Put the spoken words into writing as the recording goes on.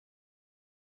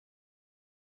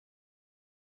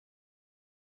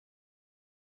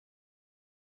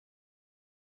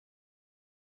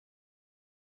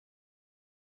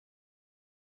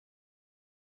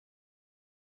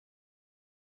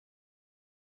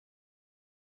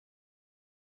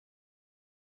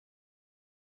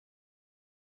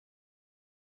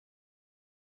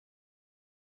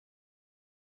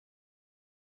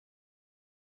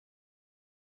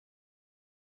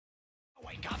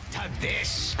Wake up to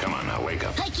this. Come on now, wake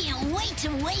up. I can't wait to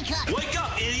wake up. Wake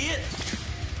up, idiot.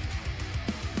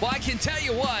 Well, I can tell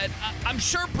you what, I'm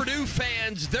sure Purdue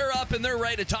fans, they're up and they're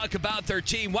ready to talk about their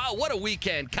team. Wow, what a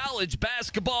weekend. College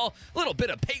basketball, a little bit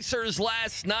of Pacers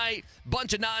last night,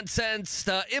 bunch of nonsense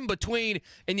in between,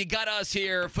 and you got us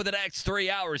here for the next 3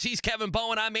 hours. He's Kevin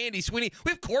Bowen, I'm Andy Sweeney. We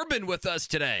have Corbin with us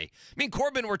today. Me and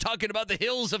Corbin were talking about the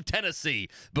hills of Tennessee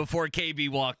before KB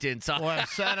walked in. So well, I'm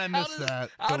sad I missed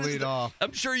that to lead off.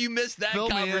 I'm sure you missed that Fill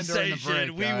conversation. me in during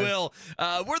the break, we guys. will.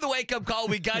 We're the wake-up call.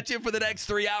 We got you for the next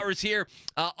 3 hours here.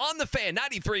 On the Fan,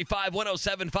 93.5,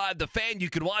 107.5, The Fan. You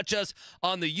can watch us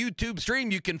on the YouTube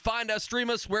stream. You can find us, stream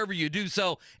us wherever you do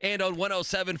so, and on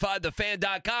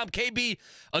 107.5thefan.com. KB,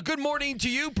 a good morning to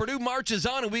you. Purdue marches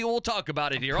on, and we will talk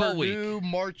about it here all week. Purdue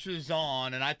marches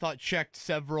on, and I thought checked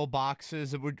several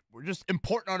boxes that were just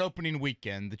important on opening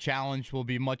weekend. The challenge will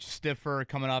be much stiffer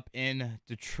coming up in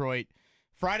Detroit.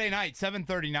 Friday night,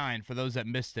 7:39, for those that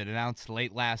missed it, announced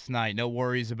late last night. No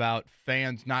worries about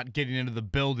fans not getting into the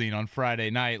building on Friday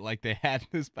night like they had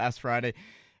this past Friday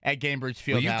at Gainbridge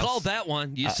Fieldhouse. Well, you called that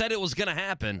one. You said it was going to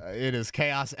happen. It is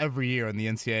chaos every year, and the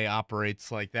NCAA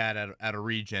operates like that at a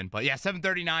region. But, yeah,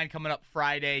 7:39 coming up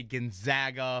Friday.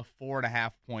 Gonzaga,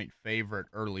 4.5-point favorite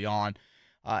early on.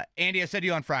 Andy, I said to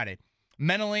you on Friday,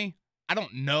 mentally, I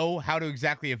don't know how to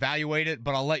exactly evaluate it,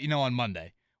 but I'll let you know on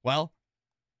Monday. Well,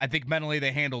 I think mentally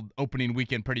they handled opening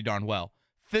weekend pretty darn well.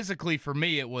 Physically, for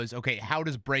me, it was, okay, how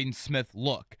does Braden Smith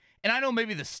look? And I know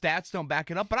maybe the stats don't back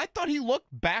it up, but I thought he looked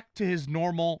back to his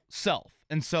normal self.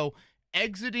 And so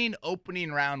exiting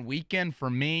opening round weekend, for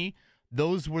me,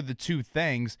 those were the two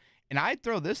things. And I'd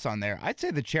throw this on there. I'd say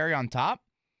the cherry on top,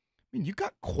 I mean, you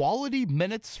got quality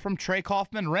minutes from Trey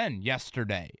Kaufman-Renn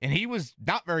yesterday, and he was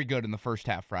not very good in the first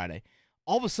half Friday.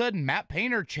 All of a sudden, Matt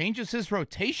Painter changes his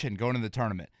rotation going into the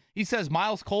tournament. He says,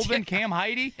 Miles Colvin, Cam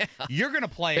Heide, you're going to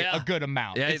play a good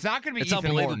amount. Yeah, it's not going to be it's Ethan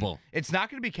unbelievable. Morton. It's not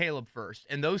going to be Caleb First.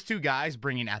 And those two guys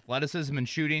bringing athleticism and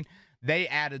shooting, they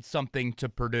added something to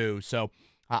Purdue. So,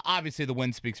 obviously, the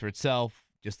win speaks for itself,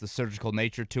 just the surgical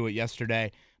nature to it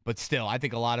yesterday. But still, I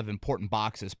think a lot of important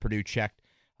boxes Purdue checked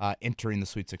entering the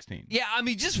Sweet 16. Yeah, I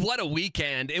mean, just what a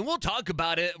weekend. And we'll talk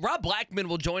about it. Rob Blackmon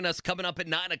will join us coming up at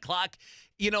 9 o'clock.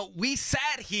 You know, we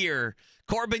sat here,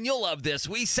 Corbin, you'll love this.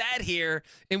 We sat here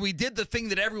and we did the thing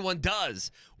that everyone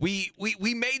does. We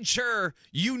made sure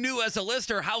you knew as a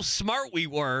listener how smart we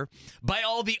were by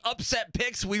all the upset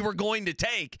picks we were going to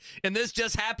take. And this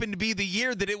just happened to be the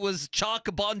year that it was chalk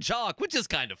upon chalk, which is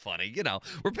kind of funny. You know,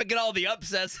 we're picking all the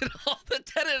upsets and all the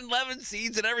 10 and 11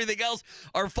 seeds and everything else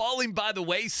are falling by the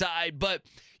wayside. But,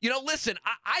 you know, listen,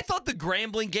 I thought the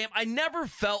Grambling game, I never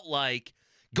felt like,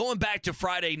 going back to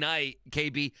Friday night,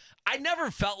 KB, I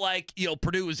never felt like, you know,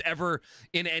 Purdue was ever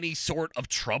in any sort of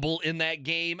trouble in that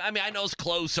game. I mean, I know it's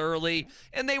close early,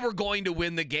 and they were going to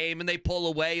win the game, and they pull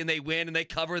away, and they win, and they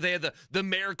cover. They had the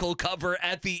miracle cover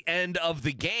at the end of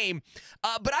the game.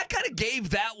 But I kind of gave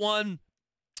that one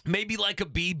maybe like a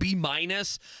B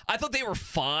minus. I thought they were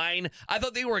fine. I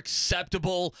thought they were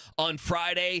acceptable on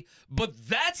Friday. But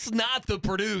that's not the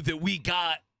Purdue that we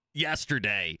got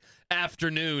yesterday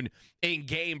afternoon in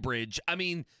Cambridge. I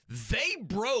mean, they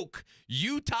broke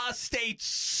Utah State's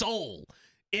soul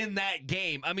in that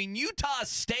game. I mean, Utah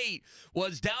State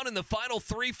was down in the final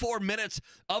 3-4 minutes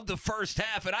of the first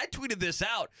half, and I tweeted this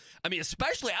out. I mean,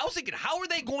 especially, I was thinking, how are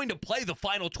they going to play the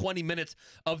final 20 minutes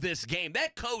of this game?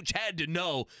 That coach had to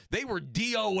know they were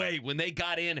DOA when they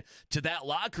got in to that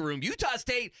locker room. Utah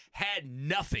State had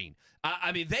nothing.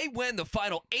 I mean, they win the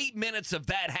final 8 minutes of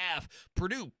that half.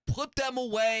 Purdue put them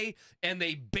away, and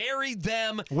they buried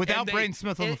them. Without Braden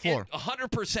Smith on the floor.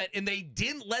 100%, and they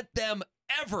didn't let them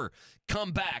ever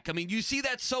come back. I mean, you see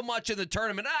that so much in the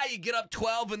tournament. You get up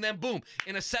 12, and then boom,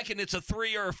 in a second, it's a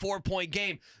 3 or a 4-point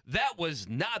game. That was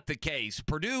not the case.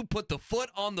 Purdue put the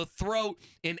foot on the throat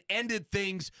and ended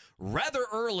things rather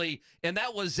early, and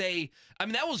that was that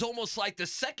was almost like the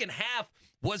second half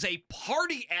was a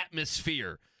party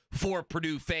atmosphere for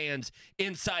Purdue fans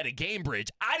inside of Cambridge.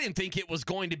 I didn't think it was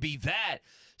going to be that.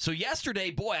 So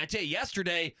yesterday, boy, I tell you,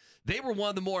 yesterday, they were one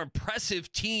of the more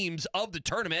impressive teams of the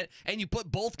tournament, and you put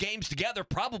both games together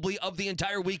probably of the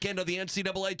entire weekend of the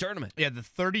NCAA tournament. Yeah, the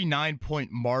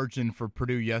 39-point margin for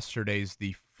Purdue yesterday is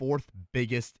the fourth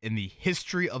biggest in the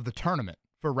history of the tournament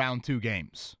for round 2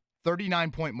 games.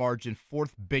 39-point margin,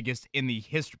 fourth biggest in the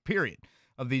history, period,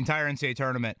 of the entire NCAA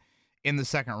tournament. In the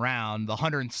second round, the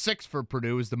 106 for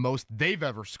Purdue is the most they've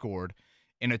ever scored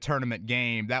in a tournament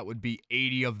game. That would be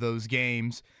 80 of those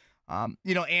games.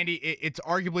 You know, Andy, it's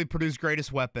arguably Purdue's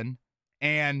greatest weapon,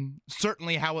 and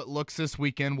certainly how it looks this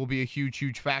weekend will be a huge,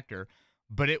 huge factor.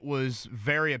 but it was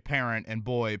very apparent. And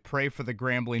boy, pray for the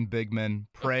Grambling big men,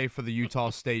 pray for the Utah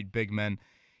State big men.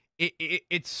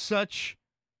 It's such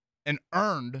an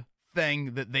earned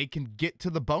thing that they can get to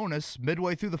the bonus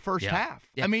midway through the first half.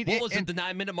 Yeah. I mean, what was it, the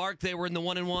 9-minute mark? They were in the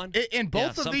 1-1? In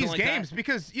both of these like games, that.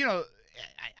 because,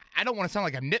 I don't want to sound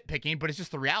like I'm nitpicking, but it's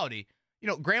just the reality.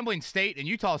 Grambling State and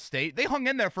Utah State, they hung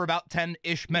in there for about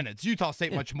 10-ish minutes. Utah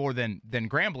State much more than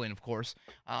Grambling, of course.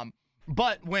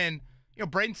 But when,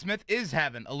 Braden Smith is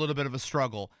having a little bit of a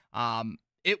struggle,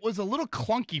 it was a little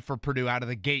clunky for Purdue out of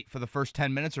the gate for the first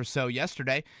 10 minutes or so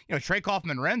yesterday. Trey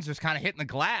Kaufman-Renz just kind of hitting the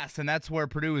glass, and that's where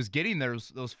Purdue is getting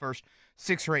those first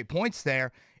 6 or 8 points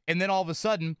there. And then all of a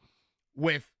sudden,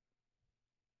 with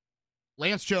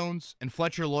Lance Jones and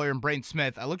Fletcher Lawyer and Braden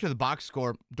Smith, I looked at the box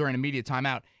score during immediate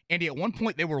timeout. Andy, at one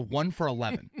point, they were 1 for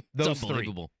 11. Those it's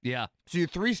unbelievable. Three. Yeah. So your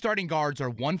 3 starting guards are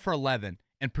 1 for 11,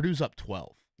 and Purdue's up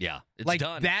 12. Yeah, it's like,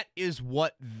 done. That is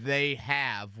what they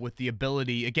have with the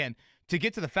ability, again, to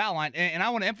get to the foul line. And I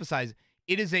want to emphasize,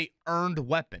 it is a earned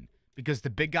weapon because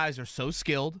the big guys are so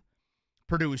skilled.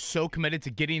 Purdue is so committed to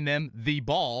getting them the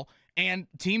ball, and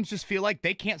teams just feel like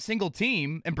they can't single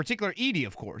team, in particular Edey,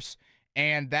 of course.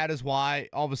 And that is why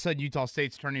all of a sudden Utah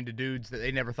State's turning to dudes that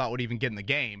they never thought would even get in the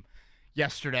game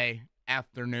yesterday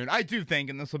afternoon. I do think,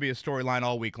 and this will be a storyline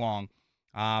all week long,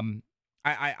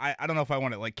 I don't know if I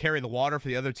want to carry the water for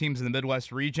the other teams in the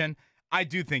Midwest region. I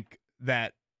do think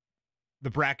that the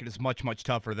bracket is much, much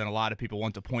tougher than a lot of people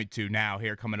want to point to now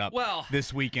here coming up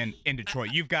this weekend in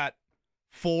Detroit. You've got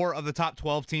 4 of the top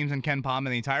 12 teams in KenPom in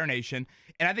the entire nation.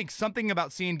 And I think something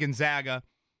about seeing Gonzaga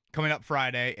coming up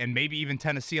Friday and maybe even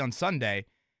Tennessee on Sunday,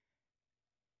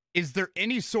 is there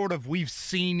any sort of we've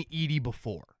seen Edey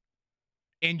before?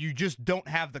 And you just don't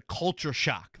have the culture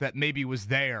shock that maybe was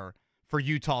there for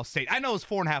Utah State. I know it was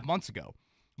 4.5 months ago,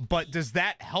 but does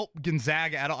that help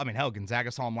Gonzaga at all? I mean, hell,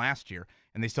 Gonzaga saw them last year,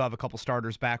 and they still have a couple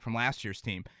starters back from last year's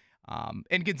team.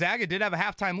 And Gonzaga did have a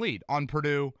halftime lead on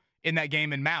Purdue in that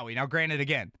game in Maui. Now, granted,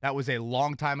 again, that was a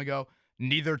long time ago.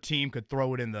 Neither team could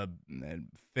throw it in the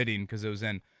fitting because it was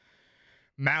in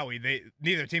Maui.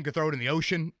 Neither team could throw it in the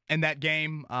ocean in that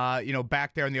game,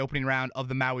 back there in the opening round of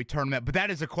the Maui tournament. But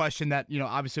that is a question that,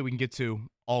 obviously we can get to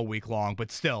all week long. But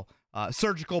still,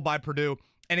 surgical by Purdue.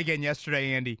 And again,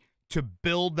 yesterday, Andy, to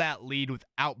build that lead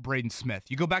without Braden Smith.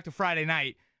 You go back to Friday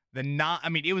night,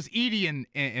 it was Edey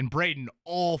and Braden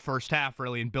all first half,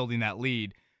 really, in building that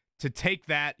lead. To take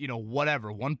that,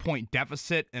 1-point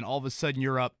deficit, and all of a sudden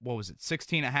you're up,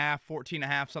 16.5,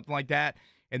 14.5, something like that,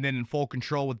 and then in full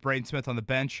control with Braden Smith on the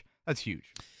bench, that's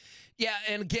huge. Yeah,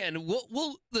 and again,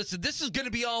 we'll listen. This is going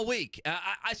to be all week.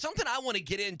 Something I want to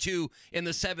get into in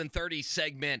the 7:30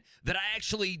 segment that I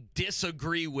actually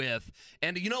disagree with,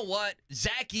 and you know what?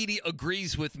 Zach Edey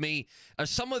agrees with me.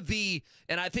 Some of the,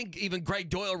 and I think even Greg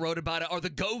Doyle wrote about it, are the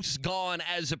ghosts gone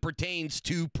as it pertains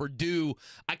to Purdue.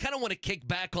 I kind of want to kick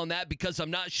back on that because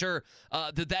I'm not sure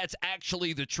that that's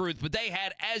actually the truth. But they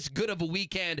had as good of a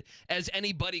weekend as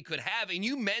anybody could have. And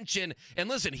you mentioned, and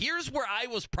listen, here's where I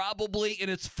was probably, and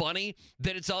it's funny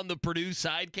that it's on the Purdue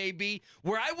side, KB,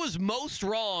 where I was most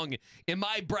wrong in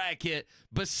my bracket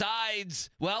besides,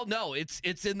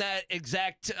 it's in that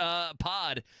exact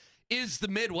pod, is the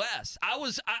Midwest.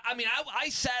 I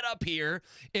sat up here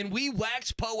and we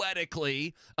waxed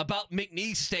poetically about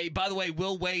McNeese State. By the way,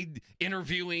 Will Wade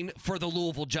interviewing for the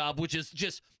Louisville job, which is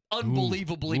just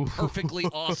unbelievably perfectly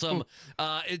awesome.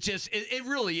 It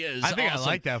really is. I think awesome. I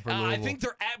like that for Louisville. I think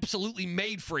they're absolutely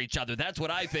made for each other. That's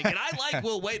what I think. And I like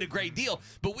Will Wade a great deal.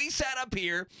 But we sat up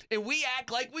here and we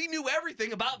act like we knew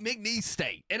everything about McNeese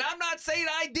State. And I'm not saying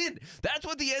I did. That's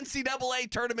what the NCAA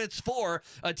tournament's for.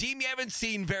 A team you haven't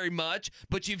seen very much,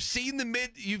 but you've seen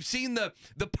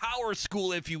the power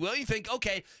school, if you will. You think,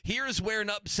 okay, here's where an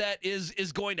upset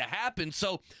is going to happen.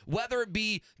 So whether it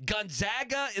be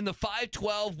Gonzaga in the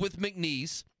 5-12 with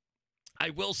McNeese, I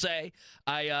will say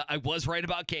I was right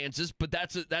about Kansas, but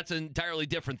that's an entirely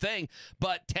different thing.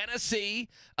 But Tennessee,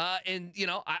 I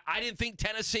didn't think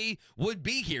Tennessee would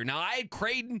be here. Now, I had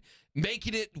Creighton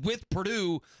making it with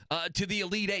Purdue to the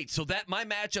Elite Eight, so that my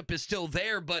matchup is still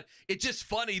there. But it's just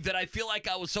funny that I feel like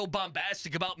I was so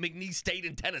bombastic about McNeese State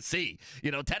and Tennessee.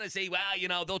 Tennessee,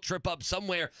 they'll trip up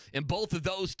somewhere. And both of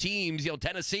those teams,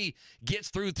 Tennessee gets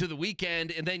through to the weekend,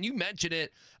 and then you mentioned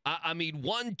it.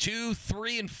 1, 2,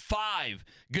 3, and 5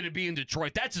 going to be in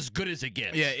Detroit. That's as good as it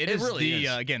gets. Yeah, it is really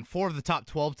is. Again, 4 of the top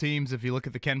 12 teams, if you look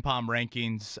at the KenPom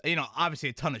rankings, obviously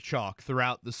a ton of chalk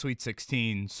throughout the Sweet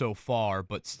 16 so far,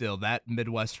 but still that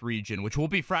Midwest region, which will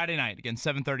be Friday night, again,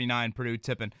 7:39, Purdue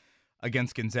tipping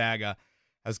against Gonzaga,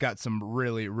 has got some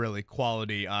really, really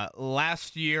quality.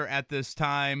 Last year at this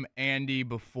time, Andy,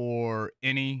 before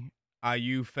any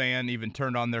IU fan even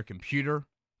turned on their computer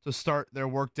to start their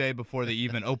workday before they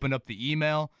even opened up the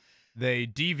email. They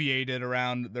deviated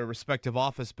around their respective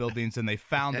office buildings and they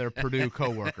found their Purdue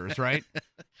coworkers, right?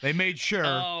 They made sure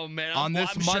on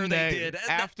this Monday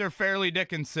after Fairleigh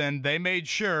Dickinson, they made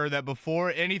sure that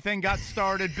before anything got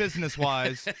started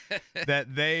business-wise,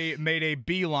 that they made a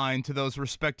beeline to those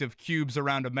respective cubes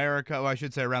around America, or I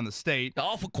should say around the state.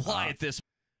 Awful quiet this.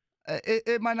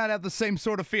 It might not have the same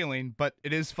sort of feeling, but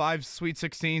it is 5 Sweet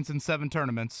 16s and 7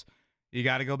 tournaments. You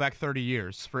got to go back 30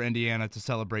 years for Indiana to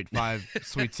celebrate 5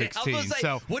 Sweet 16.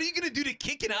 So, what are you going to do to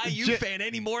kick an IU fan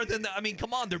any more than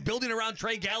come on, they're building around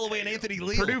Trey Galloway and Anthony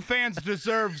Leal. Purdue fans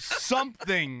deserve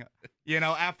something,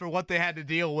 after what they had to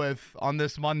deal with on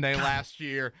this Monday last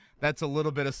year. That's a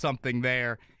little bit of something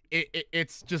there.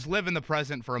 It's just live in the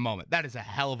present for a moment. That is a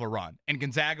hell of a run. And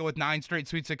Gonzaga with 9 straight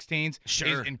Sweet 16s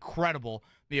is incredible,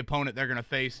 the opponent they're going to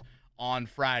face on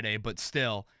Friday, but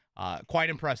still quite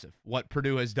impressive what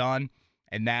Purdue has done.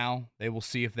 And now they will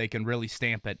see if they can really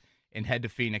stamp it and head to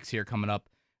Phoenix here coming up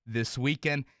this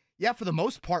weekend. Yeah, for the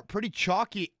most part, pretty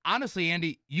chalky. Honestly,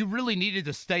 Andy, you really needed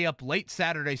to stay up late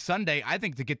Saturday, Sunday, I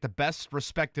think, to get the best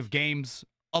respective games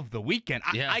of the weekend.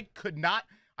 I could not.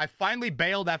 I finally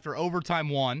bailed after overtime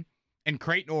 1 in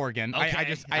Creighton, Oregon.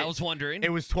 Okay, I was wondering.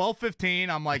 It was 12:15.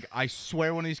 I'm like, I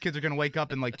swear one of these kids are going to wake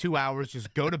up in like 2 hours,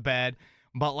 just go to bed.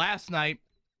 But last night,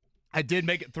 I did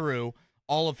make it through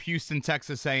all of Houston,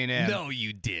 Texas A&M. No,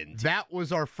 you didn't. That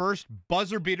was our first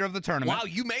buzzer beater of the tournament. Wow,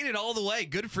 you made it all the way.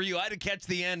 Good for you. I had to catch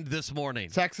the end this morning.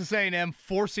 Texas A&M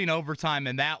forcing overtime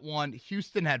in that one.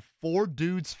 Houston had 4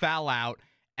 dudes foul out.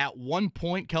 At one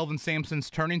point, Kelvin Sampson's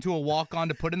turning to a walk-on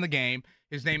to put in the game.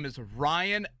 His name is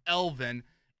Ryan Elvin.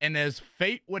 And as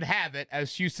fate would have it,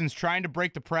 as Houston's trying to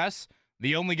break the press,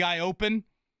 the only guy open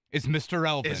is Mr.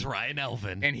 Elvin. Is Ryan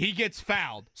Elvin. And he gets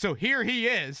fouled. So here he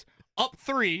is, up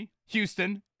 3,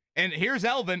 Houston, and here's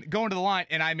Elvin going to the line.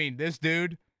 And, I mean, this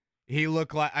dude, he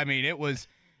looked like, it was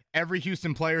every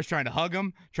Houston player's trying to hug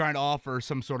him, trying to offer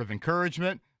some sort of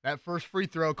encouragement. That first free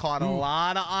throw caught a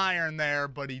lot of iron there,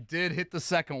 but he did hit the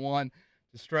second one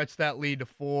to stretch that lead to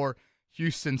 4.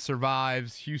 Houston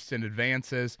survives. Houston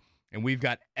advances. And we've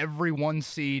got every 1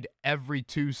 seed, every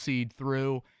 2 seed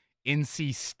through.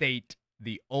 NC State,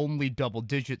 the only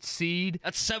double-digit seed.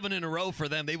 That's 7 in a row for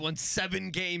them. They won 7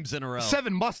 games in a row.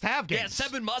 7 must-have games. Yeah,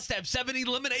 7 must-have. 7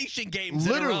 elimination games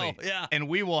Literally. in a row. Yeah. And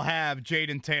we will have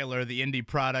Jaden Taylor, the Indy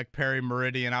product, Perry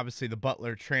Meridian, obviously the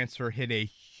Butler transfer, hit a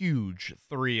huge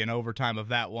 3 in overtime of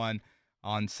that one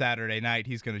on Saturday night.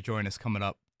 He's going to join us coming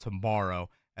up tomorrow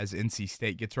as NC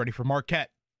State gets ready for Marquette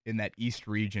in that East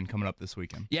region coming up this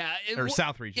weekend. Yeah. Or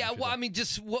South region. Yeah, well,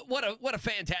 just what a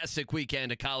fantastic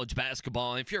weekend of college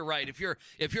basketball. And if you're right, if you're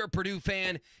a Purdue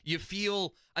fan,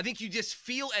 I think you just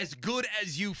feel as good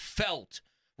as you felt,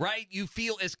 right? You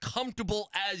feel as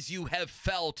comfortable as you have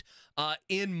felt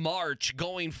in March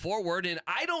going forward. And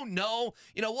I don't know,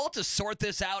 we'll have to sort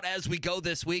this out as we go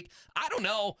this week. I don't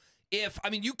know.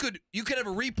 You could have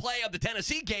a replay of the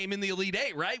Tennessee game in the Elite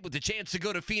Eight, right? With the chance to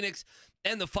go to Phoenix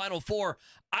and the Final Four.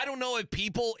 I don't know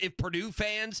if Purdue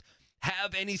fans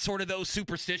have any sort of those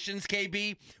superstitions,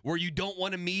 KB, where you don't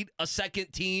want to meet a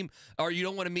second team or you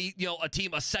don't want to meet, a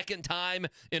team a second time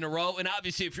in a row. And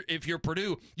obviously, if you're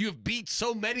Purdue, you have beat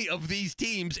so many of these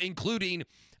teams, including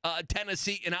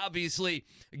Tennessee and obviously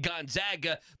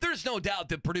Gonzaga. There's no doubt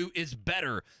that Purdue is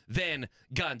better than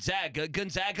Gonzaga.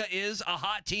 Gonzaga is a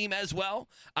hot team as well.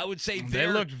 I would say they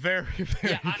looked very,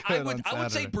 very good. I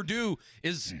would say Purdue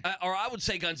is, or I would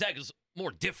say Gonzaga is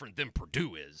more different than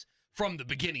Purdue is from the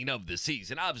beginning of the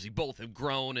season. Obviously, both have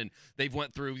grown and they've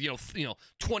went through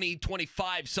 20,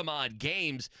 25 some odd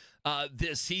games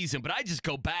this season. But I just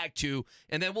go back to,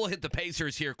 and then we'll hit the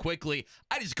Pacers here quickly.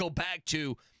 I just go back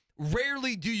to,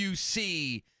 rarely do you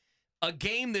see a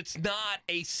game that's not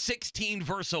a 16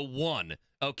 versus a 1,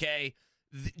 okay?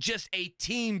 Just a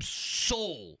team's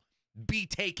soul be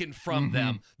taken from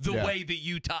them the way that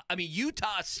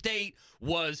Utah State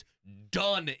was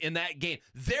done in that game.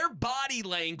 Their body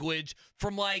language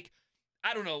from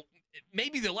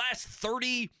maybe the last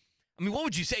 30, what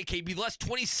would you say, KB? The last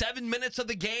 27 minutes of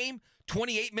the game,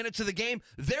 28 minutes of the game,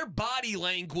 their body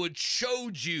language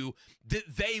showed you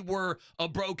that they were a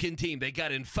broken team. They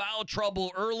got in foul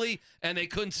trouble early, and they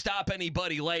couldn't stop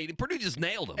anybody late. And Purdue just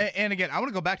nailed them. And again, I want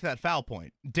to go back to that foul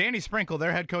point. Danny Sprinkle,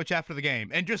 their head coach after the game,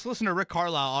 and just listen to Rick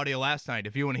Carlisle audio last night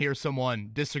if you want to hear someone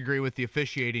disagree with the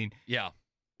officiating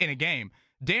in a game.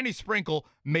 Danny Sprinkle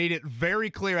made it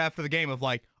very clear after the game of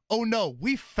oh, no,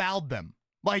 we fouled them.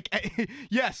 Like,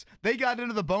 yes, they got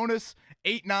into the bonus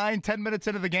 8, 9, 10 minutes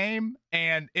into the game,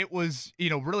 and it was,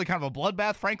 really kind of a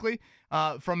bloodbath, frankly,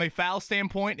 from a foul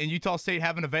standpoint, and Utah State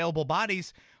having available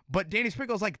bodies. But Danny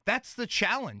Sprinkle's like, that's the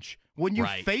challenge when you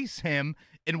face him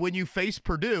and when you face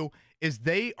Purdue, is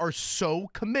they are so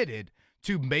committed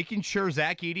to making sure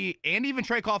Zach Edey and even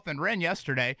Trey Kaufman-Renn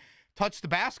yesterday touch the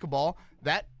basketball,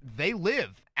 that they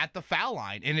live at the foul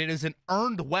line, and it is an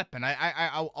earned weapon.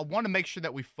 I want to make sure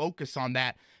that we focus on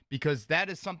that, because that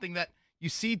is something that you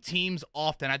see teams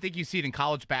often. I think you see it in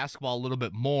college basketball a little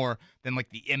bit more than like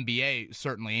the NBA,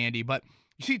 certainly, Andy. But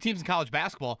you see teams in college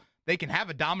basketball, they can have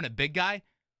a dominant big guy,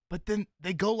 but then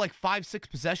they go like 5, 6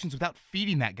 possessions without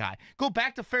feeding that guy. Go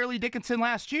back to Fairleigh Dickinson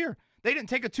last year. They didn't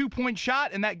take a 2-point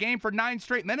shot in that game for 9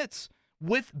 straight minutes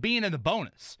with being in the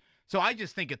bonus. So I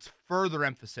just think it's further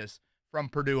emphasis from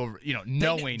Purdue over,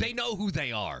 knowing. They know who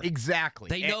they are. Exactly.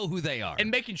 They know who they are. And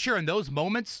making sure in those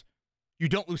moments you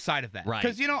don't lose sight of that. Right.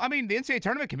 Because, the NCAA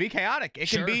tournament can be chaotic. It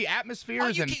can be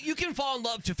atmospheres. You can fall in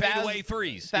love to fadeaway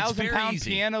threes. 1,000-pound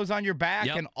pianos on your back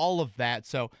and all of that.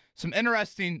 So some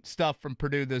interesting stuff from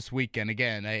Purdue this weekend.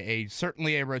 Again,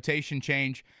 certainly a rotation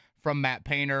change from Matt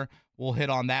Painter. We'll hit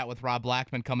on that with Rob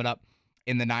Blackmon coming up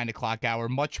in the 9 o'clock hour.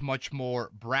 Much, much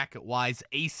more bracket-wise.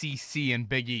 ACC and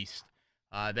Big East.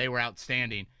 They were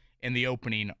outstanding in the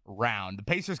opening round. The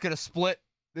Pacers get a split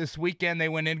this weekend. They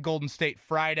went in Golden State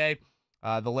Friday.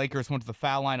 The Lakers went to the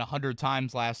foul line 100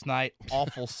 times last night.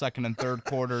 Awful second and third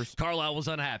quarters. Carlisle was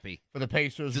unhappy. For the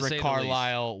Pacers, Rick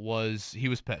Carlisle was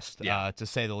pissed, to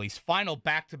say the least. Final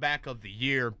back-to-back of the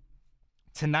year.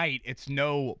 Tonight, it's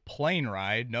no plane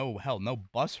ride, no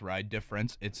bus ride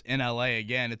difference. It's in L.A.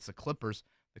 again. It's the Clippers.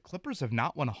 The Clippers have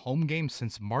not won a home game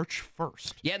since March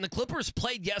 1st. Yeah, and the Clippers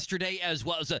played yesterday as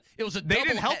well. It was a They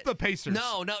didn't help the Pacers.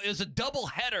 No, it was a double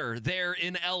header there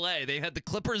in L.A. They had the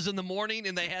Clippers in the morning,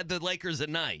 and they had the Lakers at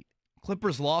night.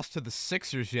 Clippers lost to the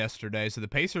Sixers yesterday, so the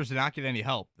Pacers did not get any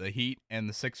help. The Heat and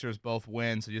the Sixers both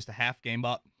win, so just a half game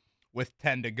up with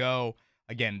 10 to go.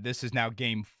 Again, this is now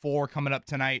game 4 coming up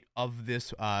tonight of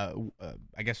this,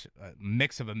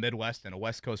 mix of a Midwest and a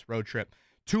West Coast road trip.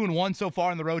 2-1 so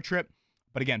far in the road trip.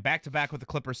 But again, back-to-back with the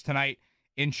Clippers tonight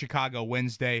in Chicago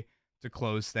Wednesday to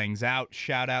close things out.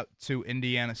 Shout out to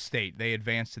Indiana State. They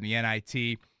advanced in the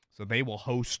NIT, so they will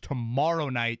host tomorrow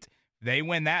night. They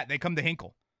win that. They come to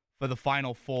Hinkle for the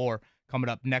Final Four coming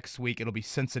up next week. It'll be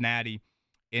Cincinnati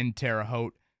in Terre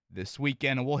Haute this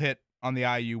weekend. And we'll hit on the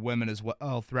IU women as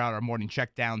well throughout our morning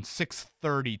check down.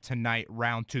 6:30 tonight,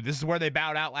 round 2. This is where they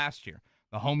bowed out last year.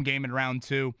 The home game in round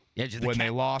 2 when they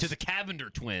lost to the Cavender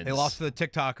twins. They lost to the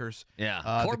TikTokers.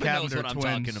 Yeah, Corbin knows what I'm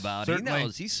talking about. Certainly. He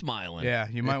knows. He's smiling. Yeah,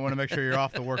 you might want to make sure you're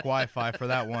off the work Wi-Fi for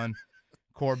that one,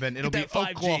 Corbin. It'll be 5G.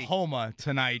 Oklahoma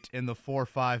tonight in the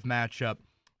 4-5 matchup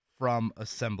from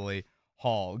Assembly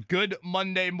Hall. Good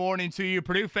Monday morning to you,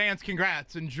 Purdue fans.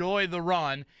 Congrats. Enjoy the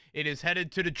run. It is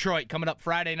headed to Detroit coming up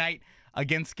Friday night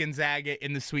against Gonzaga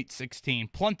in the Sweet 16.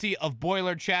 Plenty of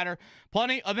boiler chatter,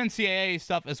 plenty of NCAA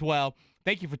stuff as well.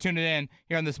 Thank you for tuning in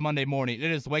here on this Monday morning. It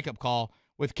is the wake-up call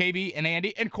with KB and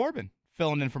Andy and Corbin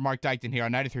filling in for Mark Dykton here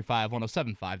on 93.5,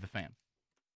 107.5 The Fan.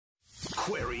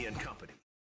 Query and Company.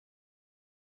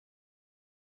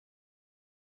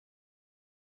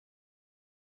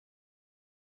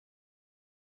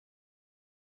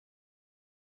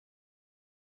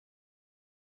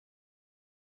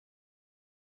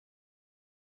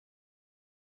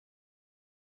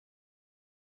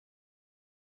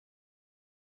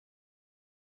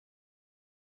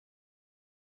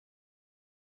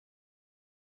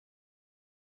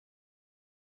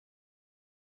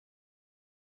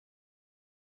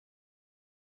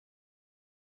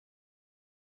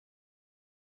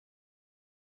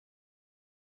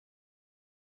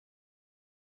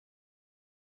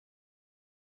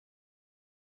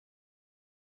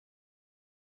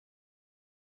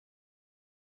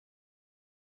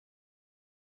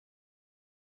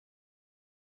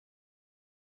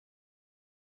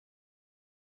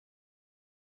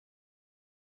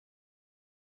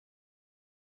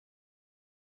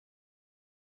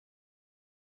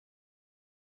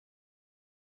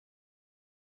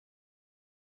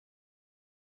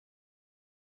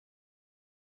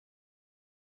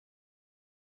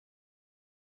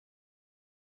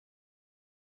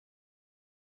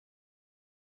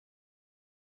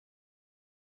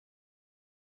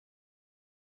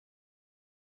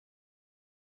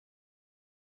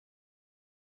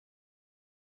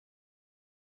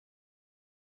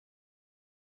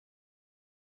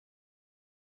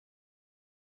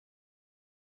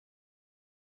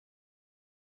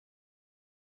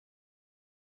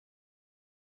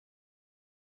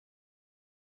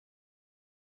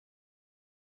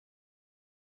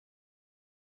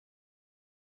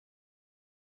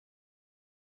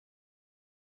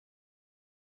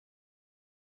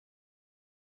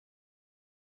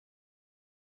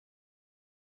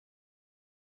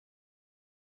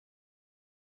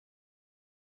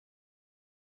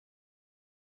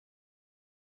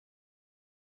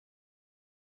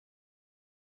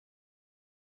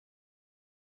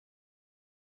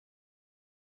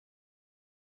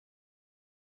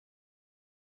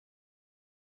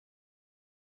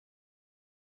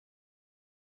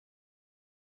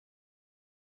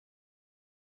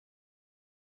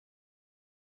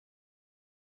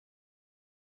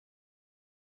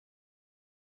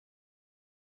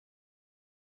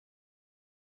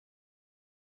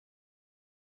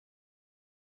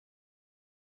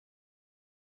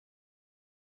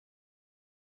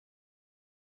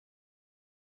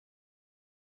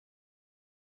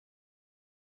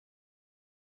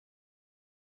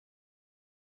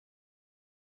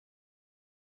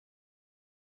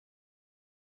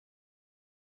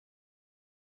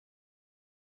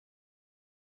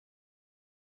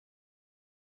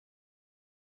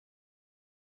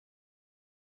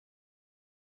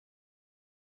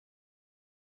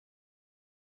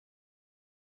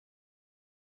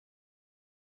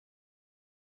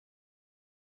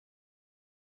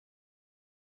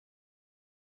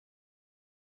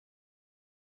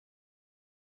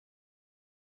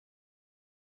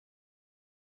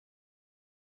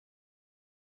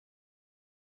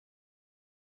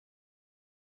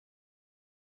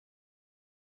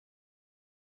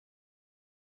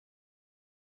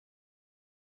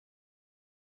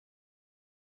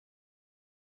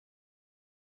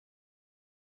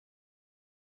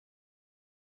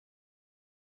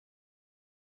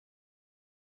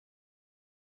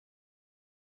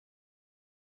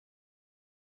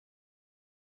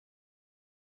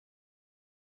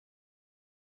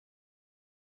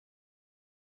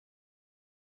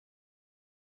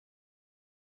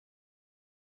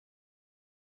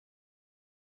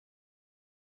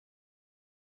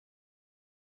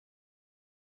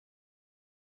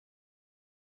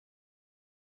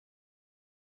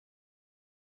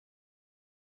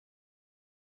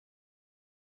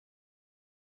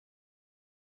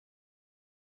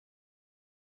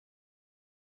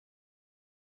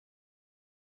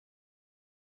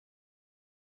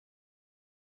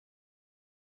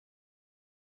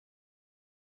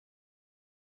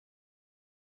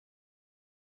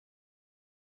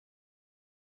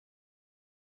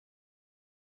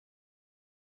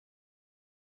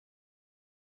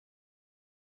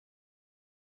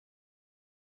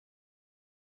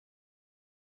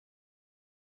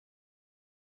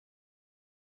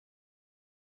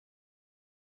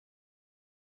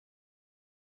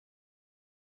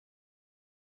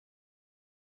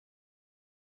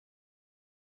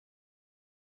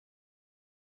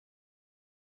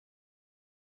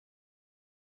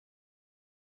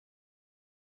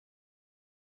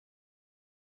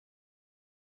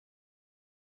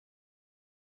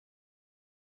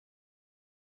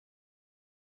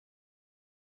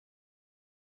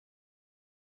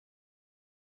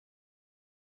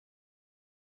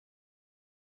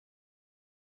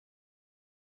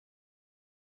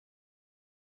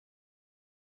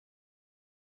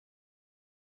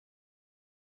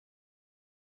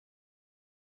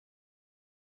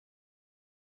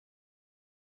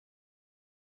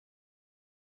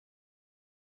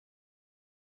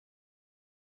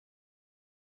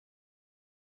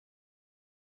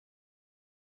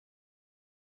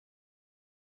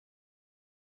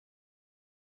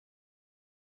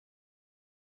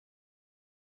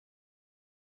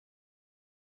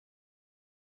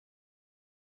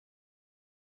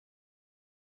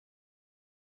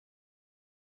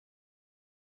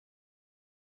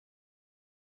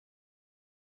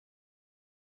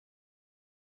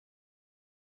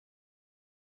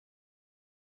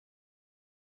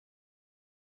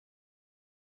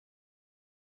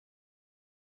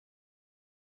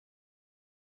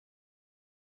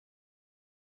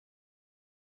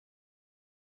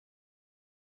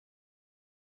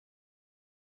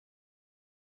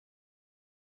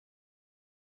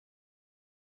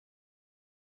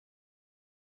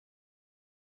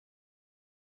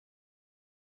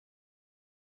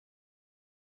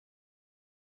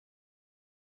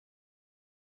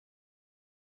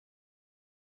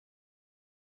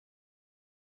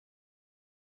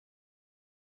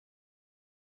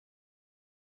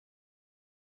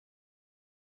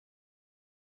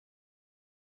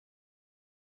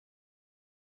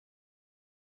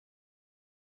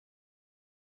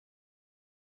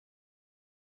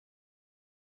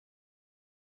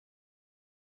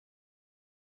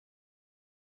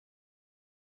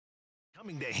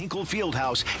 Coming to Hinkle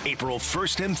Fieldhouse, April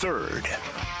 1st and 3rd.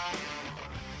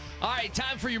 All right,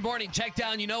 time for your morning check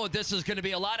down. You know what this is going to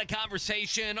be. A lot of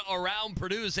conversation around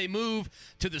Purdue as they move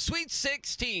to the Sweet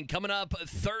 16 coming up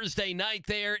Thursday night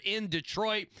there in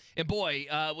Detroit. And boy,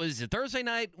 was it Thursday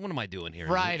night? What am I doing here?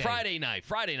 Friday night.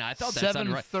 I thought that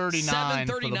sounded right. 7:39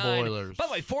 for the Boilers. By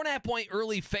the way, 4.5-point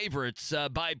early favorites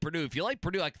by Purdue. If you like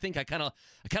Purdue, I think I kind of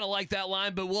like that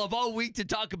line, but we'll have all week to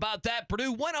talk about that.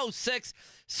 Purdue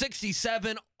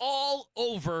 106-67 all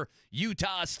over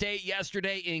Utah State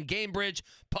yesterday in Cambridge.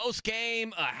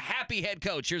 Post-game, a happy head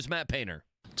coach. Here's Matt Painter.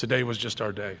 Today was just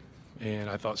our day, and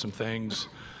I thought some things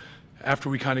after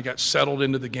we kind of got settled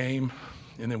into the game,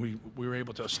 and then we were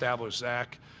able to establish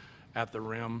Zach at the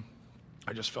rim.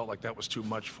 I just felt like that was too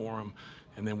much for him,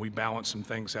 and then we balanced some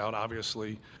things out,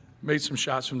 obviously. Made some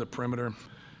shots from the perimeter.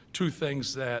 Two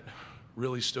things that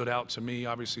really stood out to me.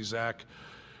 Obviously, Zach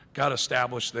got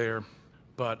established there,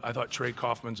 but I thought Trey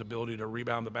Kaufman's ability to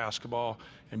rebound the basketball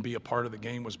and be a part of the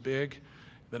game was big.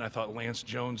 Then I thought Lance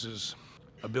Jones's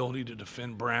ability to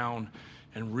defend Brown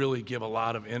and really give a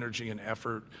lot of energy and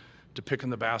effort to picking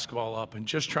the basketball up and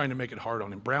just trying to make it hard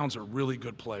on him. Brown's a really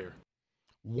good player.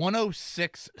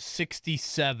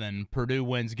 106-67, Purdue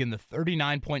wins. Again, the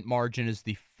 39-point margin is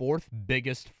the fourth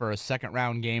biggest for a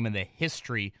second-round game in the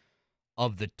history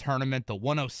of the tournament. The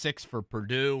 106 for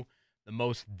Purdue, the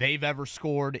most they've ever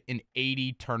scored in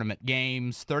 80 tournament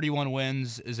games. 31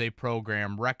 wins is a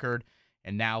program record.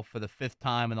 And now for the fifth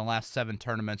time in the last 7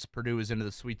 tournaments, Purdue is into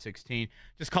the Sweet 16.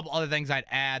 Just a couple other things I'd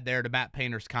add there to Matt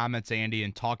Painter's comments, Andy,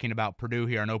 and talking about Purdue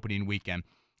here on opening weekend.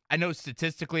 I know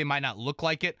statistically it might not look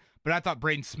like it, but I thought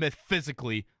Braden Smith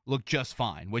physically looked just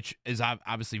fine, which is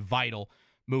obviously vital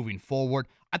moving forward.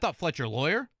 I thought Fletcher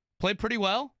Lawyer played pretty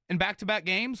well in back-to-back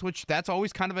games, which that's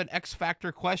always kind of an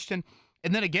X-factor question.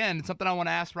 And then again, it's something I want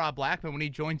to ask Rob Blackmon when he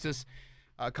joins us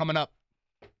coming up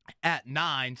at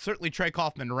 9. Certainly Trey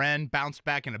Kaufman-Renn bounced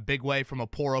back in a big way from a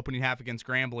poor opening half against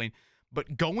Grambling.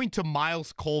 But going to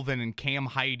Miles Colvin and Cam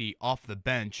Heide off the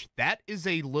bench, that is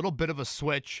a little bit of a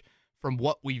switch from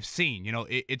what we've seen. You know,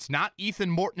 it's not Ethan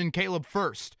Morton and Caleb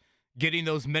First getting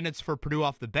those minutes for Purdue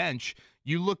off the bench.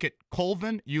 You look at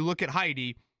Colvin, you look at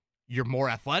Heide, you're more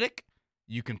athletic.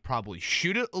 You can probably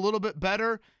shoot it a little bit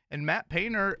better. And Matt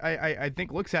Painter, I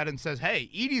think, looks at it and says, hey,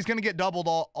 Edey's going to get doubled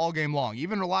all game long.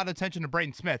 Even a lot of attention to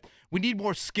Braden Smith. We need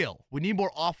more skill. We need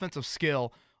more offensive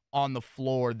skill on the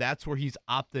floor. That's where he's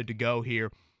opted to go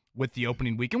here with the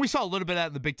opening week. And we saw a little bit of that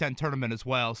in the Big Ten tournament as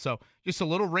well. So just a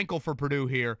little wrinkle for Purdue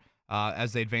here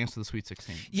as they advance to the Sweet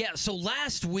 16. Yeah, so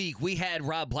last week we had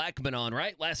Rob Blackmon on,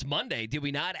 right? Last Monday, did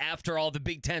we not? After all the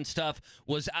Big Ten stuff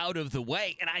was out of the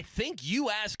way. And I think you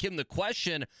asked him the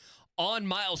question on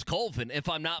Miles Colvin, if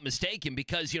I'm not mistaken,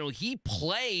 because, he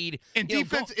played. And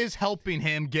defense is helping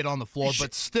him get on the floor,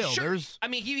 but still, there's. I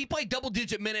mean, he played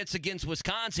double-digit minutes against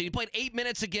Wisconsin. He played 8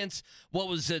 minutes against,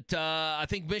 I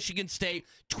think Michigan State,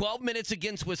 12 minutes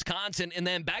against Wisconsin, and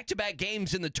then back-to-back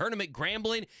games in the tournament,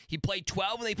 Grambling. He played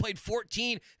 12, and they played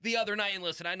 14 the other night. And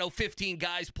listen, I know 15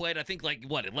 guys played. I think,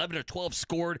 11 or 12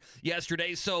 scored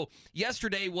yesterday. So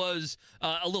yesterday was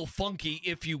a little funky,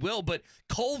 if you will. But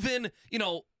Colvin,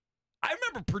 I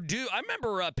remember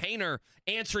Painter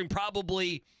answering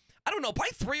probably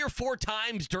 3 or 4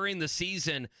 times during the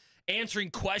season, answering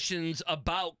questions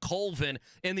about Colvin,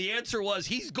 and the answer was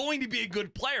he's going to be a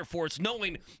good player for us,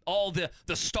 knowing all the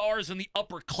stars and the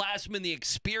upperclassmen, the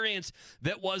experience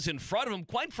that was in front of him.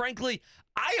 Quite frankly,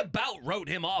 I about wrote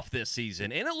him off this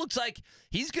season, and it looks like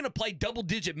he's going to play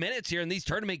double-digit minutes here in these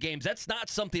tournament games. That's not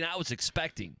something I was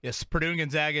expecting. Yes, Purdue and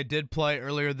Gonzaga did play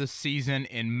earlier this season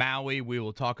in Maui. We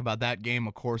will talk about that game,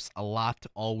 of course, a lot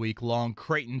all week long.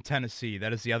 Creighton, Tennessee,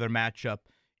 that is the other matchup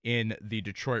in the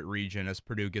Detroit region as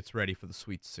Purdue gets ready for the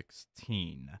Sweet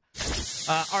 16.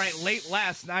 All right, late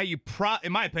last night,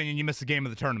 in my opinion, you missed the game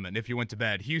of the tournament if you went to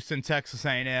bed. Houston, Texas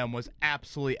A&M was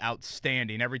absolutely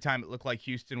outstanding. Every time it looked like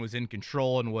Houston was in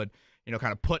control and would,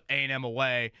 kind of put A&M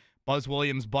away, Buzz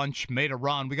Williams' bunch made a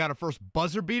run. We got our first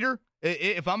buzzer beater.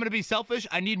 If I'm going to be selfish,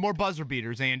 I need more buzzer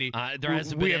beaters, Andy. There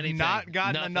hasn't been anything. We have not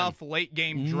gotten enough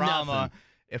late-game drama.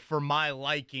 For my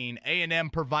liking. A&M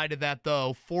provided that,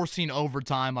 though, forcing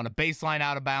overtime on a baseline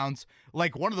out of bounds,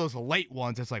 like one of those late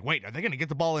ones. It's like, wait, are they going to get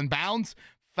the ball in bounds?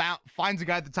 Finds a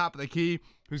guy at the top of the key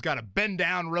who's got to bend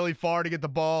down really far to get the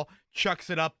ball, chucks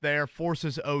it up there,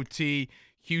 forces OT.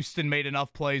 Houston made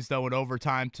enough plays, though, in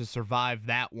overtime to survive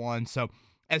that one. So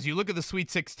as you look at the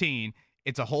Sweet 16,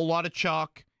 it's a whole lot of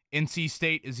chalk. NC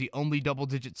State is the only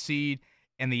double-digit seed,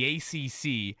 and the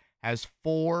ACC has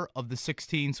 4 of the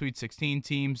 16 Sweet 16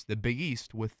 teams, the Big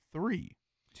East with 3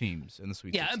 teams in the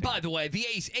Sweet 16. Yeah, and by the way, the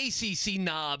ACC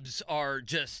knobs are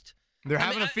just They're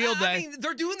having a field day. I mean,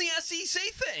 they're doing the SEC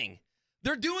thing.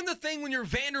 They're doing the thing when you're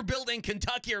Vanderbilt in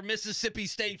Kentucky or Mississippi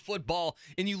State football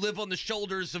and you live on the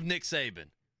shoulders of Nick Saban.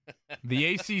 The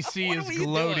ACC is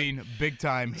gloating big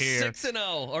time here.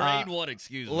 6-0 or 8-1,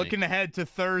 excuse me. Looking ahead to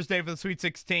Thursday for the Sweet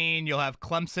 16, you'll have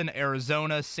Clemson,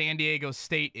 Arizona, San Diego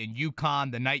State, and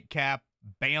UConn. The nightcap,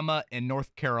 Bama and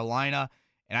North Carolina.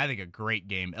 And I think a great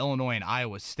game, Illinois and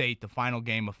Iowa State, the final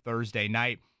game of Thursday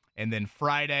night. And then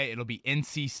Friday, it'll be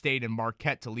NC State and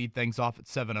Marquette to lead things off at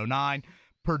 7:09.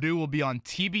 Purdue will be on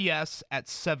TBS at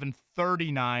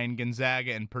 7:39,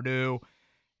 Gonzaga and Purdue.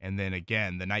 And then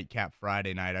again, the nightcap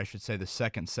Friday night, I should say the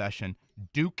second session,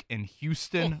 Duke and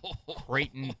Houston,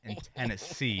 Creighton and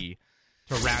Tennessee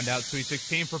to round out Sweet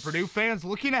 16 for Purdue fans.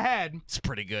 Looking ahead, it's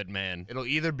pretty good, man. It'll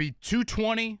either be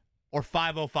 2:20 or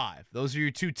 5:05. Those are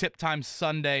your two tip times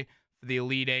Sunday for the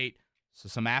Elite Eight. So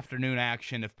some afternoon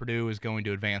action if Purdue is going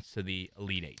to advance to the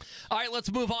Elite Eight. All right, let's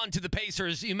move on to the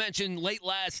Pacers. You mentioned late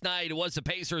last night. It was the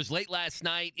Pacers late last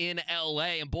night in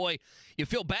L.A. And, boy, you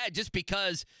feel bad just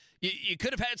because you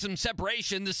could have had some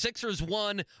separation. The Sixers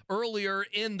won earlier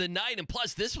in the night. And,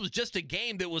 plus, this was just a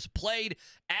game that was played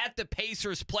at the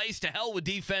Pacers' place. To hell with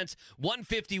defense.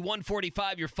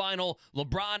 150-145 your final.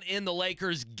 LeBron and the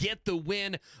Lakers get the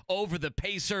win over the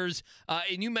Pacers.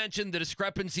 And you mentioned the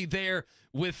discrepancy there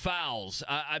with fouls.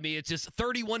 I mean, it's just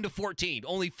 31-14.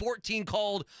 Only 14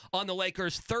 called on the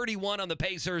Lakers, 31 on the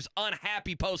Pacers.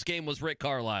 Unhappy postgame was Rick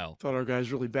Carlisle. Thought our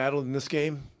guys really battled in this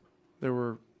game. There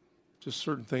were just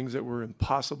certain things that were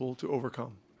impossible to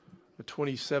overcome. A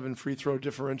 27 free throw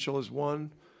differential is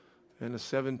one, and a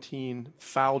 17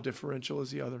 foul differential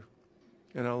is the other.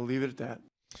 And I'll leave it at that.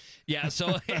 Yeah,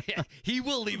 so he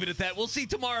will leave it at that. We'll see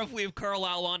tomorrow if we have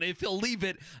Carlisle on, if he'll leave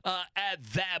it at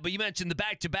that. But you mentioned the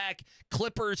back-to-back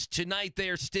Clippers tonight.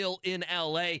 They're still in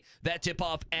L.A. That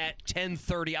tip-off at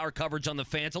 10:30. Our coverage on the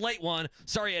Fans. A late one.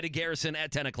 Sorry, Eddie Garrison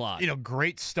at 10 o'clock. You know,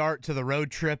 great start to the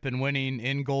road trip and winning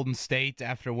in Golden State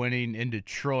after winning in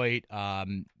Detroit.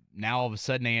 Now, all of a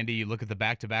sudden, Andy, you look at the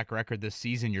back-to-back record this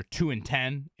season, you're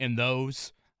 2-10 in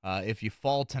those. If you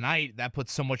fall tonight, that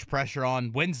puts so much pressure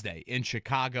on Wednesday in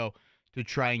Chicago to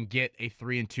try and get a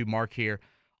 3-2 mark here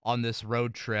on this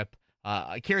road trip.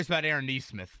 Curious about Aaron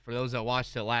Nesmith. For those that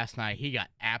watched it last night, he got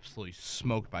absolutely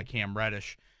smoked by Cam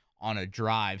Reddish on a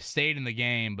drive. Stayed in the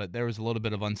game, but there was a little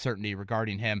bit of uncertainty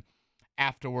regarding him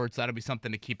afterwards. That'll be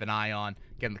something to keep an eye on.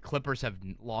 Again, the Clippers have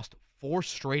lost 4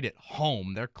 straight at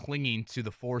home. They're clinging to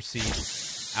the 4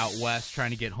 seed out west,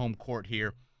 trying to get home court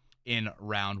here in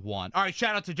round 1. All right,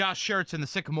 shout out to Josh Schertz and the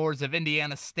Sycamores of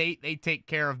Indiana State. They take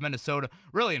care of Minnesota,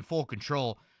 really in full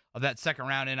control of that second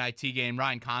round NIT game.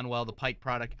 Ryan Conwell, the Pike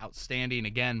product, outstanding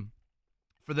again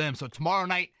for them. So tomorrow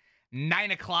night,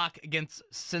 9 o'clock against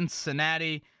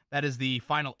Cincinnati. That is the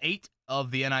final 8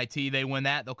 of the NIT. They win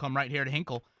that, they'll come right here to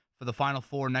Hinkle for the final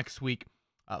 4 next week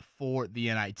for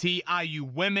the NIT. IU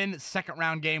women, second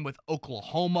round game with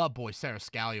Oklahoma. Boy, Sarah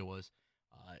Scalia was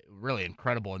really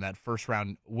incredible in that first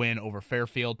round win over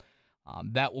Fairfield.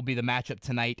 That will be the matchup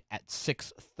tonight at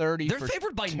 6:30. They're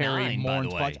favored by 9, by the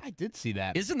way. I did see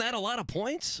that. Isn't that a lot of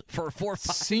points for a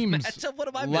 4-5 Seems matchup? What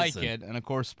am I like missing? it. And, of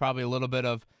course, probably a little bit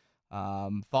of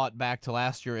thought back to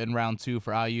last year in round 2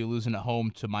 for IU losing at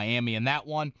home to Miami in that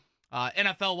one.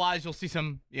 NFL-wise, you'll see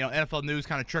some NFL news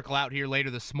kind of trickle out here later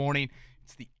this morning.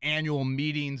 It's the annual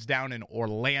meetings down in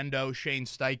Orlando. Shane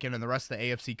Steichen and the rest of the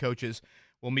AFC coaches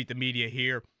will meet the media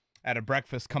here at a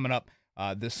breakfast coming up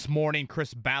this morning.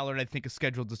 Chris Ballard, I think, is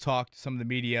scheduled to talk to some of the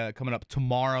media coming up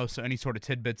tomorrow, so any sort of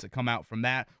tidbits that come out from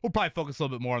that. We'll probably focus a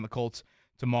little bit more on the Colts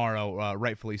tomorrow,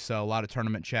 rightfully so. A lot of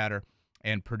tournament chatter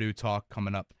and Purdue talk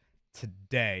coming up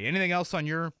today. Anything else on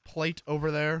your plate over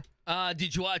there?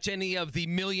 Did you watch any of the $1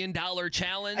 Million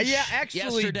Challenge? Yeah,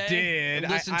 actually yesterday? did.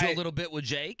 Listen to a little bit with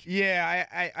Jake?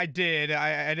 Yeah, I did.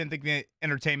 I didn't think the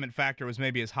entertainment factor was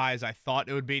maybe as high as I thought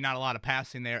it would be. Not a lot of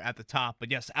passing there at the top.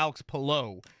 But, yes, Alex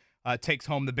Palou takes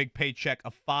home the big paycheck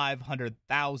of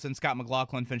 $500,000. Scott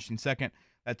McLaughlin finishing second.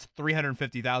 That's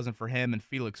 $350,000 for him. And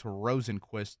Felix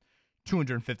Rosenquist,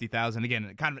 $250,000.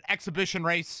 Again, kind of an exhibition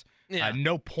race. Yeah.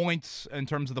 No points in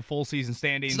terms of the full season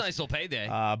standings. It's a nice little payday.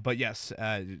 But yes,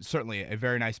 certainly a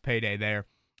very nice payday there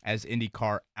as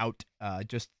IndyCar out I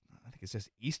think it's just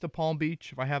east of Palm Beach,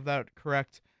 if I have that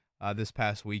correct, this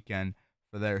past weekend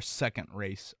for their second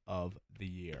race of the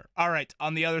year. All right,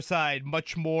 on the other side,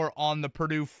 much more on the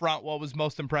Purdue front. What was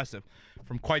most impressive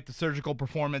from quite the surgical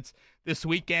performance this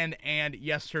weekend and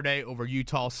yesterday over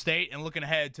Utah State, and looking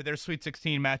ahead to their Sweet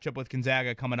 16 matchup with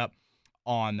Gonzaga coming up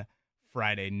on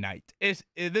Friday night.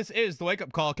 This is the Wake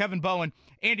Up Call. Kevin Bowen,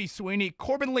 Andy Sweeney,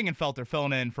 Corbin Lingenfelter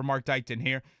filling in for Mark Dykton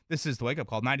here. This is the Wake Up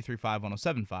Call, 93.5,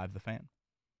 107.5, The Fan.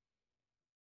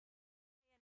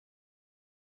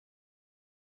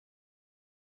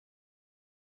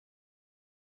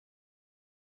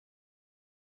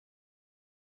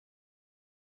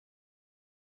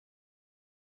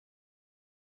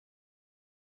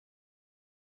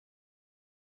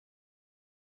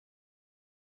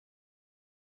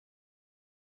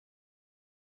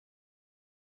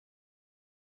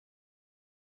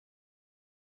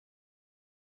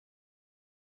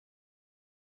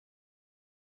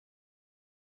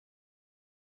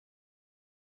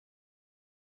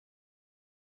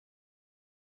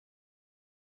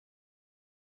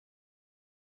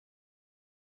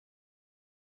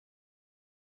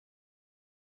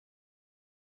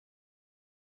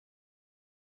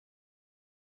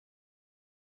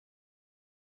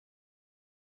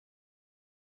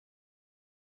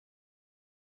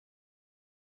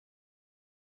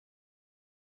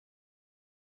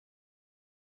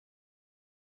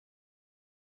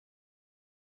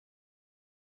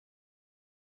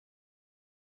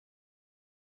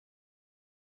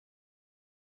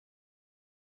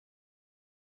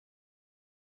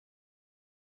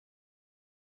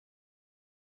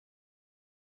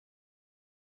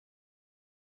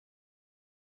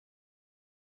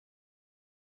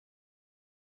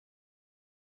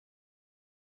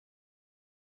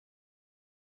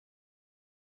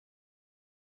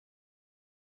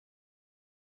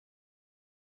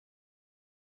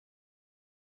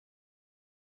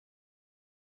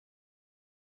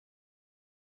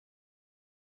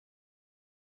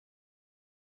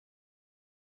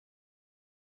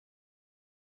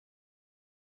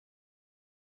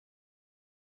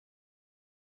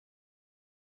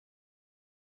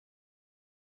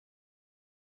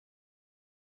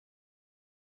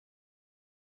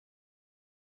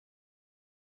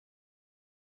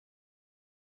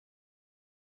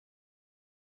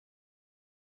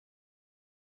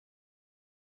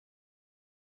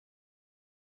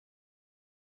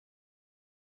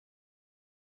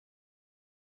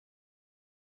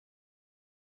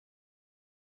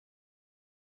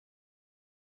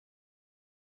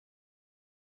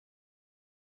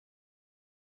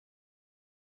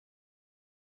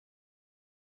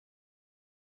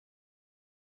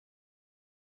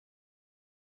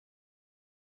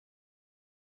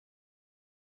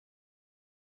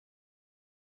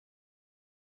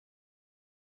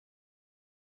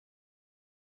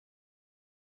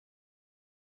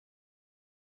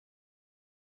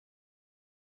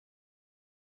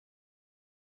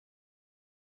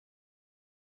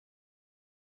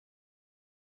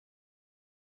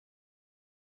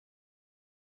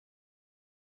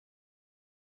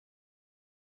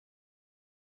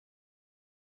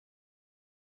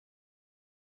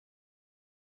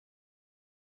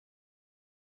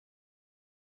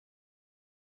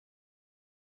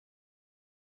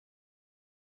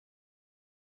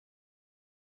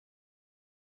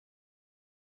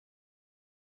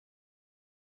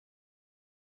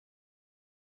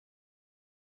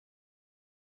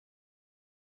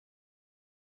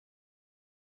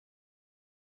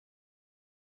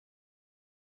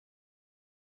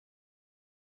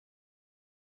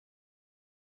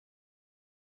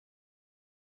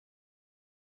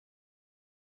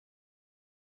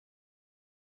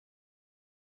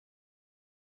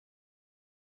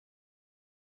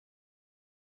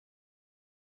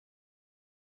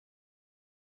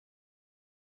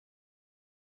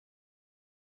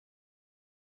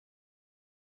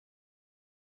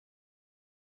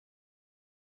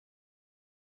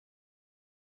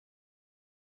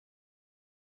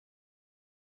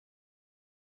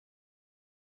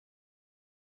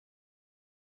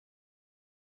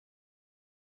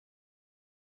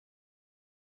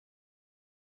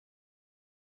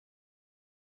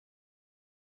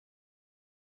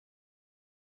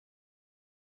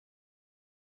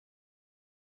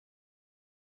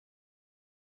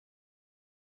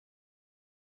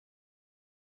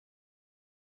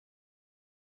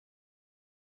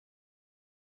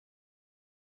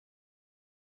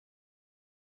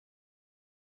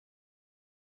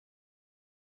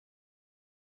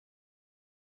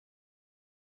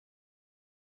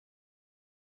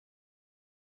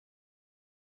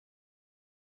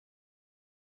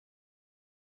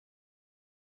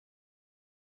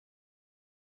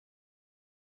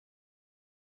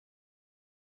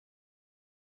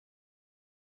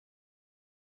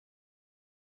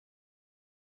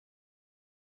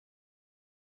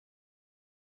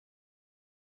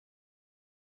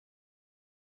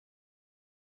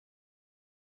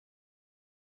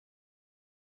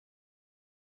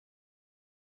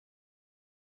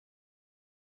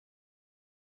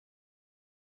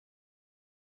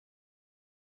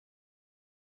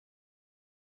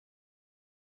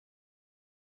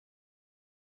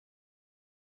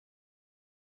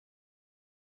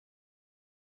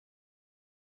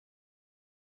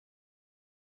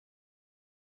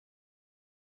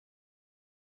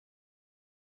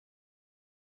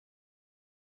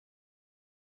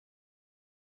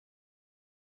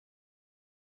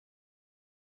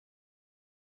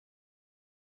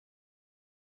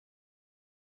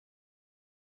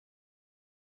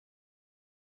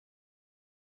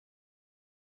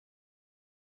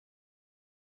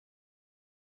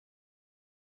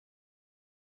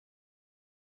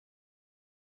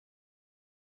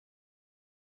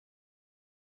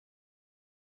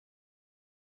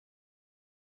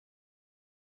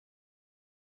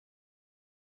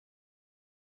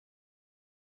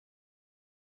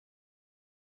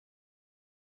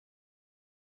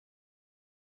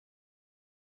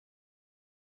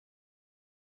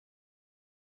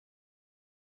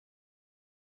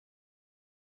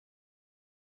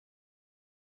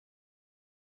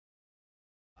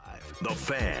 The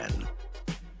Fan.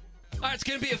 All right, it's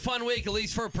going to be a fun week, at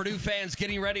least for Purdue fans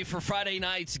getting ready for Friday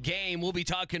night's game. We'll be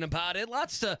talking about it.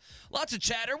 Lots of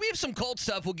chatter. We have some cold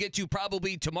stuff we'll get to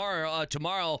probably tomorrow.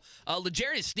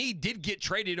 L'Jarius Sneed did get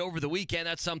traded over the weekend.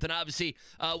 That's something, obviously,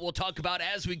 we'll talk about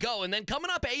as we go. And then coming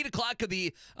up at 8 o'clock of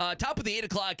the top of the 8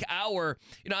 o'clock hour,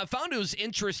 I found it was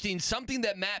interesting. Something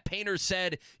that Matt Painter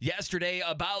said yesterday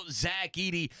about Zach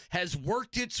Edey has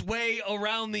worked its way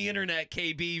around the internet,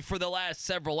 KB, for the last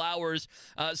several hours.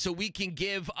 So we can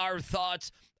give our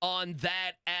thoughts on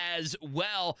that as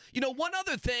well. One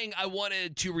other thing I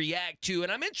wanted to react to, and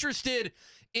I'm interested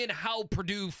in how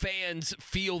Purdue fans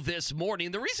feel this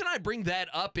morning. The reason I bring that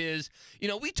up is,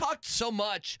 we talked so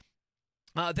much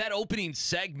that opening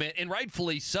segment, and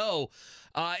rightfully so.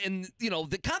 And,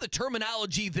 the kind of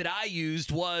terminology that I used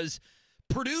was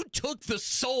Purdue took the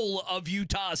soul of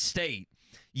Utah State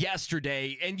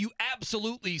yesterday, and you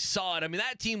absolutely saw it. I mean,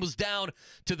 that team was down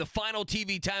to the final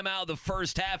TV timeout of the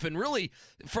first half, and really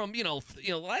from,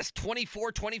 the last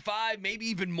 24, 25, maybe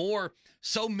even more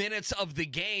so minutes of the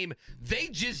game, they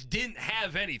just didn't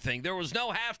have anything. There was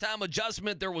no halftime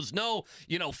adjustment. There was no,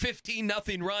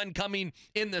 15-0 run coming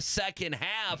in the second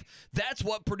half. That's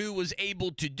what Purdue was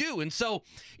able to do. And so,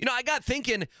 I got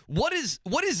thinking, what is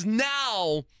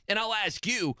now, and I'll ask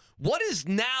you, what is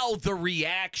now the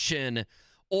reaction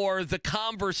or the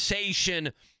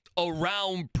conversation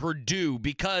around Purdue?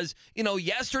 Because,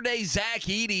 yesterday Zach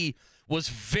Edey was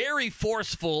very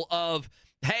forceful of,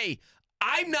 hey,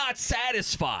 I'm not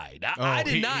satisfied. I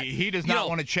did not. He does not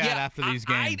want to chat after these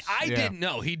games. I didn't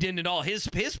know. He didn't at all. His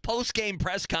post-game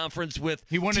press conference with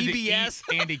he wanted TBS.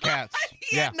 To eat Andy Katz.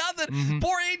 He had nothing. Mm-hmm.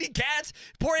 Poor Andy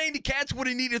Katz would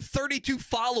have needed 32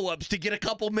 follow-ups to get a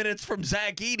couple minutes from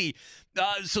Zach Edey.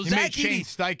 So he Zach made Shane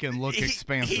Edey, Steichen look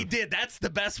expansive. He did. That's the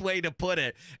best way to put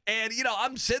it. And,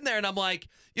 I'm sitting there and I'm like,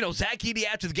 Zach Edey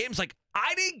after the game is like,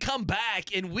 I didn't come back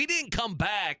and we didn't come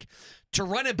back to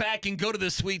run it back and go to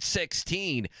the Sweet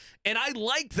 16. And I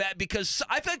like that because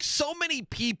I think so many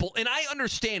people, and I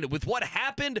understand it, with what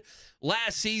happened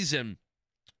last season,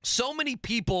 so many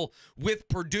people with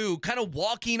Purdue kind of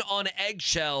walking on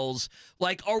eggshells,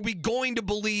 like, are we going to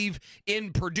believe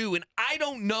in Purdue? And I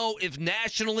don't know if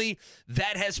nationally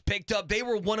that has picked up. They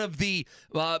were one of the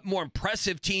more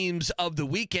impressive teams of the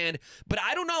weekend. But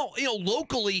I don't know,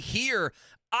 locally here,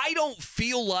 I don't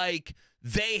feel like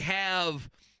they have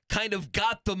kind of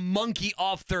got the monkey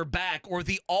off their back, or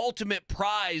the ultimate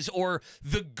prize, or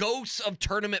the ghosts of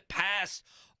tournament past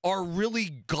are really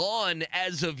gone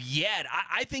as of yet.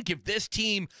 I think if this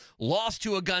team lost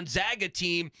to a Gonzaga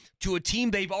team, to a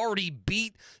team they've already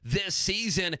beat this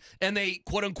season, and they,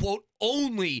 quote-unquote,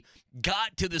 only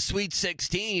got to the Sweet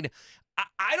 16,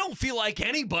 I don't feel like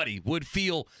anybody would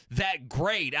feel that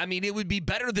great. I mean, it would be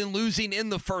better than losing in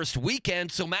the first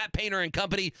weekend, so Matt Painter and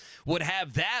company would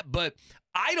have that, but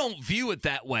I don't view it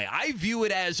that way. I view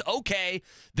it as, okay,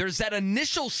 there's that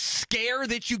initial scare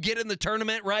that you get in the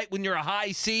tournament, right, when you're a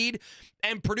high seed,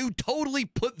 and Purdue totally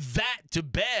put that to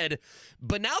bed.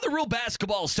 But now the real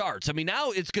basketball starts. I mean,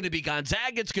 now it's going to be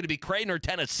Gonzaga, it's going to be Creighton or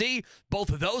Tennessee. Both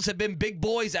of those have been big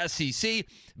boys, SEC,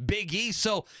 Big East.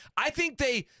 So I think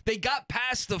they got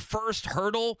past the first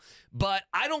hurdle, but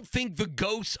I don't think the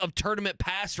ghosts of tournament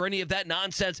past or any of that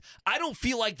nonsense, I don't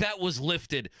feel like that was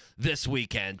lifted this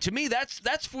weekend. To me, that's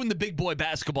when the big boy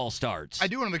basketball starts. I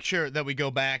do want to make sure that we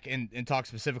go back and talk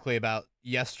specifically about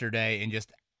yesterday and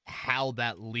just how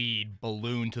that lead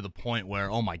ballooned to the point where,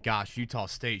 oh my gosh, Utah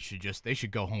State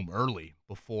should go home early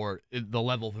before the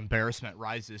level of embarrassment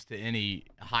rises to any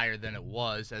higher than it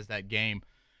was as that game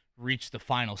reached the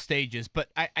final stages. But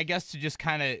I guess to just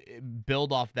kind of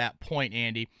build off that point,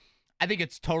 Andy, I think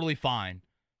it's totally fine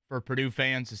for Purdue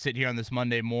fans to sit here on this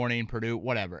Monday morning, Purdue,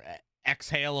 whatever,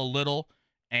 exhale a little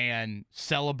and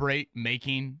celebrate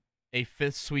making a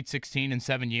fifth Sweet 16 in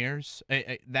 7 years.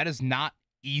 That is not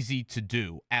easy to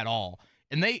do at all.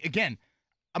 And they, again,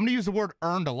 I'm going to use the word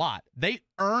earned a lot. They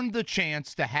earned the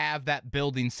chance to have that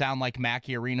building sound like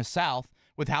Mackey Arena South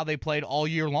with how they played all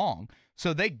year long.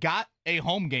 So they got a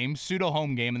home game,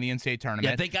 pseudo-home game in the NCAA tournament.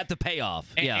 Yeah, they got the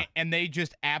payoff. And they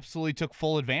just absolutely took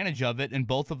full advantage of it in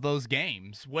both of those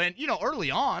games. When,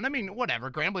 early on, I mean, whatever,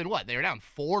 Grambling, they were down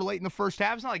 4 late in the first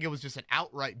half. It's not like it was just an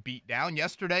outright beat down.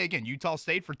 Yesterday, again, Utah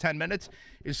State for 10 minutes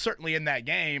is certainly in that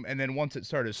game. And then once it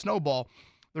started to snowball,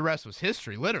 the rest was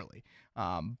history, literally.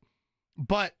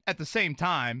 But at the same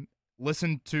time,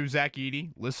 listen to Zach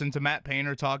Edey, listen to Matt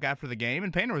Painter talk after the game,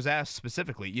 and Painter was asked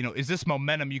specifically, is this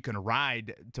momentum you can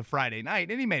ride to Friday night?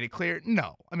 And he made it clear,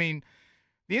 no. I mean,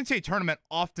 the NCAA tournament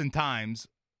oftentimes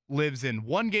lives in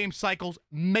 1-game cycles,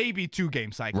 maybe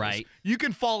 2-game cycles. Right. You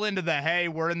can fall into the, hey,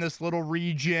 we're in this little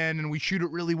region and we shoot it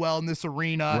really well in this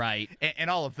arena. Right. And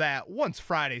all of that. Once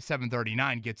Friday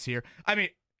 7:39 gets here, I mean,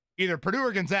 either Purdue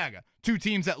or Gonzaga, 2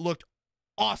 teams that looked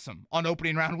awesome on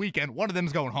opening round weekend. One of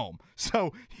them's going home.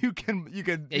 So you can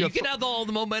have all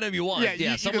the momentum you want.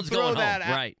 Yeah, someone's you can throw going that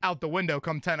home. out the window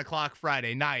come 10 o'clock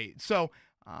Friday night. So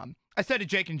I said to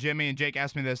Jake and Jimmy, and Jake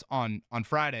asked me this on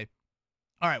Friday,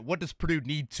 all right, what does Purdue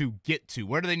need to get to?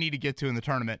 Where do they need to get to in the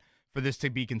tournament for this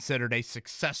to be considered a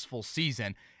successful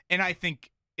season? And I think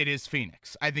it is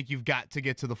Phoenix. I think you've got to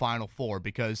get to the Final Four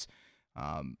because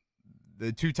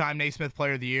the 2-time Naismith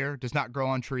Player of the Year does not grow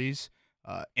on trees.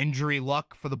 Injury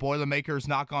luck for the Boilermakers,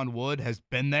 knock on wood, has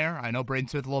been there. I know Braden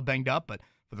Smith a little banged up, but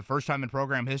for the first time in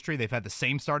program history, they've had the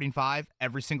same starting 5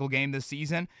 every single game this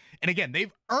season. And again,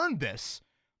 they've earned this,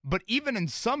 but even in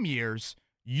some years,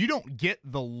 you don't get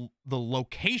the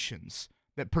locations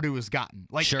that Purdue has gotten.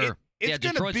 Like, sure. It's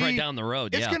Detroit's right down the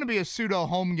road. It's going to be a pseudo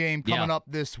home game coming up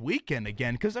this weekend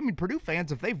again. Because, I mean, Purdue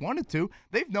fans, if they've wanted to,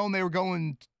 they've known they were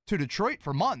going to Detroit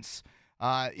for months.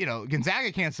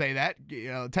 Gonzaga can't say that.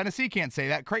 Tennessee can't say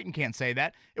that. Creighton can't say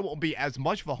that. It won't be as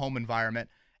much of a home environment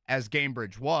as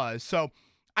Gamebridge was. So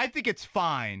I think it's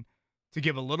fine to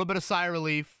give a little bit of sigh of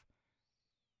relief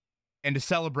and to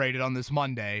celebrate it on this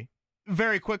Monday.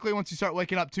 Very quickly, once you start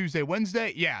waking up Tuesday,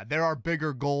 Wednesday, yeah, there are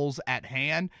bigger goals at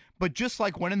hand. But just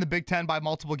like winning the Big Ten by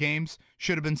multiple games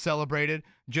should have been celebrated,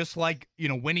 just like,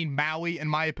 winning Maui, in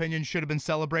my opinion, should have been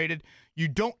celebrated, you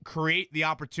don't create the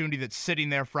opportunity that's sitting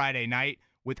there Friday night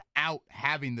without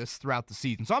having this throughout the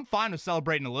season. So I'm fine with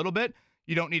celebrating a little bit.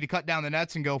 You don't need to cut down the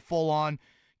nets and go full-on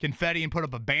confetti and put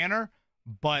up a banner,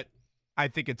 but I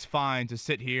think it's fine to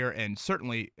sit here and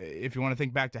certainly, if you want to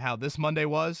think back to how this Monday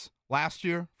was last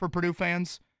year for Purdue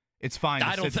fans, it's fine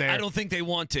to sit there. I don't think they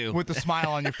want to. With a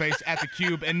smile on your face at the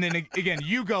Cube. And then, again,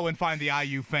 you go and find the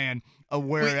IU fan,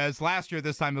 whereas last year,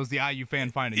 this time, it was the IU fan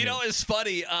finding you. It's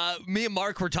funny. Me and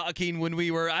Mark were talking when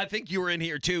I think you were in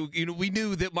here, too. We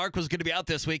knew that Mark was going to be out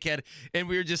this weekend, and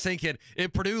we were just thinking,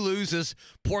 if Purdue loses,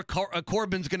 poor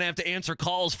Corbin's going to have to answer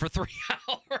calls for 3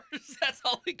 hours. That's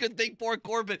all we could think. Poor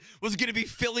Corbin was going to be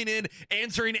filling in,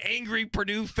 answering angry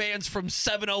Purdue fans from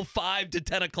 7:05 to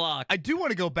 10 o'clock. I do want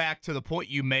to go back to the point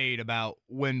you made about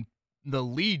when the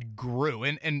lead grew.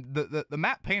 And the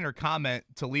Matt Painter comment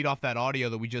to lead off that audio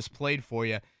that we just played for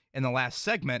you in the last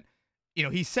segment,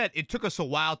 he said it took us a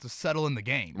while to settle in the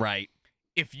game. Right.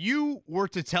 If you were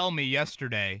to tell me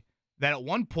yesterday that at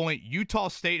one point Utah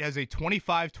State has a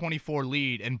 25-24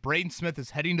 lead and Braden Smith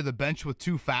is heading to the bench with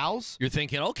 2 fouls, you're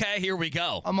thinking, okay, here we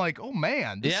go. I'm like, oh,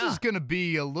 man, this is going to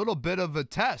be a little bit of a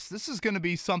test. This is going to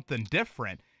be something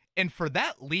different. And for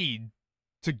that lead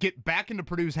to get back into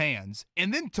Purdue's hands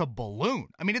and then to balloon.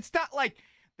 I mean, it's not like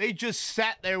they just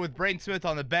sat there with Braden Smith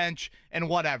on the bench and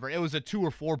whatever. It was a 2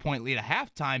 or 4 point lead at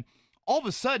halftime. All of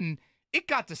a sudden, it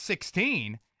got to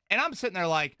 16, and I'm sitting there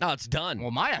like, no, it's done.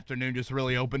 Well, my afternoon just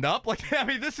really opened up. Like, I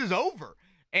mean, this is over.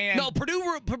 And no,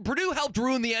 Purdue helped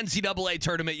ruin the NCAA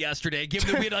tournament yesterday,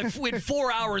 given that we had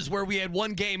 4 hours where we had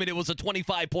one game and it was a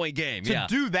 25-point game. To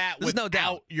do that There's no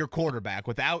doubt. without your quarterback,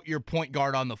 without your point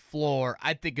guard on the floor,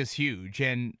 I think is huge.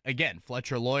 And again,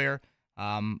 Fletcher Lawyer,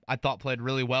 I thought played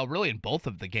really well, really in both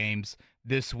of the games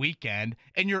this weekend.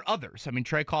 And your others, I mean,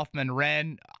 Trey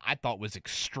Kaufman-Renn, I thought was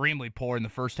extremely poor in the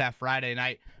first half Friday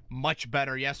night. Much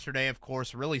better yesterday, of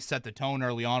course, really set the tone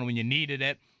early on when you needed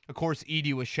it. Of course,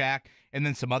 Edey with Shaq, and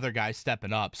then some other guys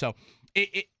stepping up. So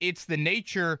it's the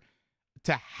nature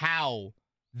to how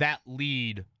that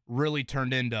lead really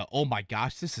turned into, oh my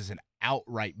gosh, this is an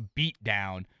outright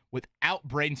beatdown without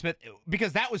Braden Smith,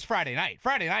 because that was Friday night.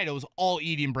 Friday night, it was all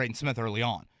Edey and Braden Smith early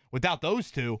on. Without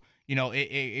those two,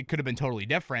 it could have been totally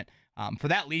different. For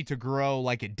that lead to grow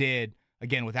like it did,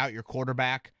 again, without your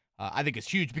quarterback, I think it's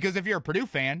huge, because if you're a Purdue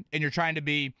fan and you're trying to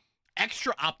be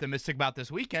extra optimistic about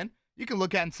this weekend, you can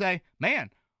look at it and say, man,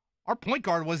 our point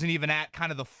guard wasn't even at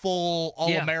kind of the full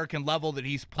All-American level that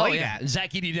he's played at. Zach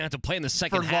Edey didn't have to play in the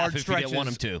second half if you didn't want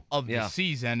him to. Of the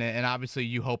season, and obviously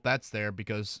you hope that's there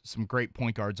because some great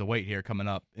point guards await here coming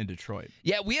up in Detroit.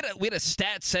 Yeah, we had a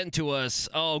stat sent to us.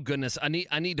 Oh goodness, I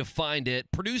need to find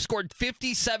it. Purdue scored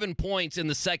 57 points in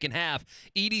the second half.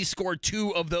 Edey scored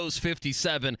 2 of those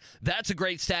 57. That's a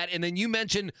great stat. And then you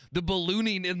mentioned the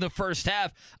ballooning in the first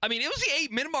half. I mean, it was the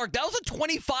 8-minute mark. That was a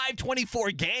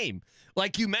 25-24 game.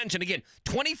 Like you mentioned, again,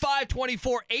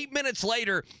 25-24, 8 minutes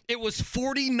later, it was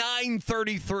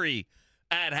 49-33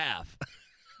 at half.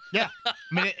 Yeah. I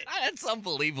mean, that's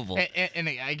unbelievable. And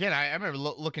again, I remember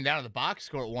looking down at the box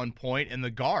score at one point, and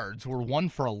the guards were 1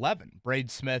 for 11. Braden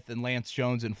Smith and Lance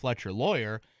Jones and Fletcher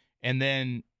Lawyer. And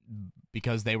then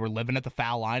because they were living at the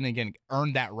foul line and, again,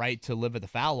 earned that right to live at the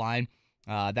foul line.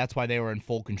 That's why they were in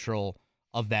full control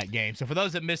of that game. So for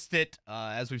those that missed it,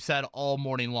 as we've said all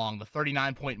morning long, the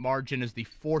 39-point margin is the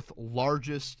fourth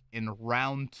largest in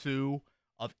round 2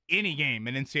 of any game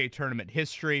in NCAA tournament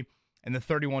history, and the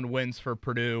 31 wins for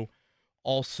Purdue,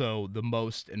 also the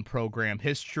most in program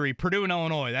history. Purdue and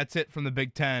Illinois, that's it from the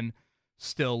Big Ten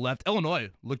still left. Illinois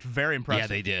looked very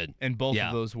impressive. Yeah, they did. In both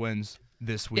of those wins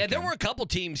this weekend. Yeah, there were a couple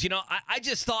teams. I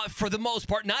just thought for the most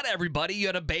part, not everybody. You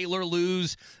had a Baylor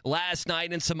lose last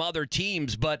night and some other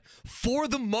teams, but for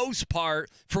the most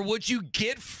part, for what you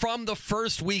get from the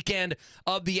first weekend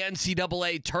of the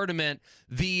NCAA tournament,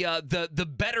 the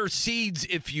better seeds,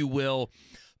 if you will,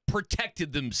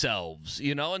 protected themselves,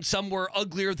 and some were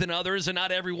uglier than others, and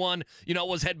not everyone,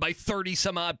 was ahead by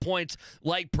 30-some-odd points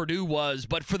like Purdue was.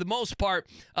 But for the most part,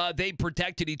 they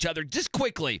protected each other. Just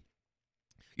quickly,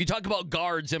 you talk about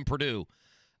guards in Purdue.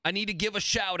 I need to give a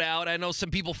shout-out. I know some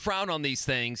people frown on these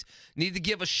things. Need to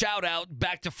give a shout-out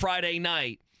back to Friday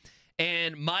night.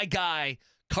 And my guy,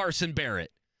 Carson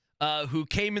Barrett, who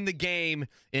came in the game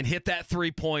and hit that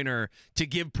three-pointer to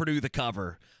give Purdue the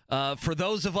cover. For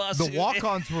those of us... The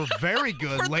walk-ons were very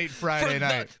good late Friday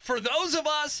night. For those of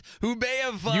us who may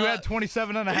have... you had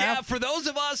 27 and a half? Yeah, for those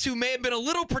of us who may have been a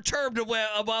little perturbed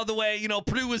about the way,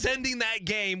 Purdue was ending that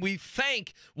game, we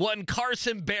thank one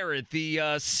Carson Barrett,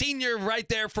 the senior right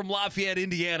there from Lafayette,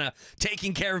 Indiana,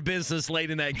 taking care of business late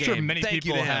in that game. I'm sure many Thank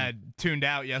people you to him. had tuned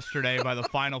out yesterday by the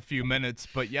final few minutes,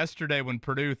 but yesterday when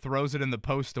Purdue throws it in the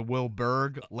post to Will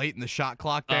Berg late in the shot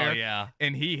clock there,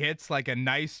 and he hits like a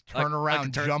nice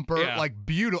turnaround jumper, like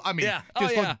beautiful. I mean,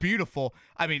 just looked beautiful.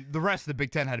 I mean, the rest of the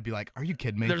Big Ten had to be like, "Are you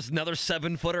kidding me?" There's another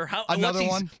 7-footer. Another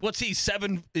one? What's he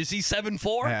 7? Is he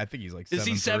 7'4"? Yeah, I think he's like 7'3". Is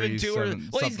he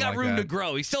 7'2"? Well, he's got like room that. to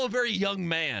grow. He's still a very young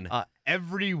man.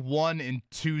 Every 1 and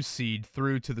 2 seed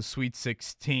through to the Sweet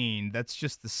 16. That's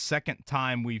just the second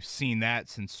time we've seen that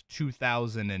since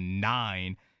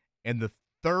 2009, and the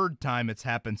third time it's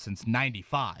happened since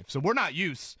 95. So we're not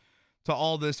used to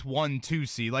all this 1-2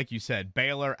 seed. Like you said,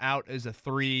 Baylor out as a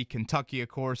 3, Kentucky, of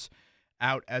course,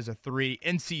 out as a 3,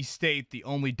 NC State, the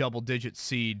only double-digit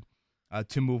seed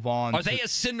to move on. Are they a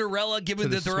Cinderella given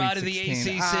that they're out of the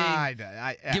ACC?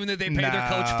 Given that they pay their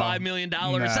coach $5 million?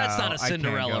 That's not a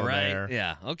Cinderella, right? There.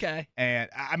 Yeah, okay. And,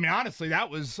 I mean, honestly, that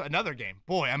was another game.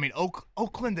 Boy, I mean,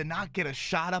 Oakland did not get a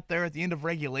shot up there at the end of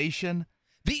regulation.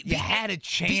 You had a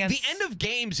chance. The end of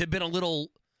games have been a little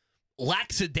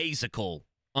lackadaisical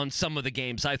on some of the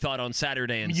games, I thought, on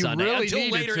Saturday and Sunday. Really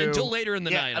until later in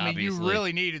the night, obviously. You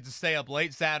really needed to stay up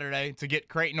late Saturday to get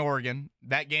Creighton, Oregon,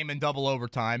 that game in double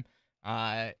overtime.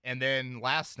 And then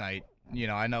last night,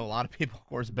 I know a lot of people, of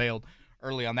course, bailed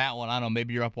early on that one. I don't know,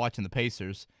 maybe you're up watching the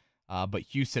Pacers. But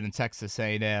Houston and Texas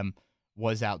A&M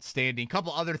was outstanding. A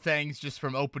couple other things just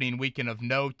from opening weekend of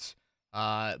note.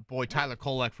 Tyler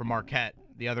Kolek from Marquette,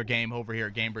 the other game over here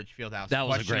at Gainbridge Fieldhouse. That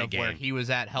was a great game. Where he was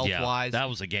at health-wise. That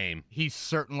was a game. He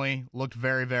certainly looked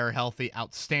very, very healthy.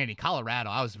 Outstanding. Colorado,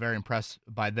 I was very impressed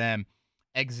by them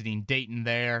exiting Dayton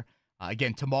there.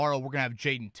 Again, tomorrow we're going to have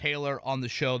Jaden Taylor on the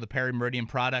show, the Perry Meridian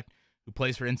product, who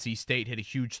plays for NC State, hit a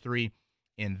huge 3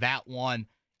 in that one.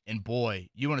 And boy,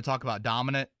 you want to talk about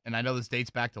dominant, and I know this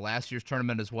dates back to last year's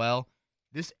tournament as well.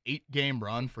 This 8-game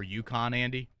run for UConn,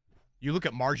 Andy, you look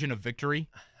at margin of victory,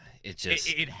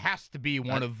 it has to be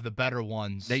one of the better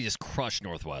ones. They just crushed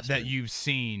Northwestern that you've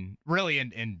seen, really,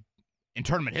 in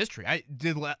tournament history.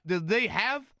 Did they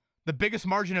have the biggest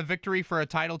margin of victory for a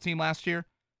title team last year?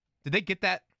 Did they get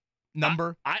that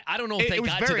number? I don't know if they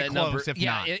got to that number.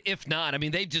 If not. I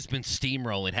mean, they've just been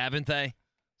steamrolling, haven't they?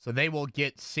 So they will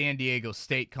get San Diego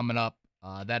State coming up.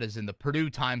 That is in the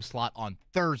Purdue time slot on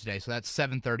Thursday. So that's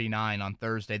 7:39 on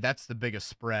Thursday. That's the biggest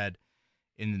spread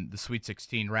in the Sweet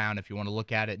 16 round, if you want to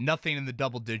look at it. Nothing in the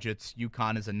double digits.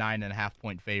 UConn is a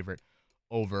 9.5-point favorite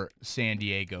over San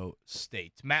Diego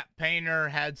State. Matt Painter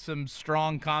had some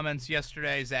strong comments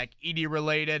yesterday, Zach Edey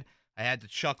related. I had to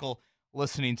chuckle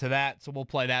listening to that, so we'll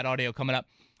play that audio coming up.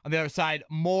 On the other side,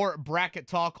 more bracket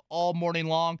talk all morning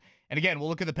long. And again, we'll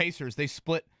look at the Pacers. They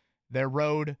split their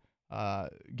road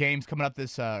games coming up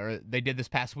they did this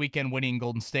past weekend, winning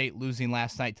Golden State, losing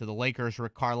last night to the Lakers.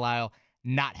 Rick Carlisle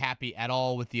not happy at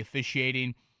all with the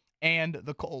officiating. And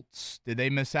the Colts, did they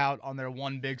miss out on their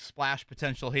one big splash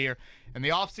potential here in the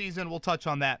offseason? We'll touch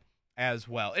on that as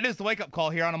well. It is the wake-up call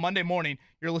here on a Monday morning.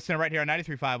 You're listening right here on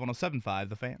 93.5, 107.5,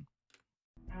 The Fan.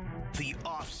 The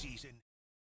offseason.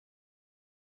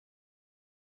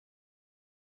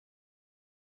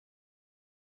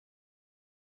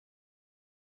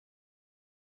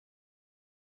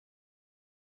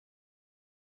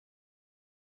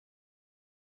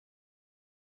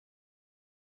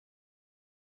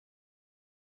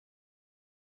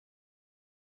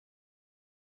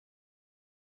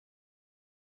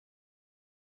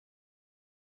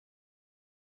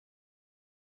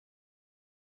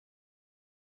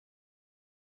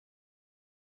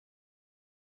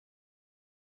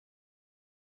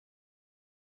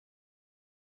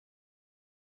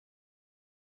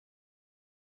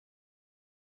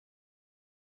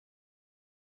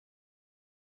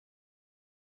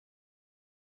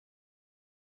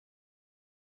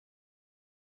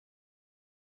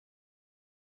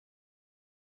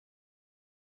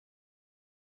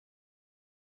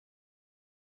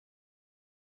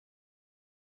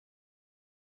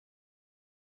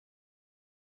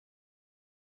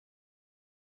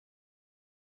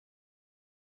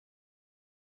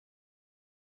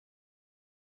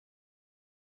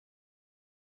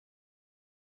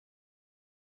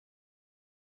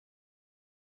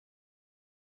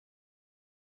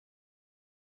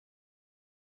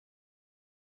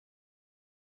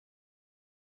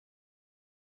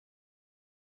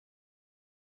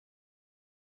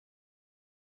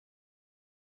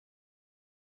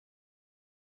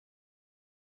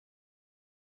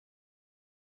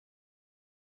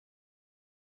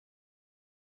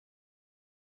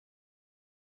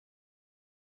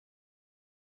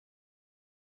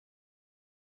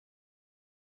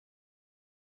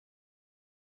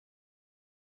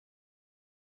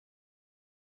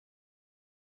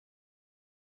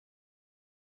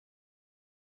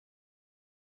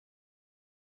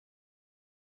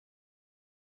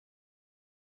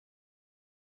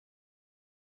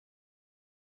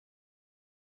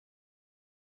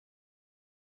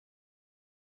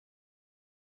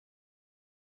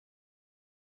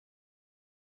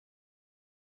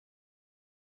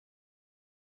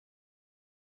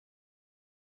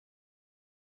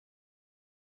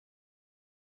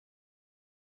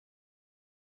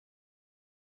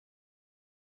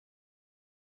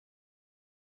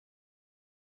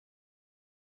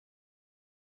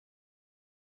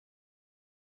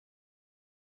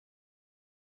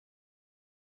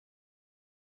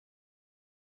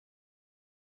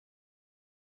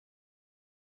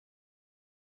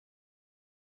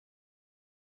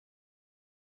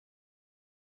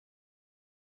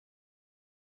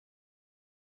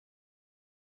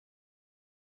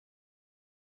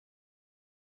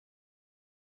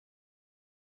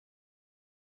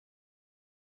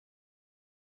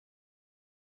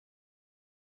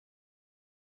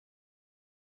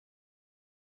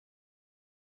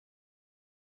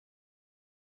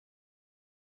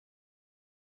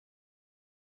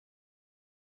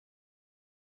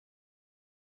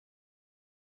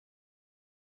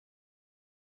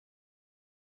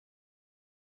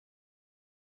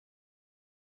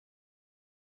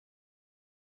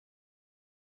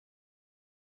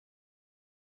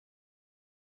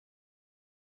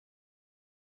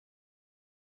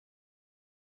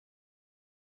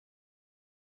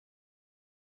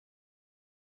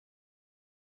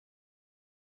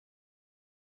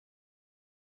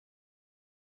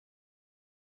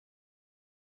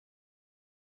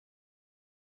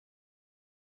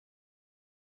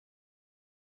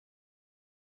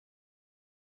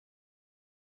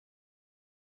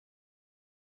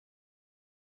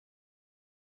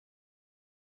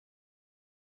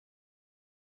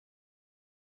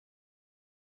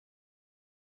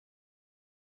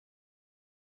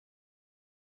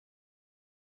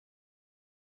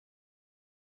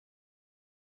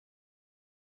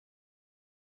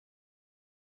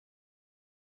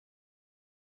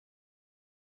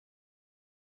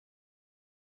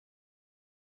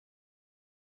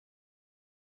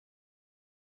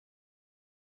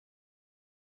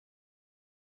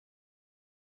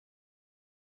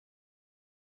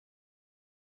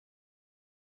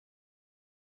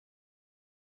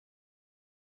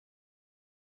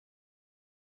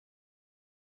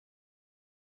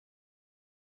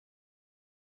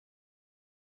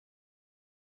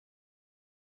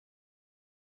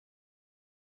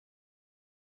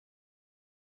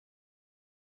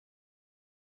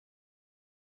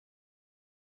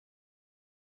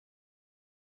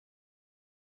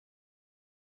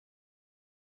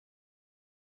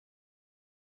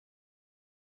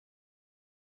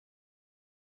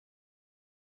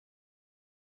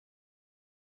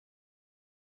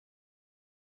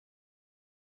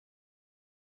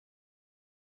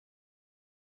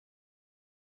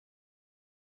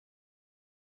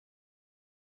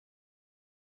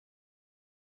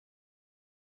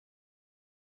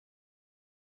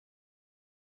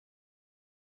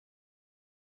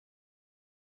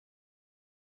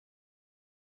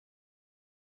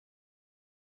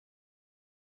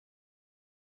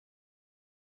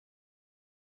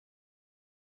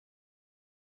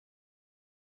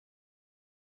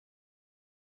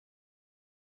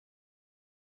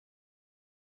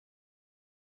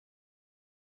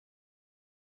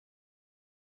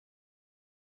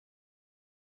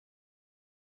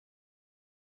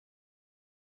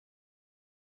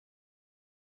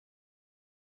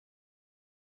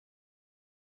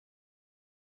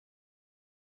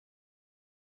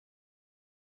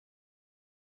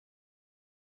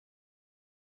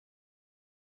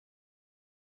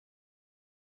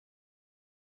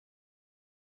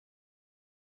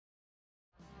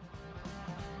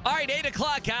 All right, 8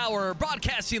 o'clock hour,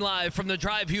 broadcasting live from the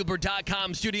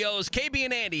DriveHuber.com studios. KB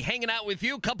and Andy hanging out with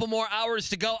you. A couple more hours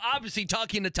to go. Obviously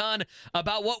talking a ton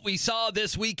about what we saw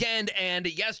this weekend and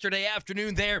yesterday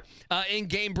afternoon there in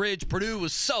Cambridge. Purdue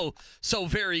was so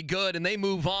very good, and they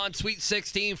move on. Sweet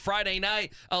 16 Friday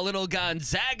night, a little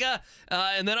Gonzaga.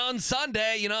 And then on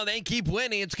Sunday, you know, they keep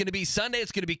winning. It's going to be Sunday.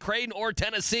 It's going to be Creighton or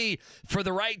Tennessee for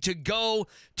the right to go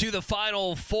to the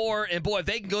Final Four. And, boy, if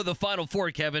they can go to the Final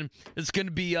Four, Kevin, it's going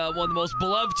to be one of the most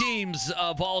beloved teams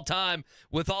of all time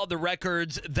with all the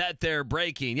records that they're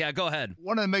breaking. Yeah, go ahead.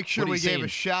 Wanted to make sure we gave a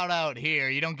shout out here.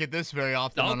 You don't get this very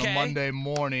often on a Monday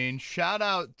morning. Shout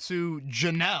out to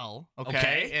Janelle,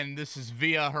 okay? And this is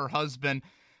via her husband,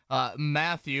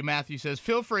 Matthew. Matthew says,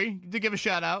 feel free to give a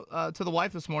shout out to the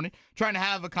wife this morning. Trying to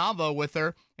have a convo with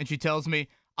her, and she tells me,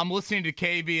 I'm listening to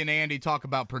KB and Andy talk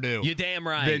about Purdue. You damn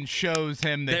right. Then shows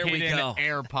him the hidden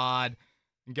AirPod.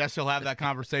 I guess you'll have that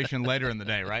conversation later in the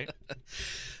day, right?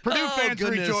 Purdue fans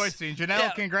rejoicing.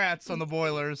 Janelle, congrats on the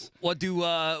Boilers. What do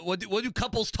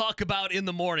couples talk about in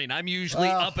the morning? I'm usually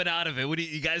up and out of it.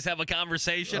 You guys have a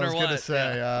conversation or what? I was going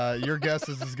to say, your guess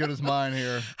is as good as mine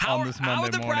here on this Monday morning. How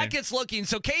are the brackets looking?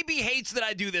 So KB hates that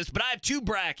I do this, but I have two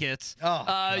brackets.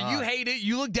 You hate it.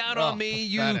 You look down on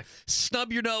me. Pathetic. You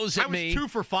snub your nose at me. I was 2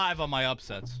 for 5 on my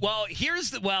upsets. Well,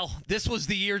 this was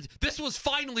the year. This was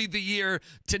finally the year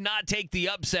to not take the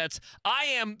upsets. I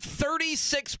am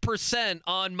 36%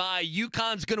 on my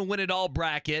UConn's going to win it all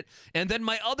bracket. And then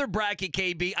my other bracket,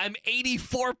 KB, I'm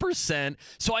 84%.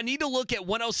 So I need to look at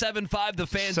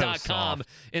 1075thefan.com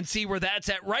and see where that's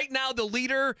at. Right now, the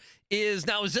leader is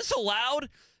this allowed?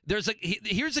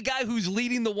 Here's a guy who's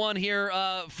leading the one here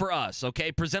for us,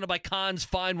 okay? Presented by Conn's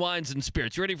Fine Wines and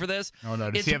Spirits. You ready for this? Oh,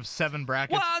 no. Does he have 7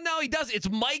 brackets? Well, no, he does. It's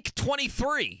Mike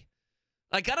 23.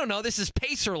 I don't know. This is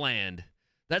Pacerland.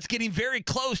 That's getting very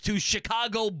close to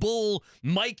Chicago Bull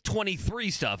Mike 23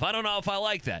 stuff. I don't know if I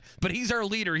like that. But he's our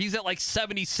leader. He's at like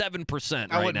 77% right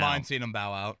now. I wouldn't mind seeing him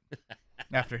bow out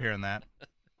after hearing that.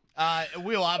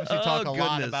 We'll obviously talk a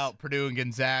lot about Purdue and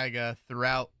Gonzaga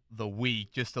throughout the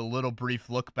week. Just a little brief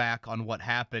look back on what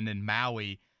happened in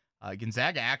Maui.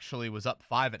 Gonzaga actually was up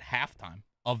 5 at halftime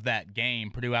of that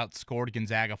game. Purdue outscored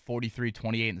Gonzaga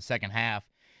 43-28 in the second half.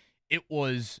 It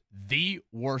was the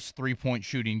worst three-point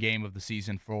shooting game of the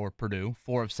season for Purdue,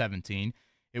 4 of 17.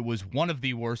 It was one of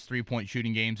the worst three-point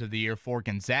shooting games of the year for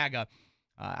Gonzaga.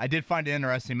 I did find it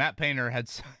interesting. Matt Painter had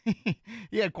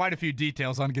quite a few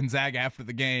details on Gonzaga after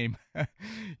the game.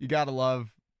 You got to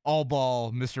love all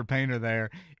ball Mr. Painter there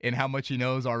and how much he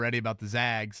knows already about the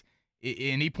Zags.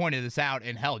 And he pointed this out,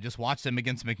 and hell, just watch them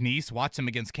against McNeese, watch them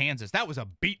against Kansas. That was a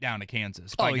beatdown to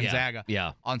Kansas by Gonzaga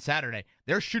on Saturday.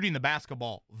 They're shooting the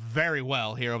basketball very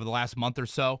well here over the last month or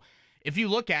so. If you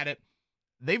look at it,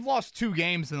 they've lost 2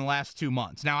 games in the last 2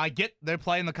 months. Now, I get they're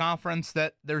playing the conference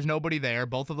that there's nobody there.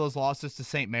 Both of those losses to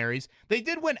St. Mary's. They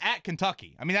did win at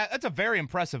Kentucky. I mean, that's a very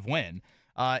impressive win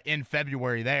in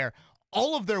February there.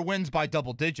 All of their wins by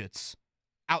double digits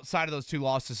outside of those 2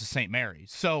 losses to St.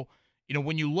 Mary's. So,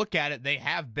 when you look at it, they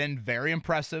have been very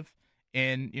impressive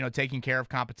in, taking care of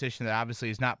competition that obviously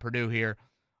is not Purdue here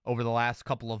over the last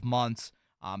couple of months.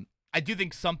 I do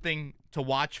think something to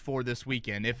watch for this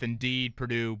weekend, if indeed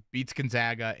Purdue beats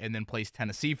Gonzaga and then plays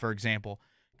Tennessee, for example,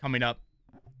 coming up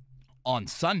on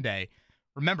Sunday.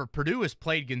 Remember, Purdue has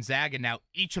played Gonzaga now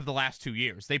each of the last 2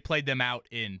 years. They played them out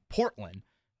in Portland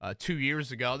 2 years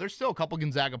ago. There's still a couple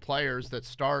Gonzaga players that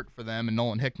start for them, and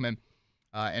Nolan Hickman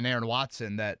and Aaron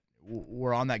Watson that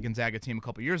were on that Gonzaga team a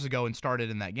couple years ago and started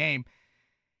in that game.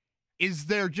 Is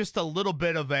there just a little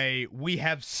bit of we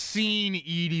have seen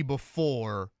Edey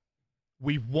before,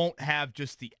 we won't have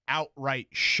just the outright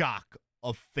shock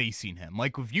of facing him?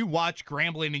 Like, if you watch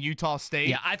Grambling and Utah State.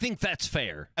 Yeah, I think that's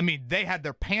fair. I mean, they had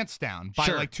their pants down by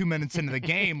like 2 minutes into the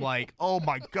game. Like, oh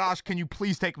my gosh, can you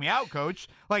please take me out, coach?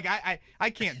 Like, I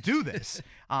can't do this.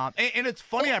 And it's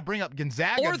funny I bring up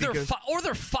Gonzaga or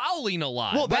they're fouling a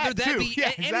lot. Well, whether that be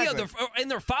exactly. any other, and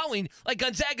they're fouling. Like,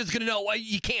 Gonzaga's going to know, well,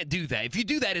 you can't do that. If you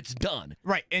do that, it's done.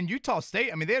 Right. And Utah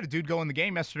State, I mean, they had a dude go in the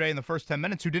game yesterday in the first 10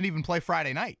 minutes who didn't even play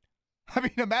Friday night. I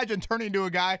mean, imagine turning to a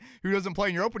guy who doesn't play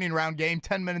in your opening round game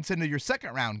 10 minutes into your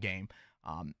second round game.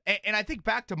 And I think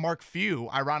back to Mark Few,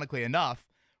 ironically enough,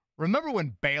 remember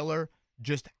when Baylor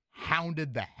just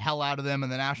hounded the hell out of them in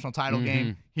the national title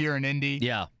game here in Indy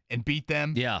and beat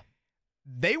them? Yeah.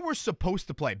 They were supposed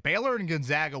to play. Baylor and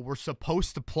Gonzaga were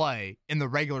supposed to play in the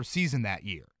regular season that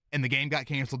year, and the game got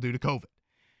canceled due to COVID.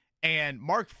 And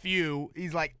Mark Few,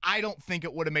 he's like, I don't think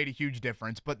it would have made a huge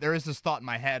difference, but there is this thought in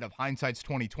my head of hindsight's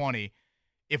 2020.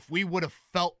 if we would have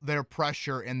felt their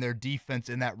pressure and their defense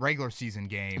in that regular season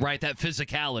game, Right, that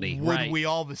physicality. would right. we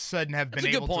all of a sudden have That's been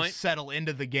a good able point. to settle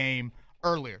into the game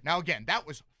earlier? Now, again, that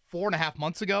was 4.5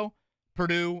 months ago,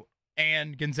 Purdue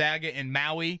and Gonzaga in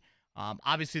Maui.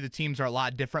 Obviously, the teams are a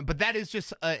lot different, but that is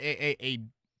just a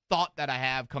thought that I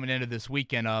have coming into this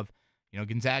weekend of,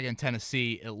 Gonzaga and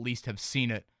Tennessee at least have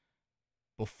seen it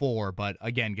before. But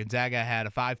again, Gonzaga had a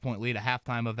 5-point lead at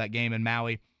halftime of that game in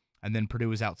Maui, and then Purdue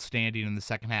was outstanding in the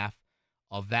second half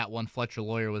of that one. Fletcher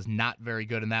Lawyer was not very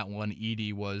good in that one.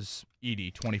 Edey was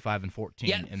 25 and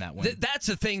 14 in that one. That's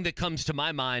the thing that comes to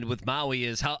my mind with Maui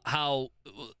is how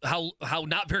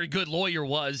not very good Lawyer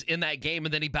was in that game,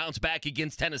 and then he bounced back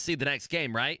against Tennessee the next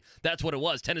game, right? That's what it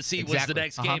was. Tennessee was the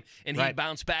next game, and he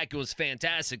bounced back. It was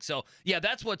fantastic. So yeah,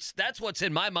 that's what's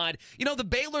in my mind. The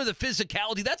Baylor, the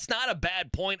physicality, that's not a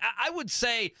bad point. I would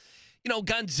say,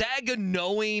 Gonzaga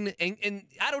knowing, and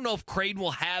I don't know if Creighton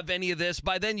will have any of this.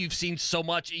 By then, you've seen so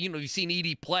much. You've seen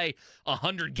Edey play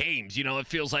 100 games. It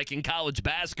feels like in college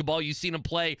basketball. You've seen him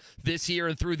play this year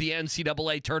and through the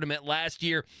NCAA tournament last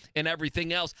year and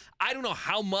everything else. I don't know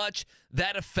how much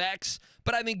that affects,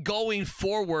 but I think going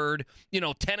forward,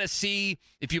 Tennessee,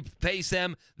 if you face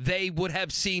them, they would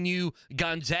have seen you.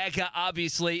 Gonzaga,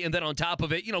 obviously, and then on top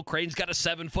of it, Creighton's got a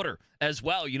 7-footer as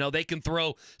well. They can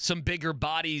throw some bigger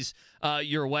bodies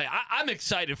your way. I'm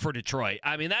excited for Detroit.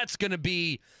 I mean, it's gonna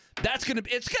be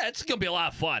a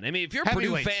lot of fun. I mean, if you're a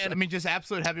Purdue fan, just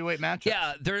absolute heavyweight matchups.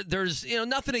 Yeah, there's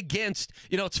nothing against.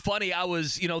 It's funny. I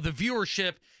was the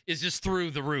viewership is just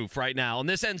through the roof right now in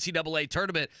this NCAA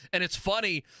tournament, and it's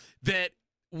funny that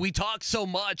we talk so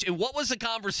much. And what was the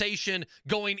conversation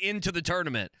going into the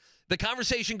tournament? The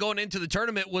conversation going into the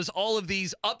tournament was all of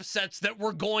these upsets that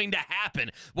were going to happen,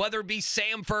 whether it be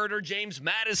Samford or James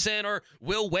Madison or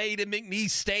Will Wade and McNeese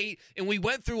State. And we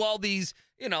went through all these,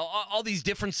 all these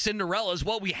different Cinderellas.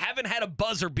 Well, we haven't had a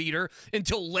buzzer beater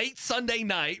until late Sunday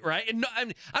night, right? And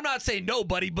I'm not saying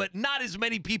nobody, but not as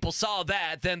many people saw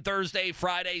that than Thursday,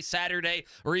 Friday, Saturday,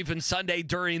 or even Sunday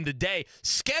during the day.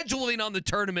 Scheduling on the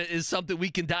tournament is something we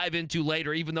can dive into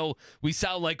later, even though we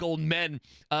sound like old men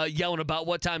yelling about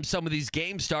what time some of these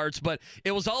games starts. But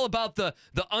it was all about the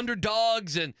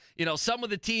underdogs and some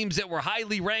of the teams that were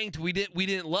highly ranked we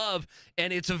didn't love,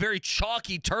 and it's a very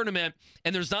chalky tournament,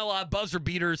 and there's not a lot of buzzer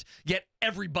beaters, yet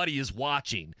everybody is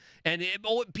watching. And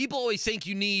people always think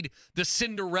you need the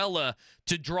Cinderella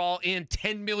to draw in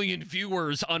 10 million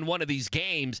viewers on one of these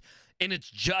games, and it's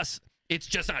just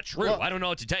not true. Well, I don't know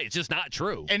what to tell you. It's just not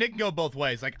true. And it can go both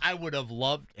ways. Like, I would have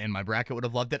loved, and my bracket would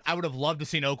have loved it, I would have loved to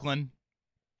seen Oakland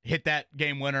hit that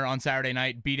game winner on Saturday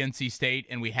night, beat NC State,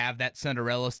 and we have that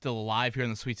Cinderella still alive here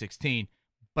in the Sweet 16.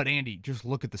 But, Andy, just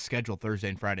look at the schedule Thursday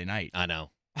and Friday night. I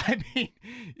know. I mean,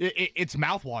 it's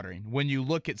mouthwatering when you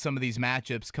look at some of these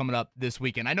matchups coming up this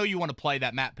weekend. I know you want to play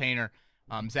that Matt Painter,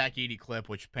 Zach Edey clip,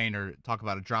 which Painter, talk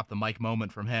about a drop the mic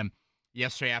moment from him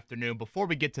yesterday afternoon. Before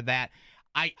we get to that,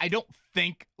 I don't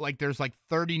think like there's like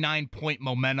 39-point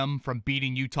momentum from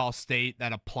beating Utah State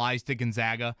that applies to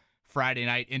Gonzaga Friday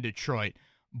night in Detroit.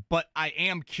 But I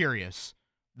am curious,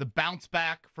 the bounce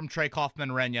back from Trey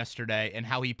Kaufman-Renn yesterday and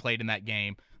how he played in that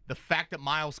game, the fact that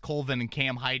Miles Colvin and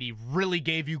Cam Heide really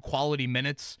gave you quality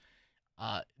minutes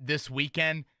this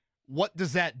weekend, what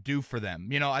does that do for them?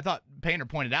 I thought Painter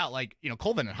pointed out,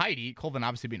 Colvin and Heide, Colvin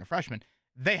obviously being a freshman,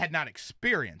 they had not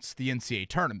experienced the NCAA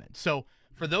tournament. So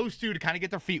for those two to kind of get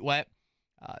their feet wet,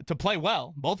 to play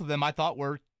well, both of them I thought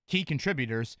were key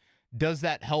contributors. Does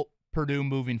that help Purdue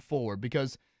moving forward?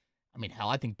 Because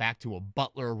I think back to a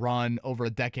Butler run over a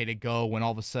decade ago when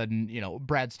all of a sudden,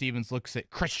 Brad Stevens looks at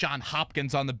Christian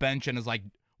Hopkins on the bench and is like,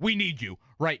 we need you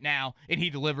right now. And he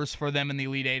delivers for them in the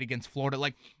Elite Eight against Florida.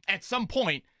 Like, at some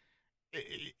point,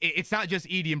 it's not just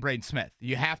Edey and Braden Smith.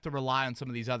 You have to rely on some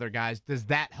of these other guys. Does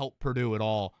that help Purdue at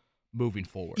all moving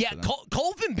forward? Yeah,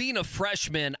 Colvin being a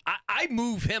freshman, I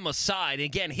move him aside.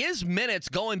 Again, his minutes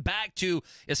going back to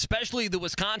especially the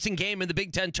Wisconsin game in the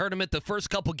Big Ten tournament, the first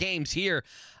couple games here,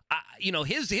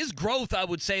 his growth, I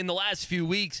would say, in the last few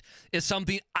weeks is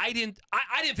something I didn't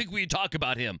think we'd talk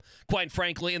about him, quite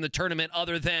frankly, in the tournament,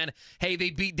 other than, hey,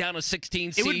 they beat down a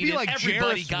 16 seed. It would be like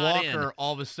everybody got Walker in.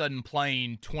 all of a sudden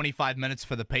playing 25 minutes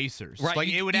for the Pacers. Right. Like,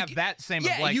 it would have that same.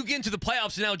 Yeah, you get into the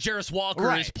playoffs, and now Jarris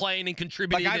Walker is playing and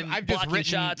contributing and blocking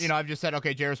shots. I've just said,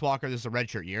 okay, Jarris Walker, this is a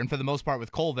redshirt year. And for the most part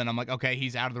with Colvin, I'm like, okay,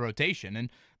 he's out of the rotation. And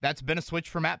that's been a switch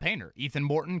for Matt Painter. Ethan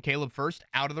Morton, Caleb First,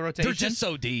 out of the rotation. They're just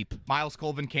so deep. Miles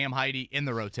Colvin, Cam Heide in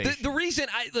the rotation. The reason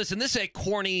this is a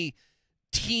corny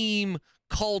team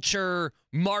culture,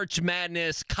 March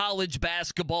Madness, college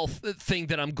basketball thing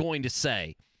that I'm going to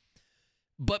say.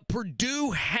 But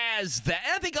Purdue has that.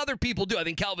 And I think other people do. I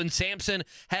think Calvin Sampson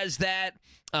has that.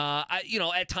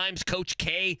 At times Coach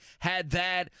K had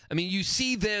that. I mean, you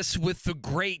see this with the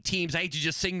great teams. I hate to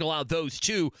just single out those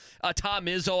two. Tom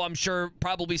Izzo, I'm sure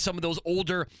probably some of those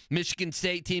older Michigan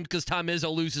State teams, because Tom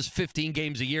Izzo loses 15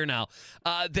 games a year now,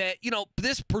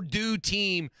 this Purdue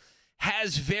team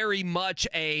has very much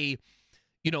a,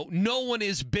 no one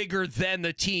is bigger than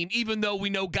the team, even though we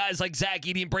know guys like Zach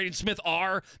Edey and Braden Smith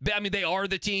are. I mean, they are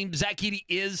the team. Zach Edey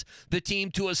is the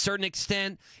team to a certain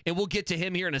extent, and we'll get to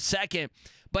him here in a second.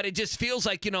 But it just feels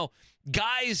like,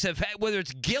 guys have had, whether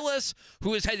it's Gillis,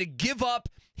 who has had to give up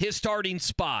his starting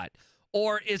spot,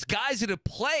 or it's guys that have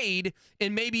played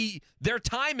and maybe their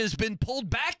time has been pulled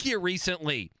back here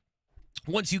recently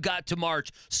once you got to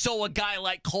March. So a guy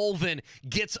like Colvin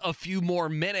gets a few more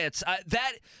minutes.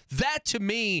 That to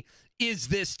me is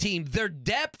this team. Their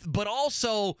depth, but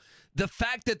also the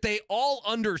fact that they all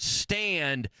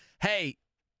understand, hey,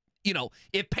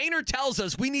 if Painter tells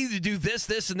us we need to do this,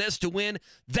 this, and this to win,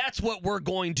 that's what we're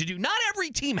going to do. Not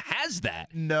every team has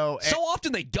that. No. So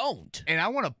often they don't. And I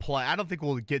want to play. I don't think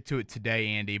we'll get to it today,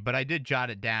 Andy, but I did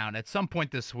jot it down. At some point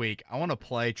this week, I want to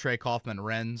play Trey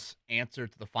Kaufman-Wren's answer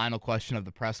to the final question of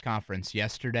the press conference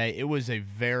yesterday. It was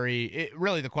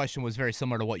really the question was very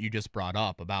similar to what you just brought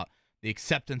up about the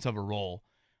acceptance of a role.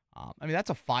 That's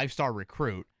a 5-star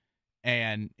recruit,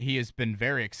 and he has been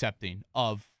very accepting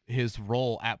of his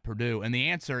role at Purdue. And the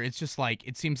answer, it's just like,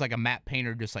 it seems like a Matt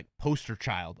Painter just like poster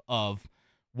child of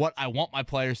what I want my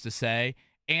players to say.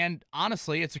 And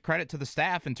honestly, it's a credit to the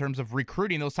staff in terms of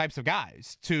recruiting those types of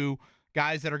guys, to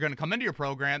guys that are going to come into your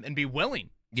program and be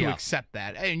willing to accept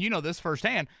that. And this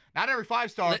firsthand. Not every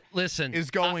 5-star is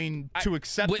going to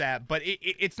accept that, but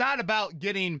it's not about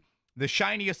getting the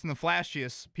shiniest and the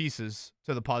flashiest pieces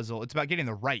to the puzzle. It's about getting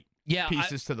the right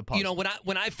pieces to the puzzle.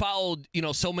 When I followed,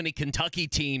 so many Kentucky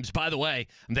teams, by the way,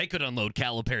 they could unload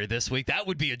Calipari this week. That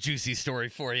would be a juicy story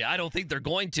for you. I don't think they're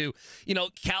going to.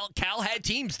 Cal had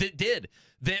teams that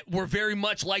were very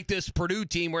much like this Purdue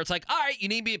team, where it's like, all right, you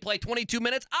need me to play 22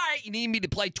 minutes. All right, you need me to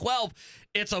play 12.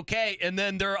 It's okay. And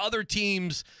then there are other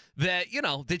teams that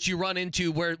that you run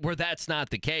into where that's not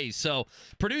the case. So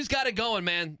Purdue's got it going,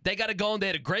 man. They got it going. They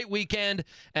had a great weekend,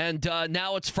 and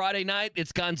now it's Friday night.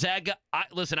 It's Gonzaga.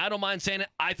 Listen, I don't mind saying it.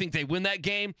 I think they win that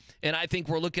game, and I think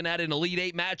we're looking at an Elite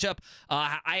Eight matchup.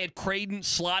 I had Creighton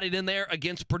slotted in there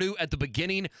against Purdue at the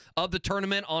beginning of the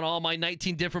tournament on all my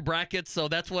 19 different brackets, so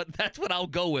that's what I'll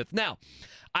go with. Now,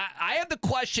 I have the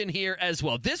question here as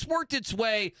well. This worked its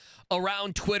way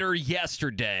around Twitter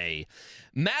yesterday.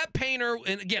 Matt Painter,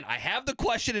 and again, I have the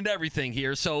question and everything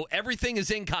here, so everything is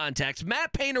in context.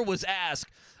 Matt Painter was asked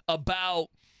about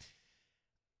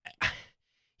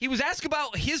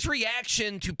his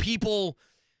reaction to people.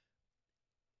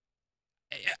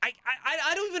 I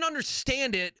don't even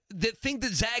understand it, that think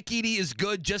that Zach Edey is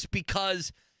good just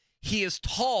because he is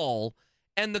tall.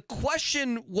 And the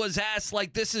question was asked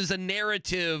like this is a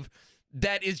narrative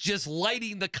that is just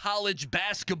lighting the college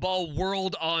basketball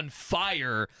world on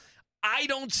fire. I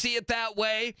don't see it that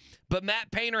way, but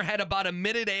Matt Painter had about a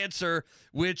minute answer,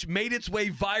 which made its way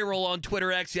viral on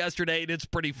Twitter X yesterday, and it's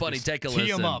pretty funny. Just take a listen.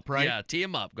 Tee him up, right? Yeah, tee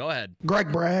him up. Go ahead. Greg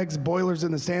Braggs, Boilers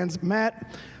in the stands.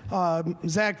 Matt,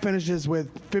 Zach finishes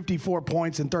with 54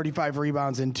 points and 35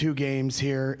 rebounds in 2 games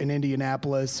here in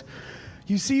Indianapolis.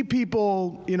 You see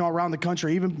people, around the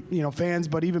country, even, fans,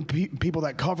 but even people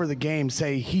that cover the game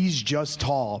say he's just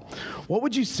tall. What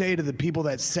would you say to the people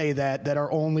that say that are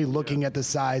only looking at the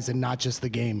size and not just the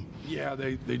game? Yeah,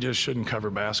 they just shouldn't cover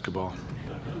basketball.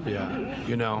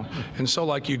 Yeah, And so,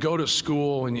 like, you go to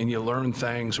school and you learn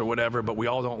things or whatever, but we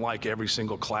all don't like every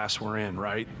single class we're in,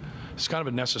 right? It's kind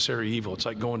of a necessary evil. It's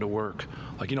like going to work.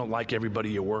 Like, you don't like everybody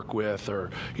you work with,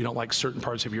 or you don't like certain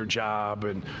parts of your job,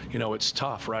 and it's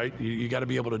tough, right? You got to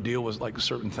be able to deal with like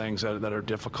certain things that are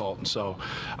difficult. And so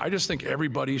I just think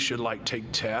everybody should like take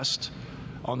tests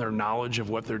on their knowledge of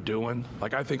what they're doing.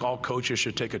 Like, I think all coaches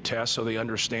should take a test so they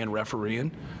understand refereeing.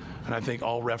 And I think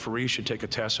all referees should take a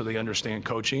test so they understand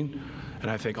coaching.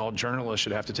 And I think all journalists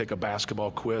should have to take a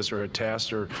basketball quiz or a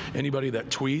test, or anybody that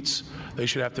tweets, they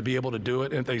should have to be able to do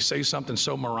it. And if they say something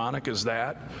so moronic as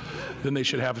that, then they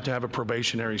should have to have a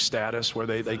probationary status where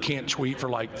they can't tweet for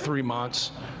like 3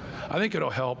 months. I think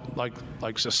it'll help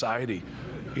like society,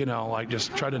 like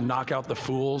just try to knock out the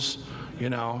fools,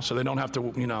 so they don't have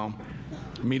to,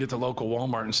 meet at the local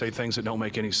Walmart and say things that don't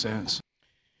make any sense.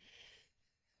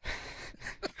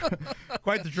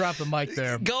 Quite the drop the mic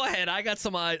there. Go ahead. I got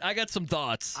some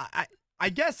thoughts. I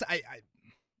guess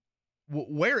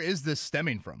where is this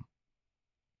stemming from?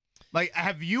 Like,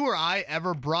 have you or I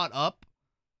ever brought up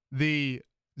the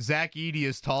Zach Edey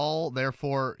is tall,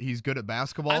 therefore he's good at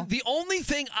basketball? The only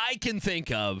thing I can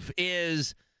think of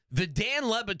is the Dan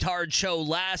Lebitard show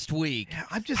last week. Yeah,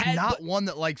 I'm just not one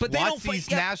that likes watch these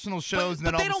national shows and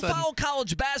then but all they of a don't sudden follow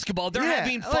college basketball. They're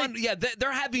having fun.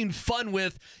 They're having fun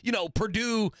with,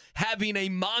 Purdue having a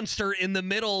monster in the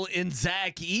middle in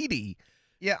Zach Edey.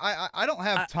 Yeah, I don't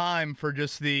have time for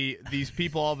just these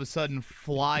people all of a sudden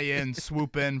fly in,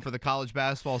 swoop in for the college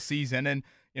basketball season, and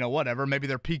whatever. Maybe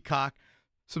their Peacock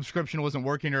subscription wasn't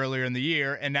working earlier in the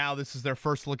year, and now this is their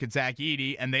first look at Zach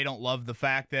Edey, and they don't love the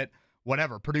fact that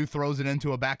Purdue throws it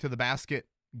into a back to the basket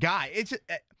guy. It's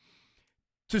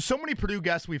to so many Purdue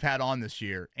guests we've had on this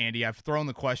year, Andy. I've thrown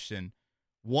the question: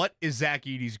 what is Zach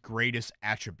Edey's greatest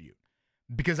attribute?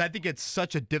 Because I think it's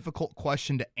such a difficult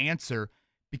question to answer.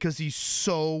 Because he's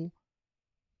so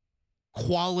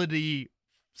quality,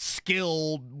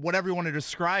 skilled, whatever you want to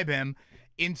describe him,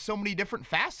 in so many different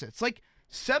facets. Like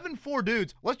 7'4"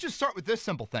 dudes, let's just start with this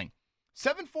simple thing.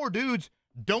 7'4" dudes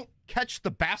don't catch the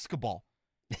basketball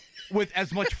with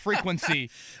as much frequency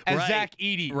as Zach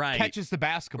Edey catches the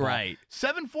basketball.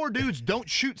 7'4" dudes don't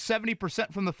shoot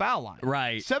 70% from the foul line.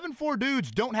 7'4"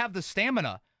 dudes don't have the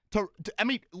stamina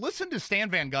listen to Stan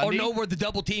Van Gundy. Or know where the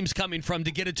double team's coming from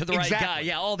to get it to the right guy.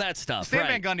 Yeah, all that stuff. Stan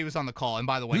Van Gundy was on the call, and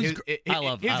by the way, his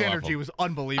energy was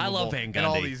unbelievable. I love Van Gundy. In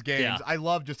all these games. Yeah. I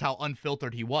love just how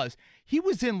unfiltered he was. He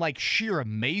was in sheer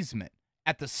amazement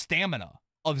at the stamina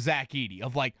of Zach Edey,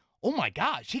 of oh my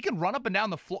gosh, he can run up and down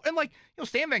the floor. And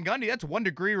Stan Van Gundy, that's 1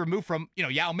 degree removed from,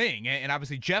 Yao Ming and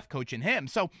obviously Jeff coaching him.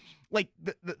 So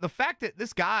the fact that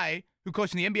this guy who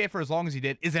coached in the NBA for as long as he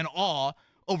did is in awe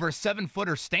over a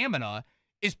 7-footer stamina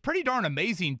is pretty darn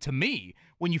amazing to me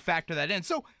when you factor that in.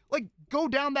 So, go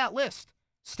down that list.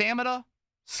 Stamina,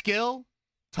 skill,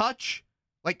 touch,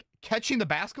 catching the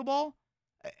basketball.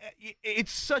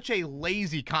 It's such a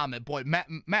lazy comment. Boy,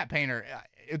 Matt Painter,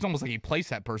 it's almost like he placed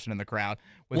that person in the crowd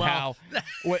with how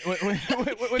he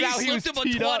was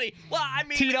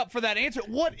teed up for that answer.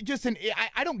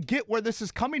 I don't get where this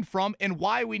is coming from and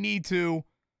why we need to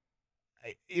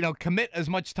commit as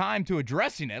much time to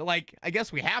addressing it. I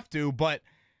guess we have to, but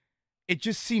it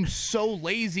just seems so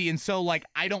lazy and so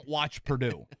I don't watch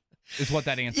Purdue is what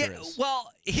that answer is. Well,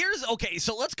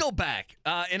 so let's go back.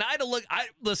 And I had to look.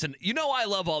 Listen, I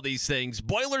love all these things.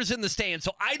 Boilers in the stand.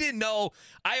 So I didn't know.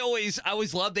 I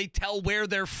always love they tell where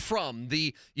they're from.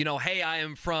 Hey,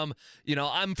 I'm from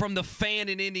the Fan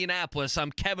in Indianapolis.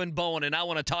 I'm Kevin Bowen, and I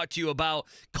want to talk to you about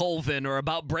Colvin or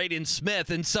about Braden Smith.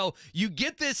 And so you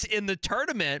get this in the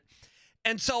tournament.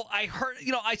 And so I heard,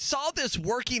 I saw this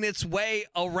working its way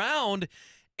around.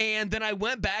 And then I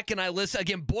went back and I listened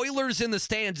again. Boilers in the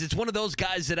stands. It's one of those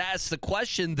guys that asked the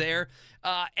question there,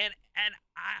 and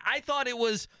I thought it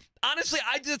was honestly.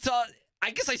 I just thought. I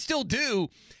guess I still do.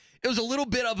 It was a little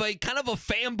bit of a kind of a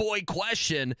fanboy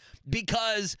question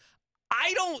because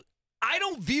I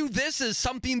don't view this as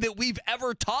something that we've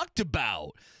ever talked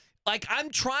about.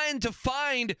 I'm trying to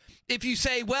find if you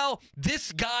say, well,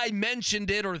 this guy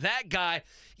mentioned it or that guy,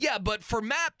 yeah. But for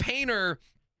Matt Painter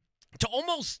to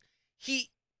almost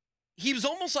he was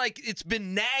almost like it's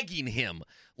been nagging him.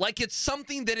 It's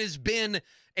something that has been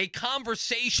a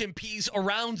conversation piece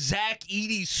around Zach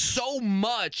Edey so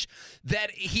much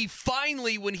that he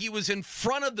finally, when he was in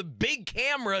front of the big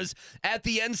cameras at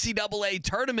the NCAA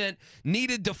tournament,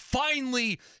 needed to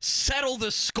finally settle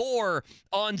the score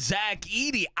on Zach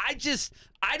Edey.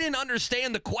 I didn't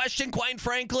understand the question, quite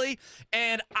frankly,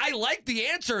 and I like the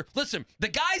answer. Listen, the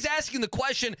guys asking the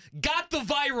question got the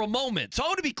viral moment. So I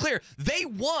want to be clear. They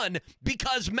won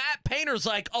because Matt Painter's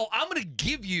I'm going to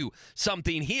give you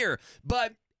something here.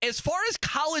 But as far as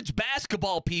college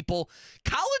basketball people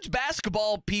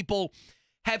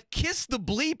have kissed the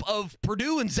bleep of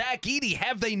Purdue and Zach Edey,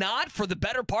 have they not, for the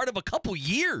better part of a couple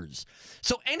years?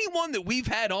 So anyone that we've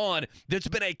had on that's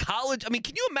been a college,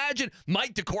 can you imagine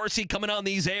Mike DeCourcy coming on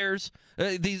these airs,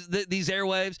 these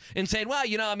airwaves, and saying, well,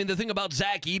 the thing about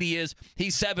Zach Edey is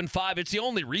he's 7'5". It's the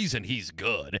only reason he's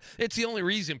good. It's the only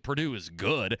reason Purdue is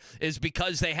good is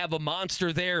because they have a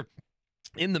monster there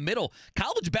in the middle.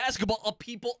 College basketball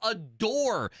people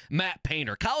adore Matt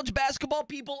Painter. College basketball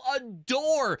people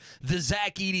adore the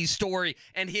Zach Edey story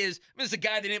and this is a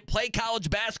guy that didn't play college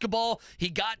basketball. He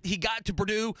got to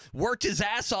Purdue, worked his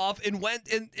ass off, and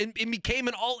went and became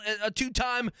a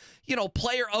two-time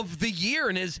player of the year,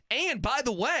 and by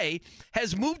the way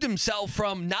has moved himself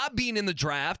from not being in the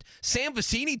draft. Sam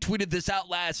Vecini tweeted this out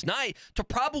last night to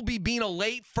probably being a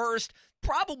late first,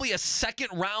 probably a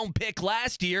second-round pick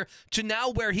last year, to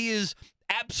now where he is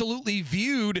absolutely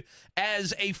viewed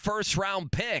as a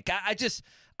first-round pick.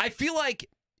 I feel like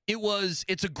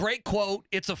it's a great quote.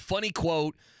 It's a funny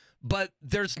quote. but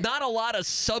there's not a lot of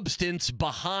substance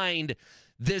behind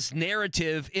this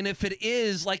narrative. And if it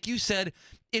is, like you said,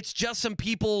 it's just some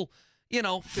people,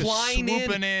 flying in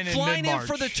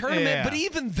for the tournament. Yeah. But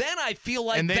even then, I feel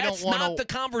like that's not the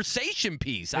conversation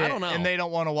piece. I don't know. And they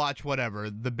don't want to watch whatever.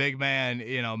 The big man,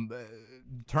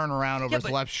 turn around over his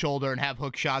left shoulder and have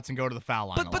hook shots and go to the foul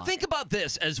line. But think about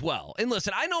this as well. And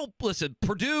listen,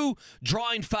 Purdue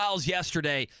drawing fouls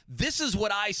yesterday. This is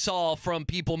what I saw from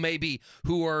people maybe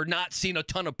who are not seeing a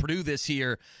ton of Purdue this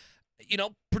year.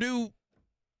 Purdue,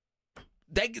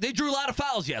 they drew a lot of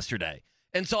fouls yesterday.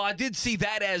 And so I did see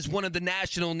that as one of the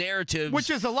national narratives. Which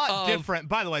is a lot different.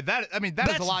 By the way, that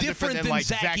is a lot different than like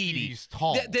Zach Edey's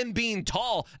tall. Than being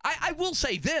tall. I will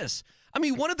say this.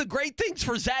 One of the great things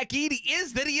for Zach Edey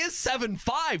is that he is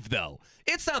 7'5", though.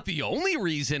 It's not the only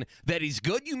reason that he's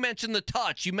good. You mentioned the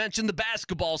touch. You mentioned the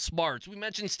basketball smarts. We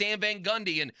mentioned Stan Van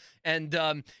Gundy and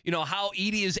how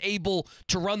Edey is able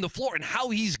to run the floor and how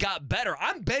he's got better.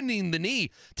 I'm bending the knee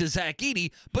to Zach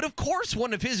Edey, but of course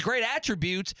one of his great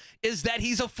attributes is that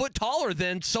he's a foot taller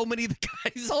than so many of the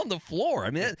guys on the floor.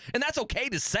 And that's okay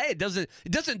to say. It doesn't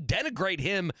denigrate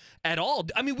him at all.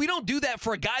 We don't do that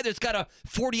for a guy that's got a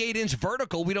 48-inch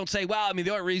vertical. We don't say, well, the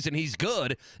only reason he's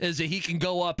good is that he can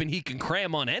go up and he can cram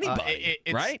on anybody,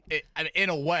 right? In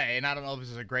a way, and I don't know if this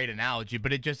is a great analogy,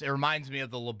 but it reminds me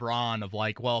of the LeBron of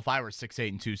like, well, if I were 6'8"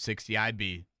 and 260, I'd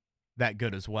be that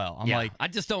good as well. I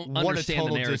just don't understand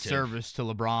the narrative. What a total disservice to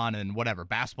LeBron and whatever,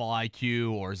 basketball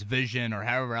IQ or his vision or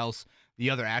however else the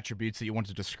other attributes that you want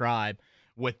to describe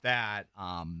with that.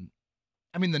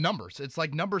 The numbers. It's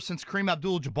like numbers since Kareem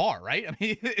Abdul-Jabbar, right?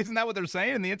 Isn't that what they're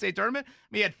saying in the NCAA tournament?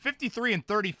 He had 53 and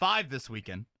 35 this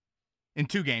weekend. In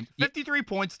 2 games, 53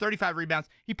 points, 35 rebounds.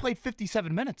 He played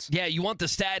 57 minutes. Yeah, you want the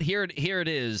stat? Here it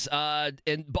is.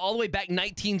 And all the way back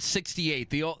 1968.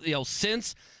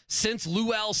 Since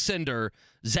Lou Alcindor,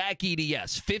 Zach Edey,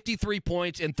 yes, 53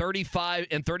 points and 35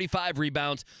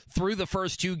 rebounds through the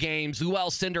first 2 games. Lou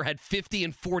Alcindor had 50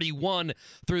 and 41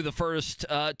 through the first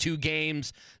 2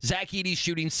 games. Zach Edey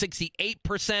shooting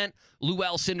 68%. Lou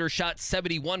Alcindor shot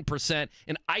 71%.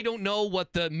 And I don't know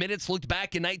what the minutes looked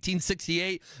back in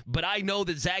 1968, but I know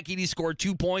that Zach Edey scored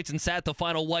 2 points and sat the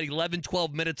final, 11,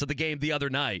 12 minutes of the game the other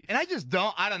night. And I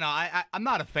don't know. I'm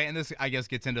not a fan. This, I guess,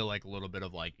 gets into like a little bit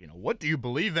of like, what do you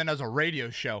believe in as a radio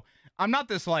show? I'm not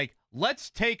this like, let's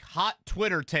take hot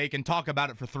Twitter take and talk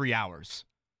about it for 3 hours.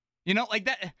 Like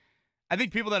that. I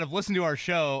think people that have listened to our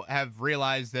show have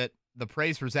realized that the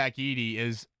praise for Zach Edey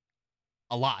is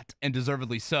a lot, and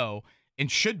deservedly so,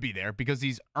 and should be there because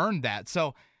he's earned that.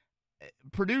 So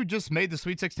Purdue just made the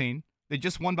Sweet 16. They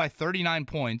just won by 39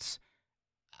 points.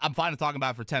 I'm fine with talking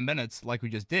about it for 10 minutes like we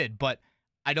just did, but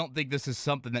I don't think this is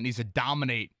something that needs to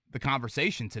dominate the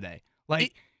conversation today.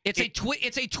 Like it's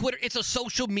a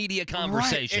social media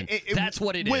conversation. Right. That's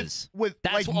what it is.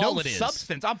 That's like all no it is.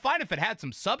 Substance. I'm fine if it had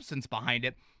some substance behind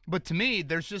it, but to me,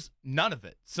 there's just none of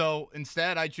it. So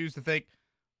instead, I choose to think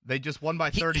they just won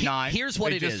by 39. Here's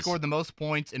what it is. They just scored the most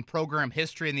points in program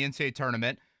history in the NCAA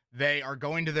tournament. They are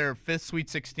going to their 5th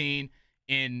Sweet 16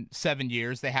 in 7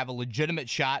 years. They have a legitimate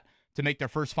shot to make their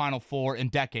first Final Four in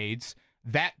decades.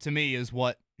 That, to me, is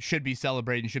what should be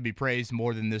celebrated and should be praised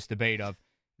more than this debate of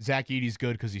Zach Edey's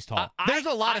good because he's tall. There's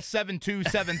a lot of 7'2",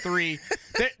 7'3".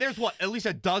 There's what, at least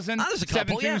a dozen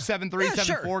 7'2", 7'3",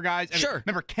 7'4" guys.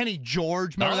 Remember Kenny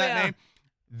George? Remember that name?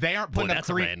 They aren't putting up that's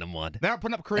a random one. They aren't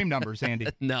putting up Kareem numbers, Andy.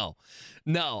 No.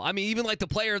 Even like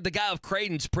the guy of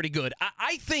Creighton's pretty good.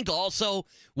 I think also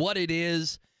what it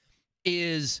is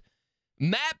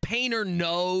Matt Painter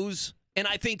knows, and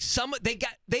I think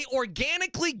they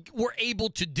organically were able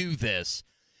to do this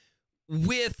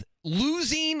with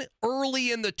losing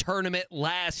early in the tournament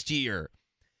last year.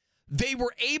 They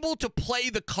were able to play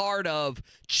the card of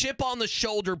chip on the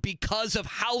shoulder because of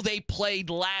how they played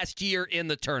last year in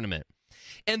the tournament.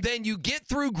 And then you get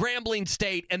through Grambling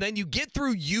State, and then you get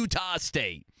through Utah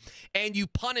State, and you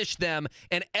punish them,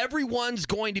 and everyone's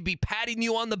going to be patting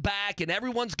you on the back, and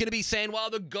everyone's going to be saying,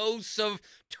 well, the ghosts of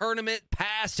tournament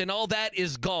past and all that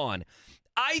is gone.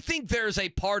 I think there's a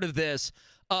part of this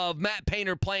of Matt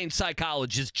Painter playing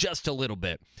psychologist just a little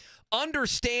bit.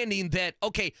 Understanding that,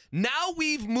 okay, now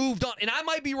we've moved on, and I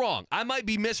might be wrong. I might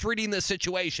be misreading this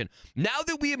situation. Now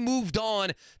that we have moved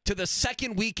on to the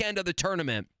second weekend of the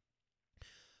tournament,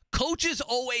 coaches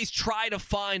always try to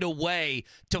find ways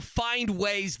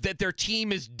that their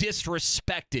team is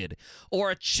disrespected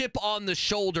or a chip on the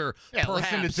shoulder, perhaps.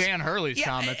 Listen to Dan Hurley's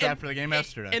comments after the game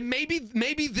yesterday. And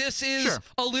maybe this is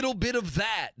a little bit of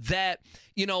that,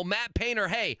 Matt Painter,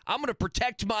 hey, I'm going to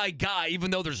protect my guy,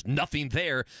 even though there's nothing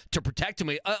there to protect him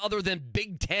other than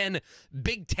Big Ten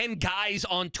guys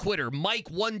on Twitter.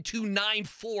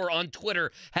 Mike1294 on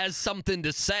Twitter has something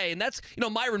to say. And that's,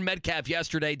 Myron Metcalf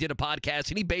yesterday did a podcast,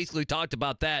 and he basically talked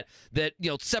about that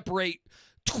separate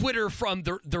Twitter from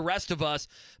the rest of us.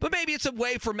 But maybe it's a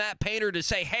way for Matt Painter to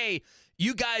say, hey,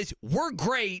 you guys were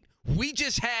great. We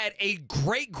just had a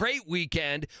great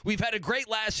weekend. We've had a great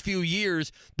last few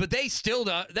years, but they still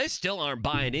aren't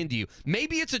buying into you.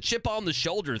 Maybe it's a chip on the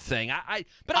shoulder thing. I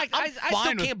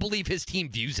still can't believe his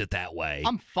team views it that way.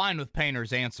 I'm fine with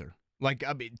Painter's answer.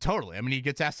 Totally. He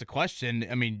gets asked a question.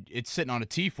 It's sitting on a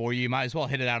tee for you. You might as well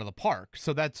hit it out of the park.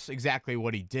 So that's exactly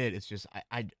what he did. It's just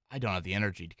I don't have the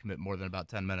energy to commit more than about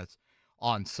 10 minutes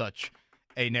on such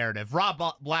a narrative. Rob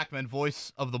Blackmon,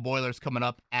 voice of the Boilers, coming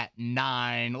up at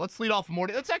 9. Let's lead off the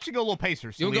morning. Let's actually go a little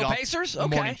Pacers. You'll go Pacers?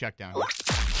 Okay. Morning check down.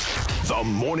 The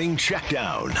Morning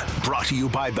Checkdown, brought to you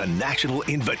by the National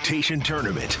Invitation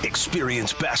Tournament.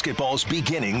 Experience basketball's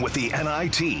beginning with the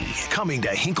NIT. Coming to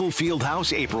Hinkle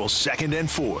Fieldhouse April 2nd and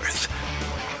 4th.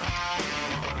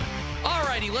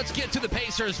 Alrighty, let's get to the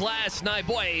Pacers last night.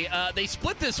 Boy, they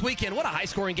split this weekend. What a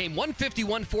high-scoring game.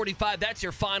 150-145. That's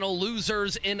your final.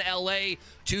 Losers in L.A.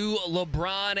 to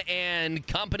LeBron and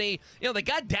company. They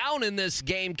got down in this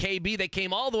game, KB. They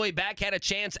came all the way back, had a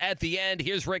chance at the end.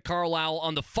 Here's Rick Carlisle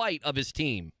on the fight of his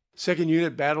team. Second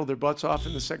unit battled their butts off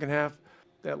in the second half.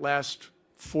 That last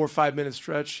 4 or 5 minute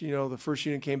stretch, the first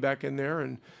unit came back in there,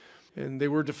 and they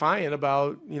were defiant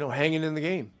about, hanging in the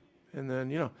game. And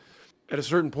then, at a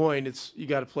certain point, you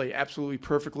got to play absolutely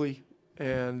perfectly,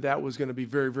 and that was going to be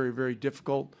very, very, very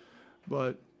difficult.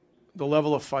 But the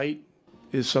level of fight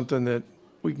is something that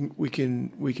we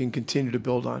can continue to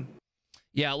build on.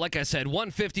 Yeah, like I said,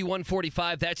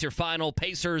 150-145, that's your final.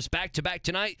 Pacers back-to-back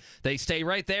tonight. They stay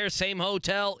right there, same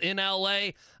hotel in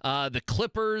L.A. The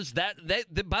Clippers, by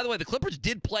the way, the Clippers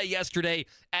did play yesterday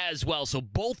as well, so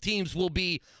both teams will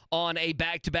be on a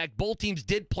back-to-back. Both teams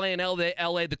did play in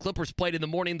L.A. The Clippers played in the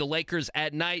morning, the Lakers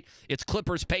at night. It's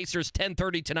Clippers-Pacers,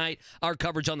 10:30 tonight. Our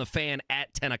coverage on the Fan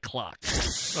at 10 o'clock.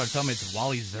 Tell me it's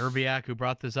Wally Zerbiak who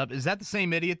brought this up. Is that the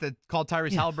same idiot that called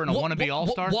Tyrese Halliburton a wannabe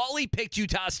all-star? Wally picked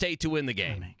Utah State to win the game.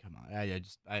 Come on,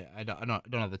 I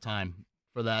don't have the time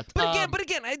for that. But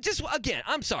again,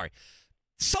 I'm sorry.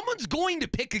 Someone's going to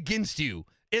pick against you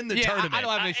in the tournament. I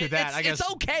don't have an issue with that. I guess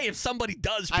it's okay if somebody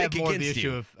does pick against you. I have more of the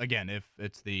issue of, again, if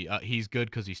it's the he's good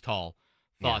because he's tall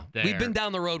thought there. We've been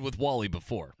down the road with Wally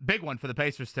before. Big one for the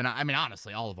Pacers tonight.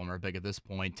 Honestly, all of them are big at this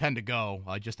point. 10 to go.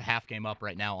 Just a half game up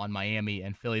right now on Miami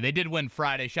and Philly. They did win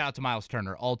Friday. Shout out to Miles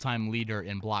Turner, all-time leader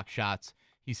in block shots.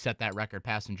 He set that record,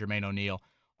 passing Jermaine O'Neal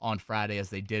on Friday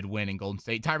as they did win in Golden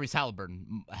State. Tyrese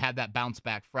Halliburton had that bounce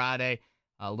back Friday,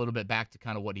 a little bit back to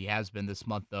kind of what he has been this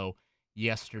month, though,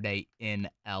 yesterday in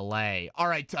L.A. All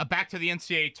right, back to the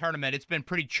NCAA tournament. It's been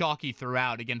pretty chalky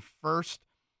throughout. Again, first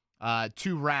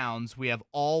 2 rounds, we have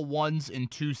all 1s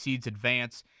and 2 seeds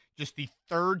advance. Just the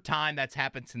third time that's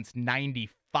happened since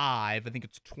 95. I think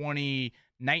it's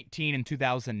 2019 and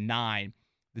 2009.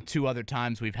 The 2 other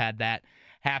times we've had that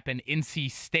happen. NC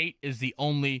State is the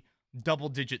only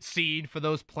double-digit seed for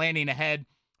those planning ahead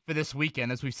for this weekend.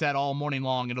 As we've said all morning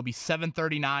long, it'll be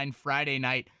 7:39 Friday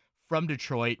night from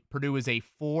Detroit. Purdue is a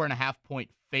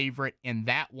 4.5-point favorite in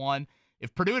that one.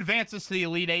 If Purdue advances to the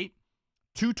Elite Eight,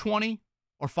 2:20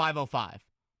 or 5:05.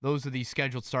 Those are the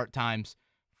scheduled start times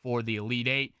for the Elite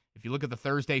Eight. If you look at the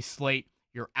Thursday slate,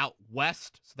 you're out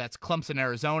west, so that's Clemson,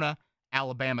 Arizona,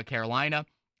 Alabama, Carolina,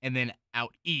 and then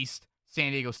out east,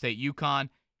 San Diego State, UConn,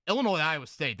 Illinois, Iowa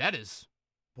State. That's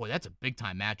a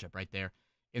big-time matchup right there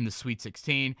in the Sweet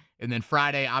 16. And then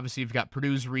Friday, obviously, you've got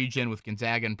Purdue's region with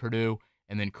Gonzaga and Purdue,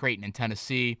 and then Creighton and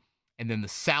Tennessee. And then the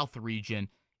South region,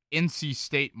 NC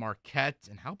State, Marquette.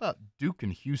 And how about Duke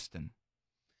and Houston?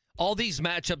 All these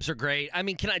matchups are great.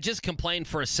 Can I just complain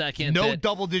for a second? No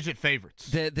double-digit favorites.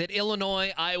 That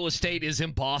Illinois, Iowa State is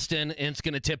in Boston, and it's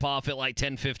going to tip off at like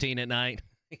 10:15 at night.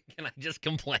 Can I just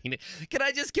complain? Can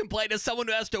I just complain as someone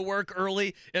who has to work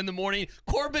early in the morning?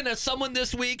 Corbin, as someone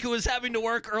this week who is having to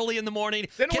work early in the morning.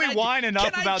 Didn't we whine enough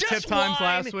about tip times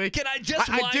last week? Can I just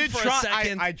whine for a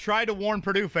second? I tried to warn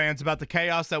Purdue fans about the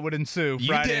chaos that would ensue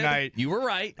Friday night. You were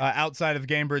right. Outside of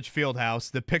Gainbridge Fieldhouse.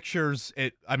 The pictures,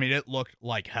 it looked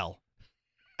like hell.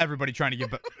 Everybody trying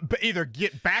to either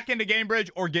get back into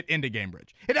Gainbridge or get into Gainbridge.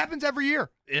 It happens every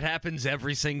year. It happens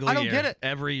every single year. I don't get it.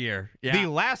 Every year. Yeah. The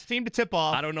last team to tip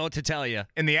off. I don't know what to tell you.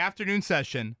 In the afternoon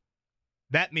session,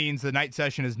 that means the night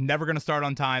session is never going to start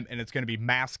on time, and it's going to be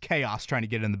mass chaos trying to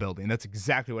get in the building. That's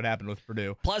exactly what happened with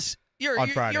Purdue. Plus, You're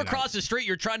Friday night. across the street.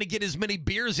 You're trying to get as many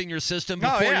beers in your system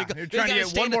before you go. You're trying to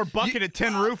get one more bucket of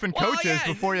Tin Roof and Coaches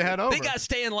before you head over. They got to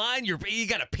stay in line. You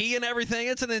got to pee and everything.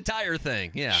 It's an entire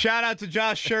thing. Yeah. Shout out to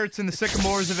Josh Schertz and the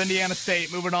Sycamores of Indiana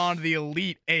State. Moving on to the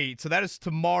Elite Eight. So that is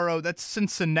tomorrow. That's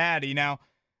Cincinnati. Now,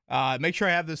 make sure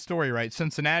I have this story right.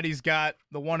 Cincinnati's got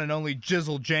the one and only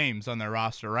Jizzle James on their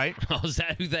roster, right? Oh, is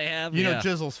that who they have? You know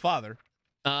Jizzle's father.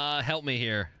 Help me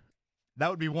here. That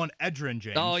would be one Edgerrin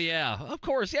James. Oh, yeah. Of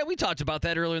course. Yeah, we talked about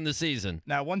that earlier in the season.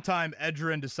 Now, one time,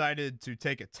 Edgerrin decided to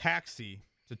take a taxi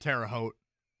to Terre Haute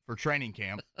for training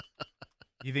camp.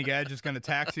 You think Edge is going to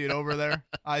taxi it over there,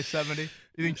 I-70?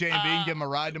 You think J&B can give him a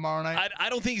ride tomorrow night? I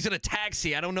don't think he's going to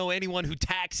taxi. I don't know anyone who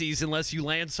taxis unless you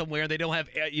land somewhere. They don't have,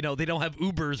 they don't have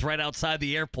Ubers right outside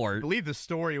the airport. I believe the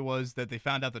story was that they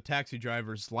found out the taxi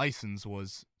driver's license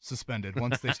was suspended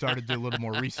once they started to do a little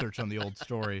more research on the old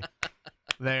story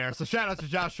there. So shout out to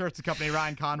Josh Schertz and company.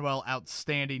 Ryan Conwell,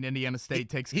 outstanding. Indiana State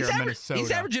takes care of Minnesota.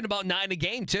 He's averaging about 9 a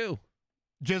game, too.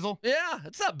 Jizzle? Yeah,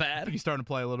 it's not I bad. think he's starting to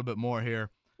play a little bit more here.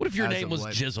 What if your name was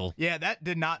Jizzle? Yeah, that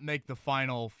did not make the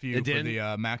final few for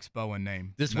the Max Bowen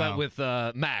name. This went with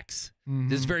Max. Mm-hmm.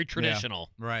 This is very traditional.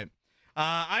 Yeah,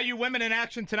 right. IU women in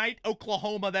action tonight.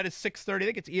 Oklahoma, that is 6:30. I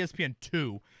think it's ESPN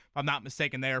 2, if I'm not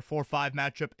mistaken there. 4-5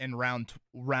 matchup in round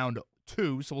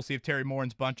 2. So we'll see if Terry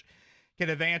Morin's bunch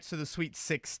can advance to the Sweet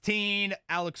 16.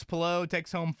 Alex Pillow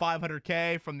takes home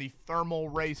 $500K from the thermal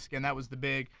race. Again, that was the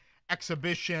big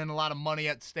exhibition. A lot of money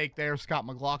at stake there. Scott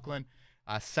McLaughlin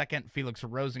second, Felix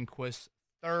Rosenquist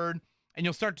third. And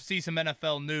you'll start to see some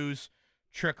NFL news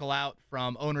trickle out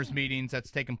from owners' meetings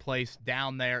that's taken place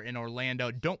down there in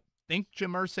Orlando. Don't think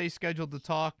Jim Irsay's scheduled to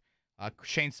talk.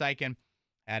 Shane Steichen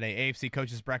at a AFC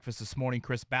coaches breakfast this morning.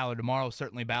 Chris Ballard tomorrow.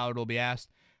 Certainly Ballard will be asked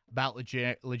about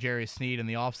L'Jarius Sneed in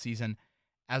the offseason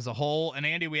as a whole. And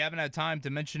Andy, we haven't had time to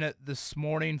mention it this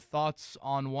morning. Thoughts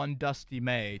on one Dusty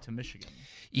May to Michigan?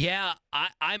 Yeah,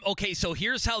 I'm okay. So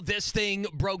here's how this thing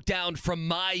broke down from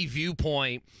my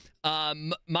viewpoint.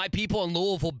 My people in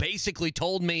Louisville basically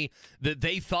told me that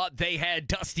they thought they had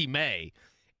Dusty May.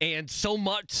 And so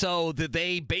much so that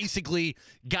they basically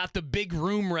got the big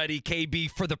room ready, KB,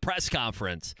 for the press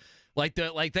conference. Like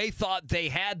they thought they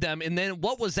had them, and then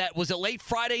what was that? Was it late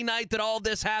Friday night that all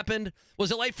this happened?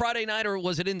 Was it late Friday night, or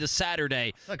was it into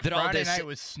Saturday? Like that Friday night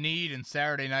was Sneed, and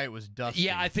Saturday night was Dusty.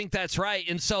 Yeah, I think that's right.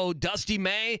 And so Dusty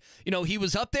May, he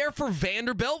was up there for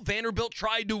Vanderbilt. Vanderbilt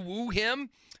tried to woo him,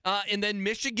 and then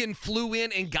Michigan flew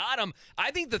in and got him.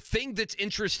 I think the thing that's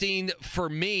interesting for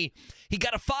me, he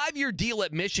got a 5-year deal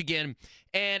at Michigan.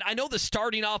 And I know the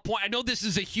starting off point, I know this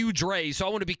is a huge raise, so I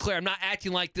want to be clear. I'm not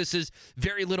acting like this is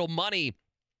very little money.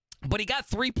 But he got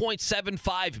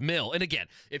 $3.75 million. And again,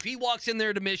 if he walks in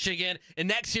there to Michigan and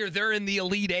next year they're in the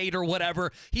Elite Eight or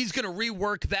whatever, he's going to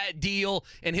rework that deal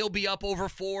and he'll be up over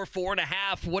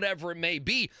 4.5, whatever it may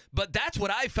be. But that's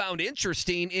what I found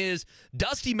interesting is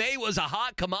Dusty May was a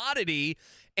hot commodity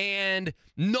and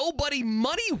nobody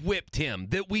money whipped him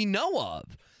that we know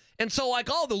of. And so, like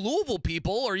all the Louisville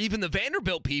people or even the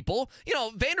Vanderbilt people,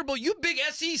 Vanderbilt, you have big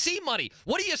SEC money.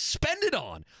 What do you spend it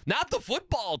on? Not the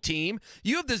football team.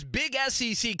 You have this big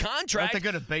SEC contract. Aren't they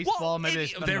good at baseball?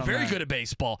 Maybe they're very good at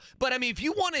baseball. But I mean, if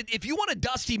you wanted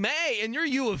Dusty May and you're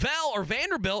U of L or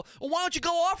Vanderbilt, well, why don't you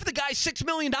go offer the guy $6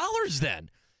 million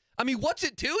then? I mean, what's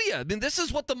it to you? I mean, this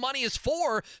is what the money is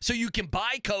for, so you can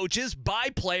buy coaches, buy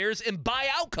players, and buy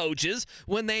out coaches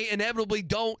when they inevitably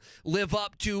don't live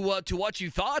up to what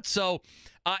you thought. So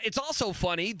it's also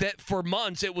funny that for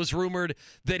months it was rumored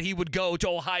that he would go to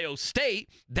Ohio State.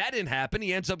 That didn't happen.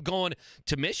 He ends up going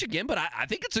to Michigan, but I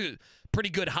think it's a pretty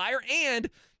good hire. And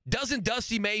doesn't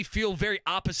Dusty May feel very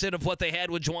opposite of what they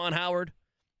had with Juwan Howard?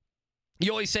 You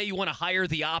always say you want to hire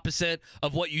the opposite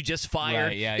of what you just fired.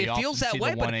 Right, yeah, it feels that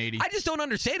way, but I just don't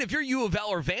understand. If you're U of L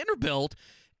or Vanderbilt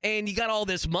and you got all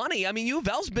this money, I mean, U of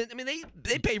L's been, I mean,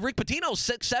 they pay Rick Pitino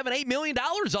 $6, $7, $8 million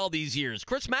all these years.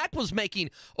 Chris Mack was making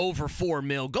over $4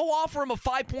 million. Go offer him a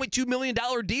 $5.2 million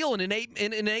deal in an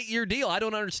 8-year deal. I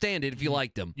don't understand it if you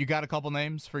liked them. You got a couple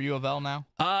names for U of L now?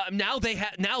 Now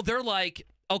they're like,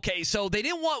 okay, so they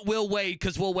didn't want Will Wade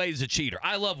because Will Wade is a cheater.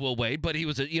 I love Will Wade, but he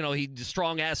was he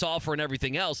strong ass offer and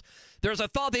everything else. There's a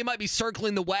thought they might be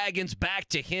circling the wagons back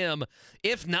to him.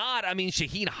 If not, I mean,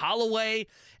 Shaheen Holloway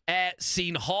at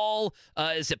Seton Hall.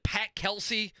 Is it Pat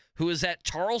Kelsey who is at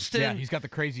Charleston? Yeah, he's got the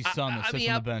crazy son that sits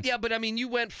on the bench. Yeah, but I mean, you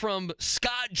went from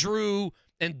Scott Drew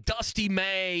and Dusty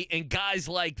May and guys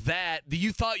like that.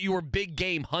 You thought you were big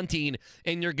game hunting,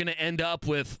 and you're going to end up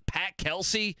with Pat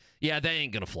Kelsey? Yeah, that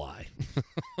ain't going to fly.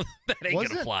 That ain't going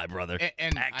to fly, brother.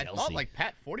 And Pat I Kelsey. thought like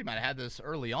Pat Forty might have had this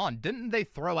early on. Didn't they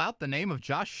throw out the name of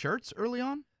Josh Schertz early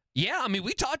on? Yeah, I mean,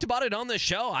 we talked about it on the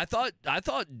show. I thought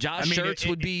Josh Schertz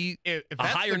would be if a that's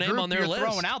higher the name group on their you're list.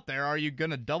 Throwing out there, are you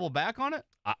going to double back on it?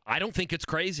 I don't think it's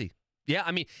crazy. Yeah,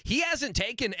 I mean, he hasn't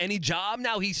taken any job.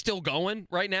 Now he's still going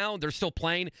right now. They're still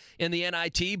playing in the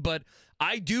NIT, but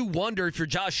I do wonder if you're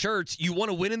Josh Schertz, you want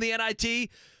to win in the NIT,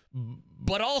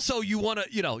 but also you want to,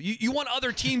 you want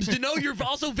other teams to know you're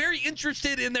also very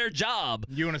interested in their job.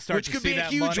 You want to start which to could see be a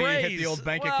that huge money raise. hit the old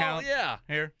bank Well, account yeah.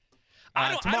 here?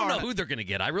 I don't know who they're going to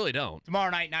get. I really don't.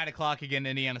 Tomorrow night, 9 o'clock, again,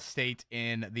 Indiana State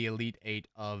in the Elite Eight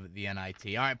of the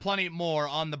NIT. All right, plenty more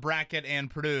on the bracket and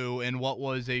Purdue in what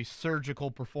was a surgical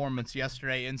performance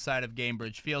yesterday inside of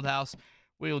Gamebridge Fieldhouse.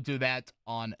 We will do that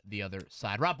on the other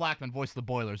side. Rob Blackmon, voice of the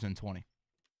Boilers in 20.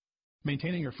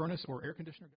 Maintaining your furnace or air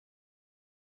conditioner.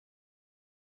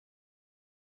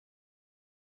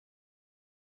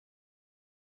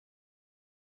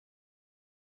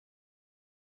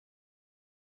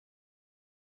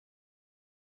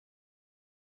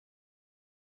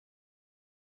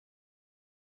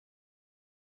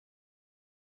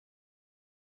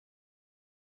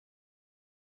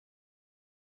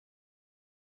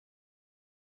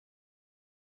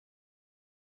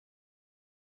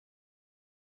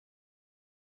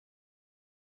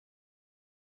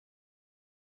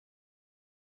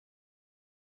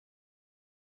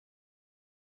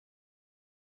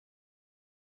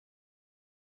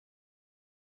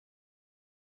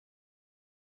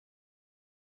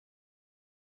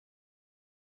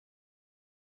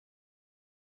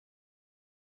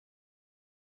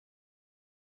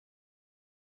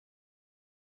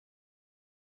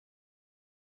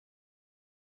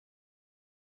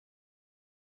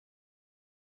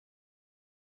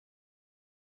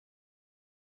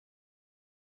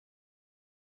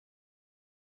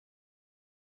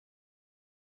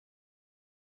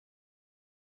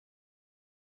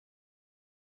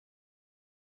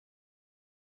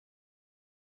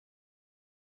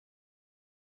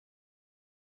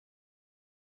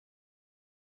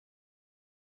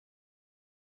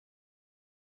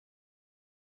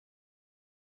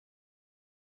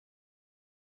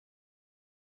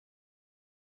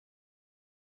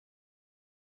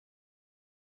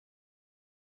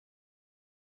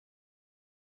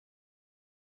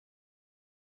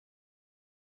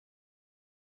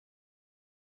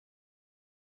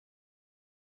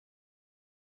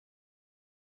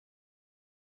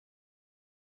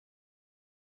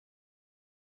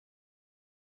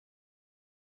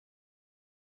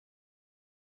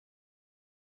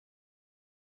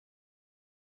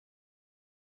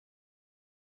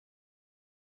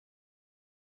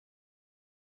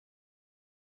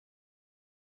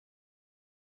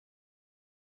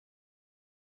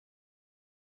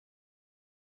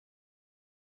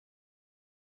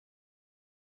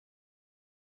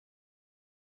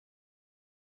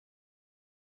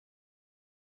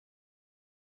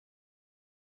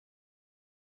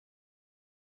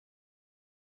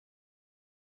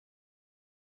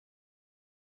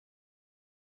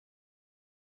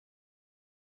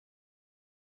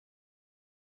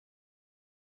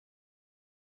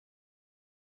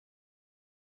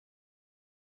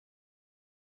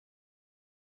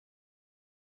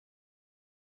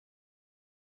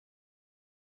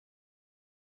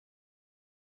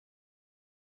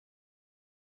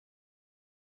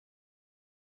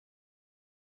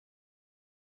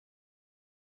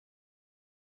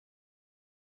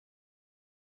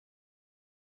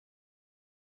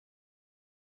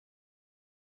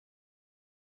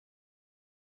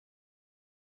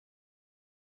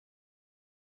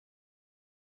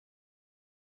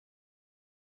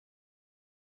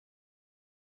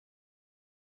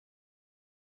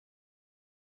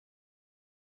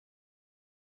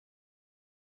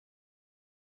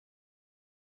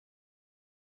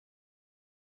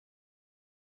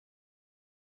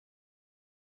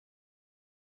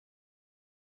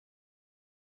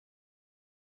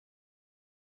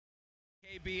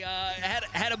 KB,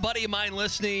 had a buddy of mine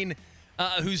listening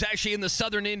who's actually in the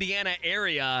southern Indiana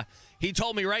area. He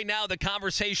told me right now the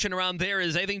conversation around there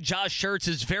is I think Josh Schertz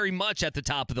is very much at the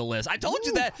top of the list. I told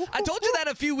you that. I told you that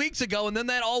a few weeks ago, and then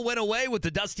that all went away with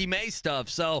the Dusty May stuff.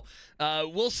 So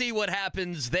we'll see what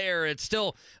happens there. It's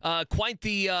still quite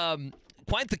the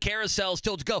carousel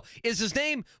still to go. Is his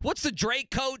name? What's the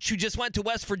Drake coach who just went to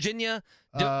West Virginia?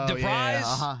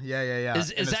 DeVries? Yeah.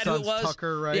 Is that who it was?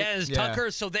 Tucker, right? Yeah, it's Tucker.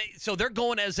 So they're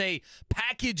going as a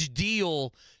package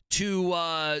deal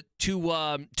to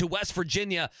West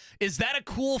Virginia. Is that a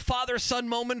cool father-son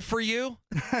moment for you?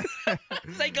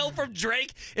 They go from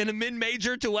Drake in a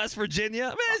mid-major to West Virginia. I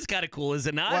mean, it's kind of cool, is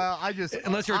it not? Well,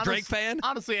 unless you're a Drake fan.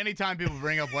 Honestly, anytime people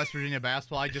bring up West Virginia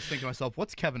basketball, I just think to myself,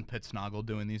 what's Kevin Pittsnoggle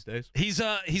doing these days? He's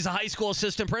a high school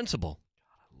assistant principal.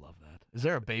 Is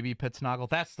there a baby Pittsnoggle?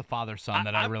 That's the father-son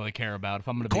that I really care about, if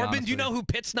I'm going to be Corbin, honest do you know who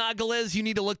Pittsnoggle is? You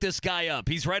need to look this guy up.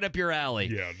 He's right up your alley.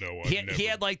 Yeah, no, he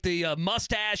had like the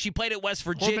mustache. He played at West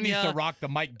Virginia. Corbin needs to rock the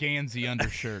Mike Gansey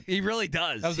undershirt. He really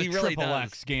does. That was he a really triple does.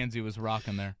 X Gansey was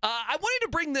rocking there. I wanted to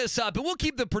bring this up, and we'll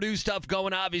keep the Purdue stuff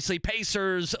going, obviously.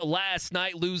 Pacers last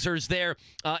night, losers there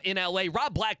in L.A.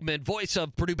 Rob Blackmon, voice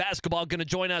of Purdue basketball, going to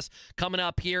join us coming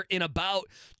up here in about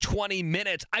 20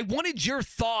 minutes. I wanted your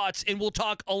thoughts, and we'll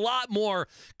talk a lot more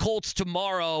Colts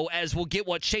tomorrow as we'll get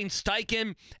what Shane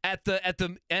Steichen at the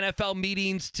NFL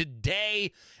meetings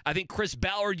today. I think Chris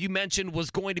Ballard, you mentioned,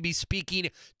 was going to be speaking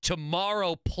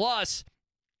tomorrow. Plus,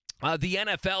 the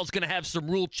NFL is going to have some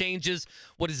rule changes.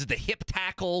 What is it, the hip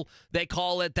tackle, they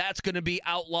call it? That's going to be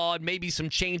outlawed. Maybe some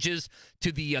changes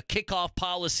to the kickoff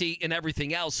policy and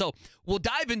everything else. So we'll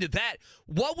dive into that.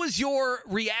 What was your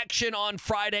reaction on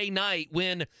Friday night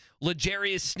when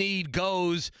L'Jarius Sneed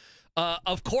goes,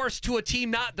 of course, to a team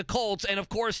not the Colts, and, of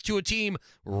course, to a team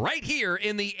right here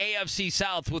in the AFC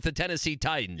South with the Tennessee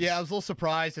Titans? Yeah, I was a little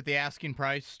surprised at the asking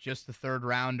price, just the third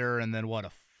rounder, and then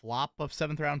a flop of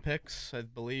seventh-round picks, I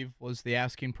believe, was the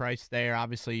asking price there.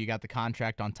 Obviously, you got the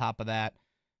contract on top of that,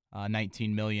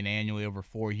 $19 million annually over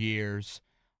 4 years.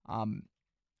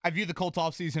 I view the Colts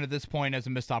offseason at this point as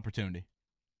a missed opportunity,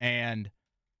 and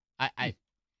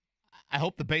I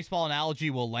hope the baseball analogy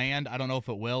will land. I don't know if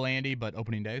it will, Andy, but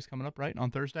opening day is coming up, right, on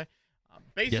Thursday?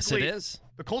 Basically, yes, it is.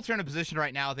 The Colts are in a position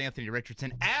right now with Anthony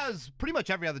Richardson, as pretty much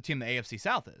every other team in the AFC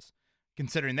South is,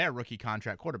 considering their rookie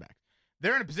contract quarterback.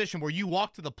 They're in a position where you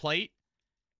walk to the plate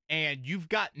and you've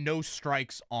got no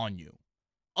strikes on you.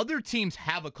 Other teams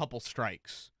have a couple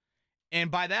strikes.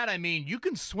 And by that, I mean you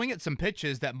can swing at some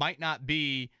pitches that might not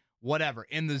be whatever,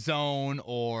 in the zone,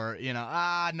 or, no,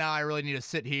 I really need to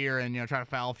sit here and, try to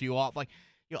foul a few off. Like,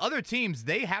 other teams,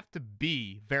 they have to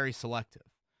be very selective.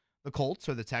 The Colts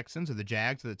or the Texans or the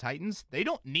Jags or the Titans, they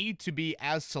don't need to be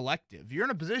as selective. You're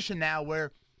in a position now where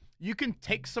you can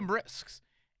take some risks,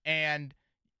 and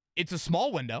it's a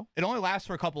small window. It only lasts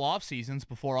for a couple off seasons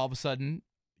before all of a sudden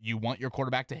you want your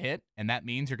quarterback to hit, and that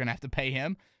means you're going to have to pay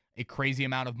him a crazy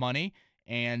amount of money,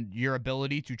 and your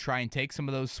ability to try and take some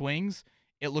of those swings,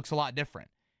 it looks a lot different.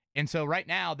 And so right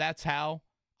now, that's how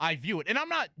I view it. And I'm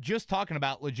not just talking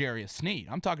about L'Jarius Sneed.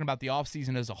 I'm talking about the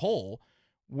offseason as a whole,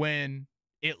 when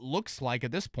it looks like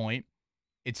at this point,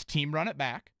 it's team run it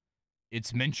back,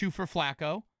 it's Minshew for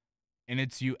Flacco, and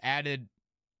it's you added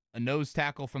a nose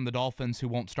tackle from the Dolphins who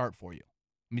won't start for you.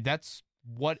 I mean, that's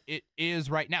what it is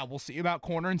right now. We'll see about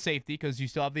corner and safety because you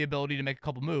still have the ability to make a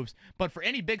couple moves. But for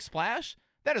any big splash,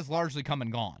 that is largely come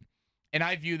and gone. And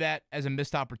I view that as a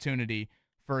missed opportunity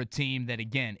for a team that,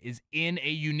 again, is in a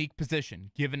unique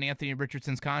position, given Anthony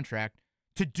Richardson's contract,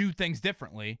 to do things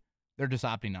differently. They're just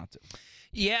opting not to.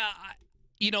 Yeah,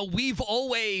 we've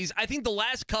always, I think the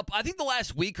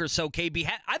last week or so, KB,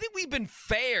 I think we've been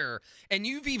fair, and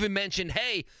you've even mentioned,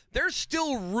 hey, there's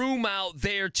still room out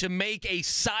there to make a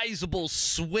sizable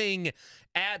swing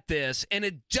at this, and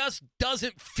it just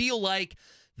doesn't feel like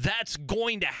that's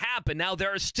going to happen. Now,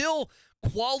 there are still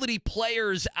quality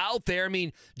players out there. I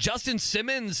mean, Justin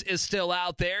Simmons is still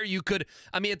out there.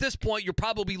 At this point, you're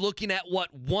probably looking at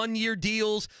 1-year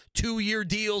deals, 2-year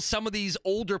deals. Some of these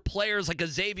older players like a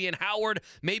Xavier Howard,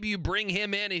 maybe you bring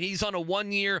him in and he's on a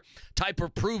 1-year type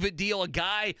of prove it deal, a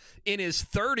guy in his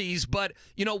 30s. But,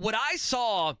 what I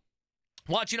saw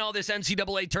watching all this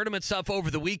NCAA tournament stuff over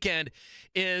the weekend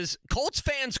is Colts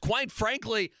fans, quite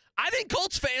frankly, I think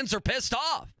Colts fans are pissed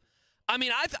off. I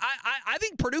mean, I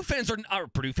think Purdue fans are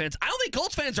Purdue fans. I don't think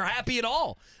Colts fans are happy at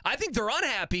all. I think they're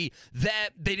unhappy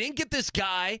that they didn't get this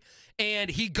guy, and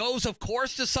he goes, of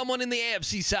course, to someone in the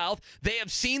AFC South. They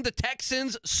have seen the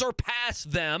Texans surpass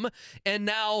them, and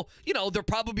now, they're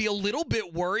probably a little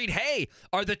bit worried. Hey,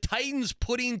 are the Titans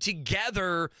putting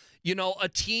together, a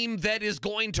team that is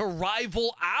going to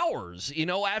rival ours?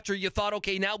 After you thought,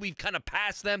 okay, now we've kind of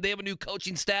passed them. They have a new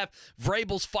coaching staff.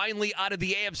 Vrabel's finally out of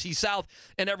the AFC South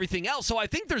and everything else. So I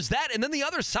think there's that. And then the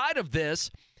other side of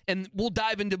this, and we'll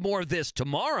dive into more of this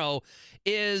tomorrow,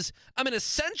 is,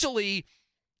 essentially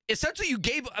you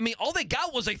gave, all they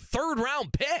got was a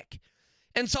third-round pick.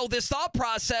 And so this thought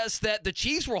process that the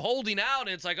Chiefs were holding out,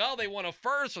 and it's like, oh, they want a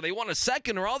first or they want a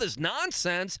second or all this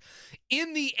nonsense,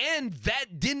 in the end,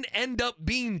 that didn't end up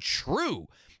being true.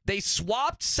 They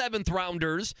swapped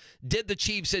 7th-rounders, did the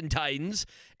Chiefs and Titans,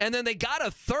 and then they got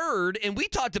a third, and we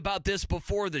talked about this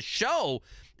before the show.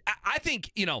 I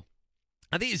think,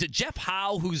 is it Jeff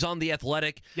Howe who's on The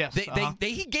Athletic? Yes.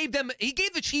 He gave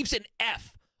the Chiefs an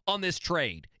F on this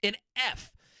trade, an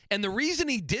F. And the reason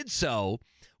he did so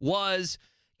was,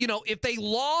 if they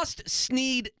lost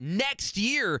Snead next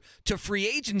year to free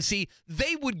agency,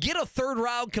 they would get a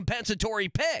 3rd-round compensatory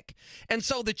pick. And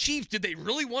so the Chiefs, did they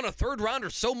really want a 3rd-rounder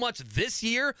so much this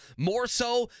year, more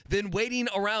so than waiting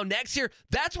around next year?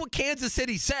 That's what Kansas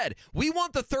City said. We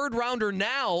want the 3rd-rounder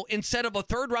now instead of a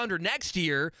 3rd-rounder next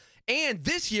year. And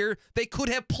this year, they could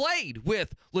have played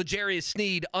with L'Jarius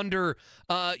Sneed under,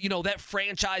 that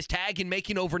franchise tag and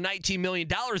making over $19 million,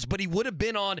 but he would have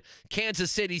been on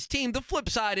Kansas City's team. The flip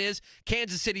side is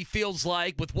Kansas City feels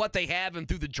like with what they have and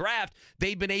through the draft,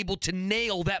 they've been able to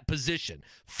nail that position,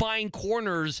 find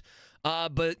corners.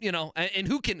 But and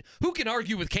who can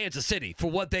argue with Kansas City for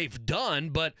what they've done?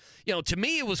 But to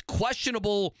me, it was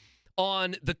questionable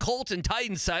on the Colts and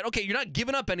Titans side. Okay, you're not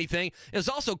giving up anything. It's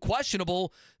also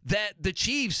questionable that the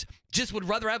Chiefs just would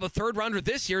rather have a 3rd-rounder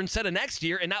this year instead of next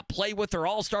year and not play with their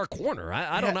all-star corner.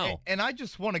 I don't know. And I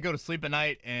just want to go to sleep at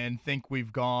night and think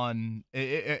we've gone,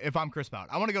 if I'm Chris Ballard,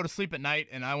 I want to go to sleep at night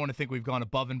and I want to think we've gone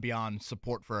above and beyond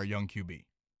support for our young QB.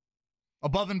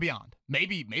 Above and beyond.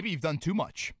 Maybe you've done too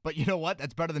much, but you know what?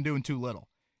 That's better than doing too little.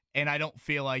 And I don't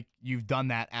feel like you've done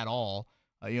that at all.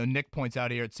 Nick points out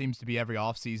here, it seems to be every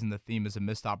offseason the theme is a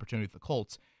missed opportunity for the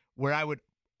Colts. Where I would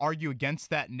argue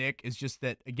against that, Nick, is just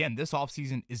that, again, this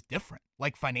offseason is different.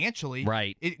 Like financially.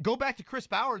 Right. Go back to Chris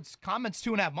Ballard's comments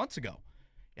 2.5 months ago.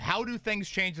 How do things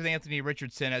change with Anthony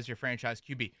Richardson as your franchise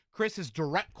QB? Chris's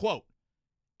direct quote,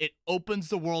 it opens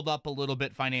the world up a little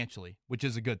bit financially, which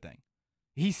is a good thing.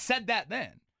 He said that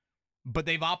then. But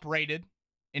they've operated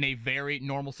in a very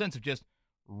normal sense of just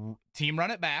team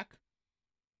run it back,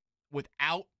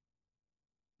 without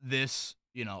this,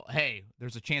 hey,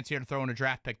 there's a chance here to throw in a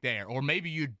draft pick there. Or maybe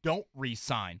you don't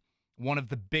re-sign one of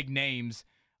the big names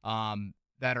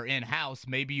that are in-house.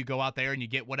 Maybe you go out there and you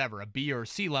get whatever, a B or a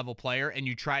C level player, and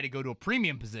you try to go to a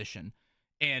premium position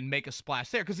and make a splash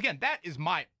there. Because, again, that is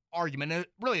my argument. It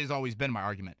really has always been my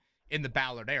argument in the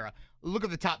Ballard era. Look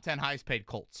at the top 10 highest paid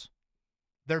Colts.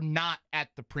 They're not at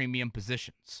the premium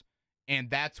positions. And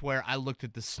that's where I looked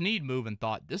at the Snead move and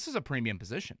thought, this is a premium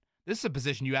position. This is a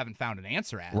position you haven't found an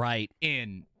answer at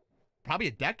in probably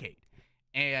a decade.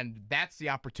 And that's the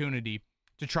opportunity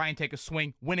to try and take a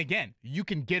swing when, again, you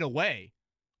can get away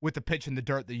with the pitch in the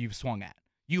dirt that you've swung at.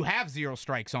 You have 0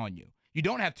 strikes on you. You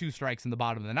don't have 2 strikes in the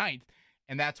bottom of the 9th,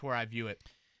 and that's where I view it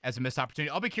as a missed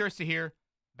opportunity. I'll be curious to hear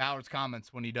Ballard's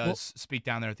comments when he does speak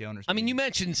down there at the owners' meeting. You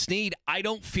mentioned Snead. I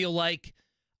don't feel like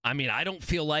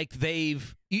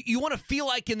they've – you want to feel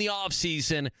like in the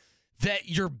offseason that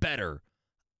you're better.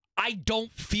 I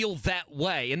don't feel that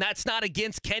way, and that's not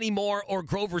against Kenny Moore or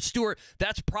Grover Stewart.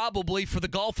 That's probably, for the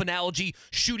golf analogy,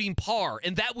 shooting par,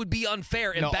 and that would be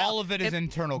unfair. And all of it is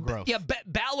internal growth. Yeah,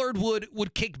 Ballard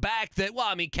would kick back that,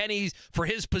 Kenny's for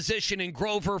his position and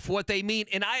Grover for what they mean,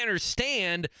 and I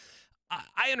understand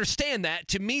that.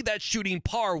 To me, that's shooting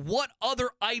par. What other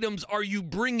items are you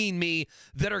bringing me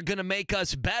that are going to make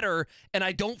us better? And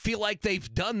I don't feel like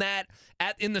they've done that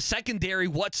in the secondary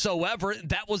whatsoever.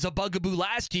 That was a bugaboo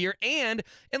last year. And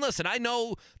listen, I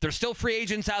know there's still free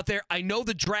agents out there. I know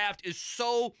the draft is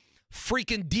so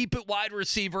freaking deep at wide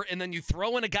receiver, and then you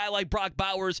throw in a guy like Brock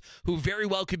Bowers, who very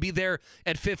well could be there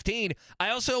at 15. I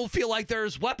also feel like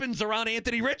there's weapons around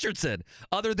Anthony Richardson,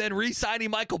 other than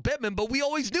re-signing Michael Pittman, but we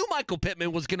always knew Michael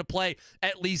Pittman was going to play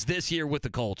at least this year with the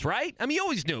Colts, right? You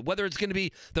always knew, whether it's going to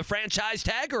be the franchise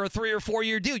tag or a 3 or 4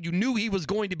 year deal, you knew he was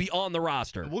going to be on the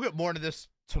roster. We'll get more into this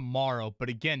tomorrow, but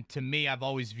again, to me, I've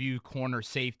always viewed corner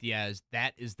safety as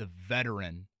that is the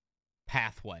veteran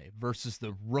pathway versus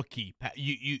the rookie.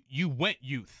 You went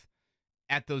youth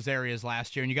at those areas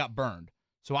last year and you got burned.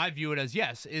 So I view it as,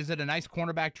 yes, is it a nice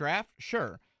cornerback draft?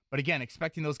 Sure. But again,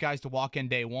 expecting those guys to walk in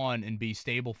day one and be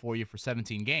stable for you for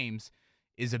 17 games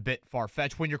is a bit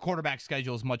far-fetched when your quarterback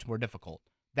schedule is much more difficult.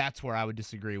 That's where I would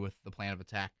disagree with the plan of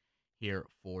attack here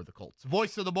for the Colts.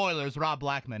 Voice of the Boilers, Rob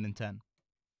Blackmon in 10.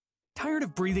 Tired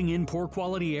of breathing in poor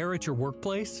quality air at your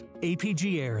workplace?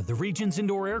 APG Air, the region's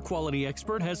indoor air quality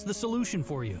expert, has the solution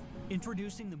for you.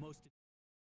 Introducing the most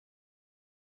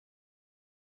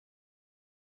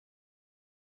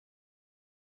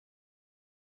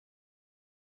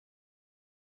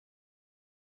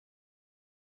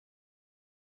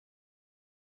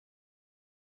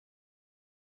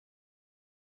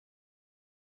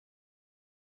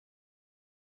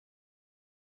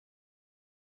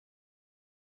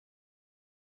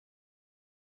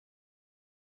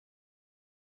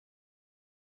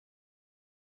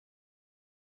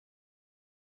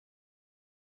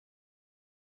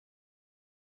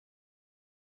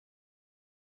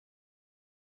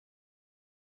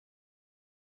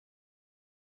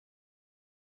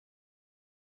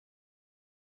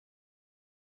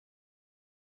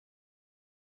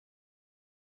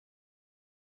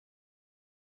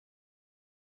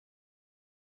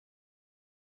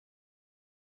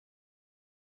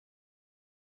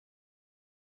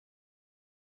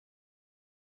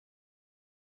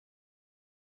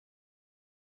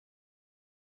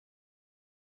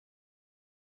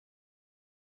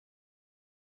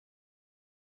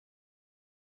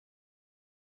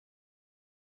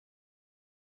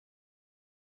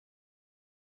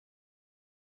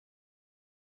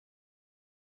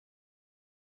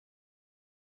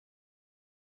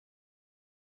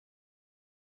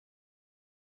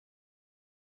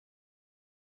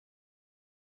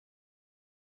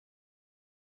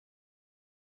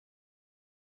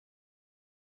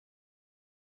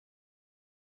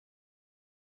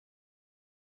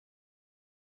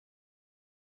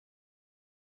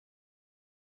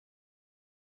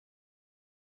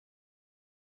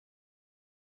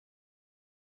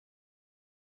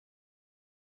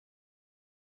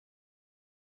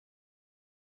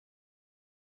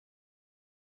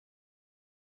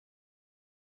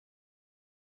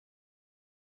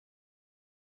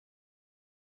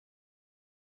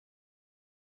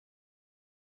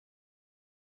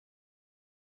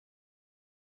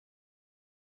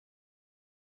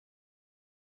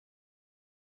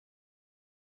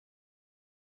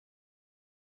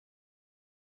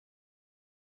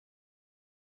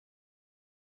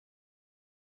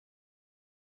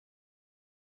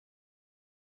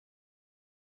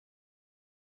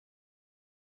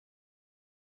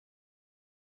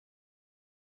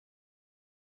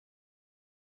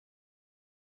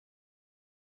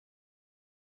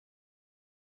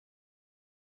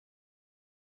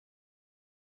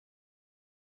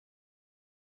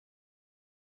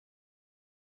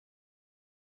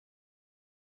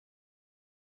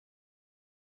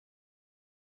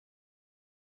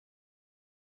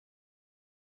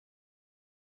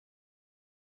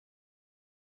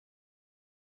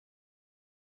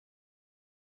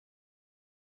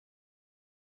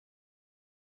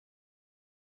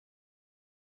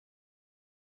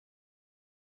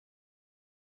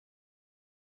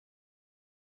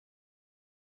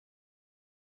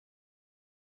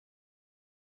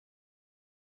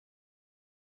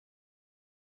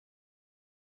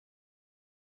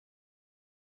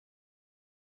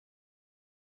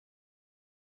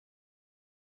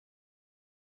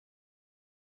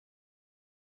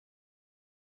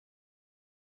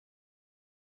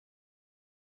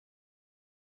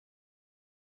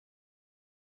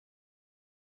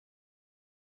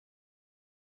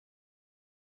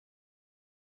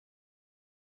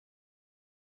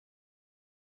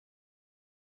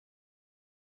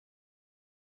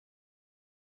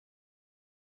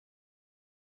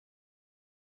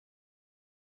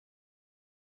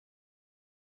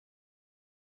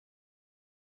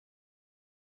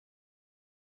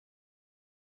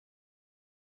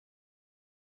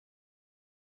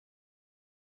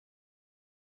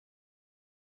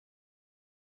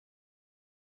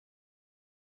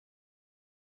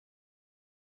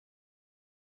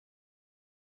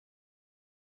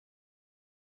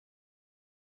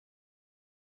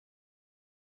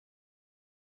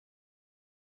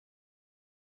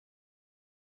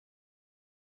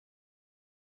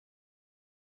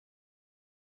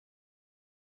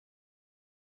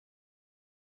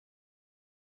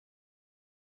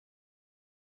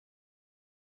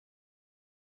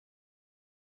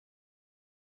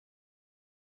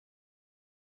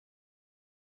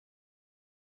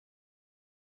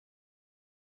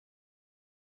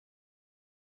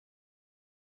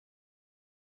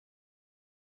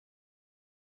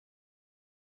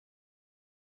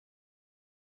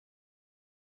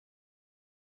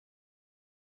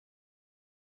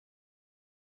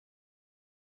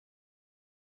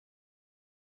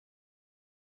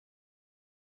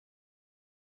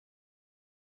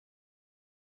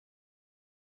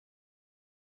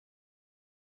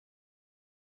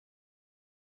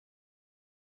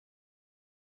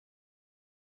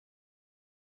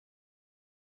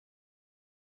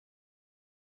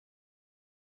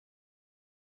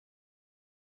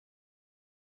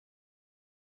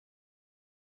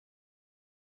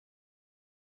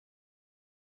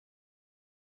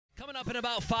Coming up in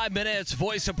about 5 minutes,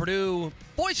 voice of Purdue,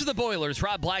 voice of the Boilers,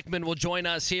 Rob Blackmon will join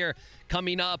us here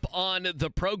coming up on the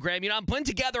program. I'm putting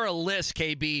together a list,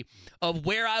 KB, of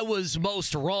where I was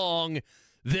most wrong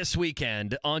this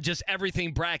weekend on just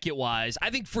everything bracket-wise. I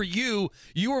think for you,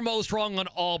 you were most wrong on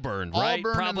Auburn, right?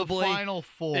 Auburn Probably. in the Final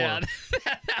Four. Yeah,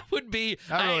 that would be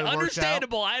really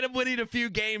understandable. I had them winning a few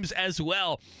games as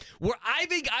well. Where I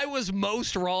think I was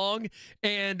most wrong,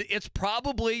 and it's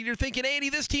probably, you're thinking, Andy,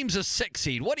 this team's a 6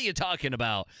 seed. What are you talking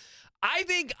about? I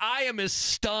think I am as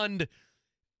stunned,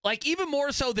 like even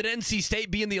more so than NC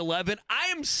State being the 11, I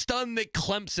am stunned that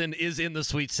Clemson is in the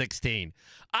Sweet 16.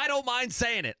 I don't mind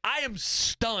saying it. I am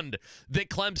stunned that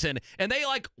Clemson, and they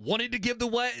wanted to give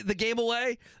the game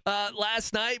away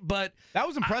last night, but that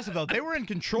was impressive though. They were in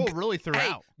control really throughout.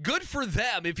 Hey, good for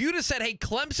them. If you'd have said, "Hey,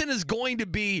 Clemson is going to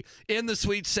be in the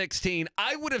Sweet 16,"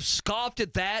 I would have scoffed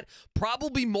at that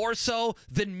probably more so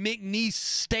than McNeese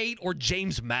State or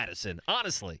James Madison.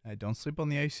 Honestly, hey, don't sleep on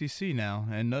the ACC now.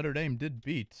 And Notre Dame did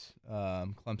beat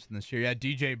Clemson this year. Yeah,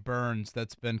 DJ Burns.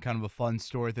 That's been kind of a fun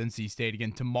story with NC State.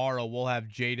 Again, tomorrow we'll have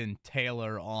Jaden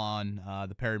Taylor on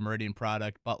the Perry Meridian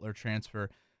product, Butler transfer.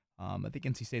 I think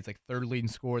NC State's third leading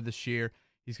scorer this year.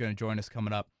 He's going to join us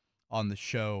coming up on the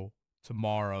show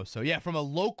tomorrow. So, yeah, from a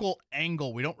local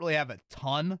angle, we don't really have a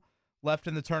ton left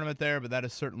in the tournament there, but that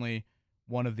is certainly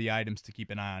one of the items to keep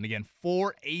an eye on. Again,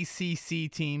 4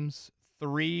 ACC teams,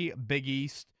 3 Big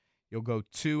East. You'll go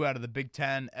 2 out of the Big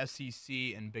Ten, SEC,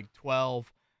 and Big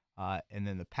 12. And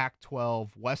then the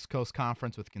Pac-12 West Coast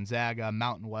Conference with Gonzaga,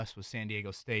 Mountain West with San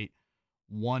Diego State,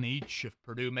 1 each. If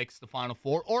Purdue makes the Final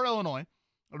Four, or Illinois,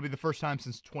 it'll be the first time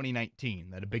since 2019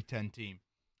 that a Big Ten team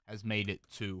has made it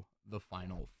to the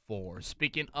Final Four.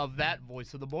 Speaking of that,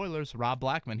 voice of the Boilers, Rob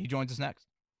Blackmon. He joins us next.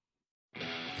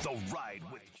 The Ride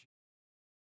with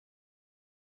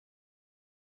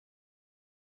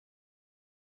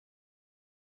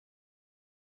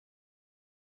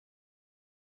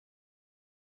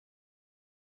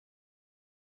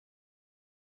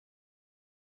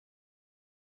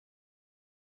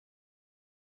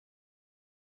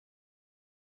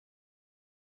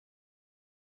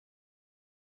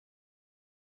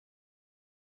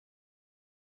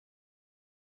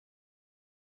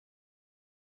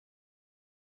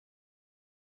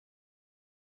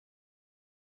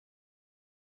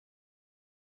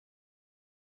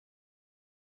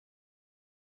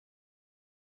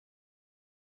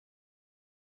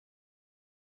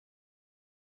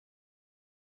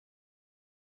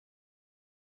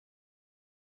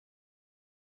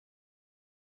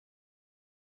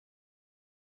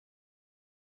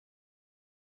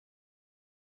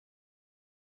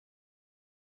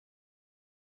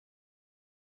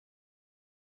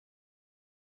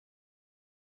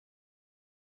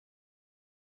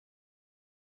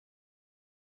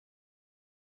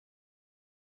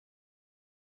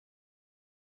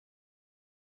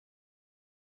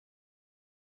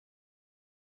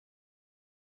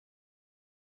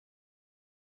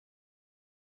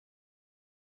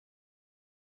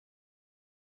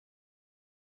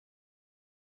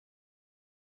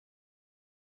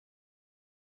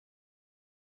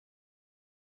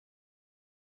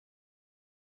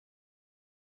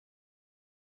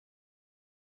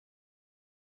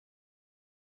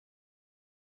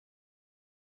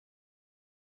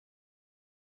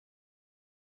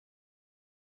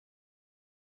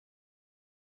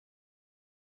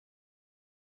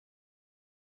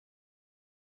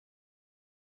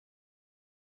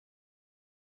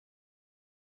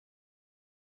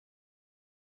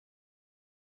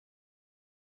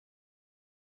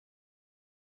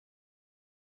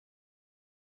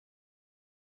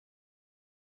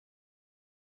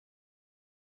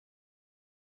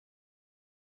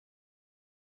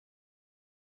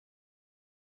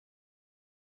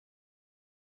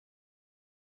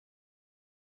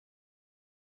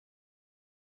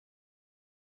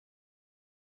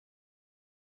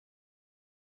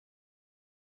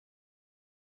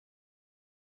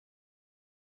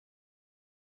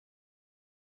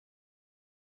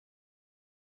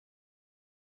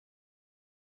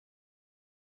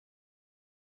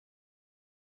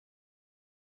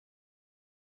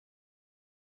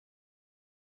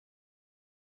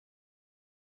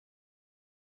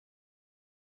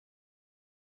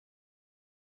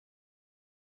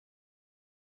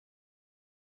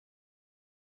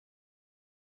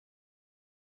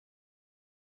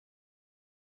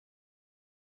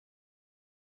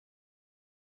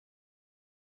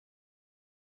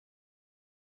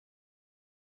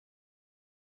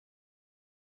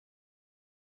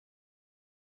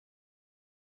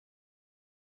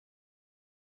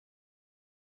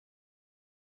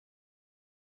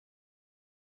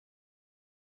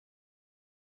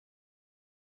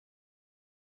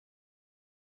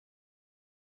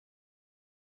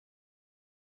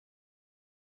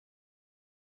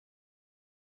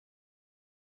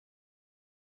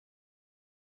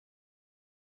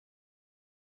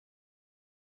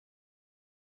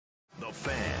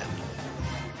Fan.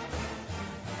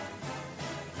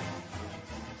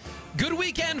 Good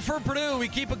weekend for Purdue. We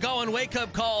keep it going. Wake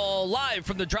up call live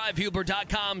from the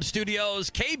DriveHuber.com studios.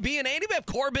 KB and Andy, we have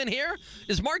Corbin here.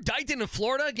 Is Mark Dykton in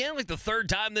Florida again? Like the third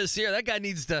time this year. That guy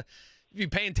needs to be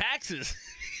paying taxes.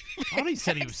 I thought he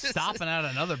said he was stopping at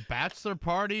another bachelor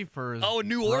party for his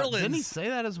New Orleans. Didn't he say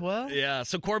that as well? Yeah.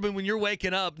 So, Corbin, when you're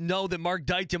waking up, know that Mark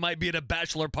Dykton might be at a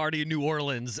bachelor party in New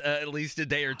Orleans at least a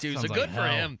day or two. Sounds so like good for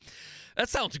hell. him. That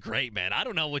sounds great, man. I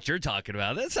don't know what you're talking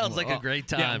about. That sounds like a great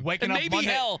time. Yeah, waking and up maybe Monday,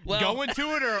 hell. Well, going to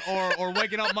it or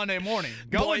waking up Monday morning.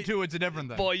 Going to it's a different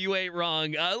thing. Boy, you ain't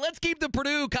wrong. Let's keep the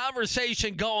Purdue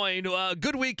conversation going.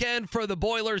 Good weekend for the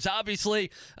Boilers,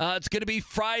 obviously. It's going to be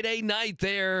Friday night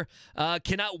there.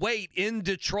 Cannot wait in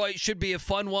Detroit. Should be a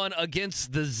fun one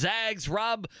against the Zags.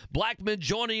 Rob Blackmon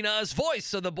joining us,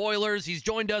 voice of the Boilers. He's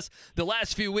joined us the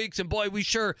last few weeks. And, boy, we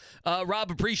sure,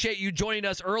 Rob, appreciate you joining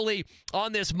us early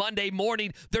on this Monday morning.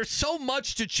 There's so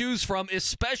much to choose from,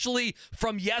 especially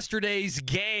from yesterday's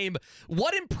game.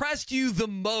 What impressed you the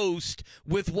most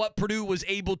with what Purdue was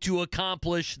able to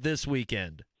accomplish this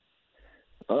weekend?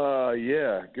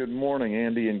 Yeah. Good morning,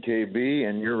 Andy and KB.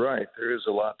 And you're right. There is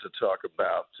a lot to talk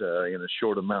about in a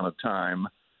short amount of time.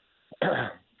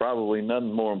 Probably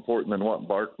nothing more important than what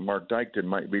Mark Dykton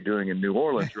might be doing in New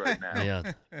Orleans right now.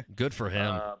 Yeah, good for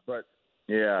him. But,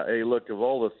 yeah, hey, look, of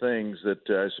all the things that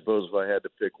I suppose if I had to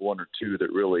pick one or two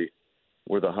that really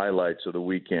were the highlights of the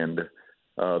weekend,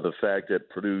 the fact that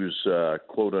Purdue's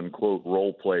quote-unquote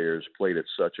role players played at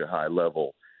such a high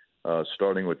level,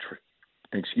 starting with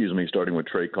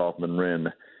Trey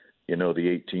Kaufman-Renn,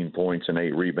 the 18 points and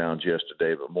 8 rebounds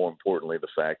yesterday, but more importantly, the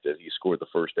fact that he scored the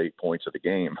first 8 points of the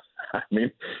game. I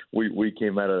mean, we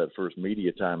came out of that first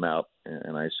media timeout,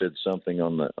 and I said something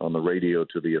on the radio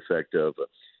to the effect of,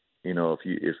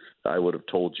 if I would have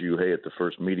told you, hey, at the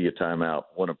first media timeout,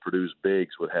 one of Purdue's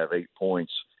bigs would have 8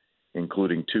 points,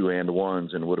 including 2 and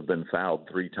 1s, and would have been fouled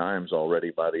 3 times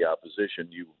already by the opposition,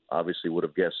 you obviously would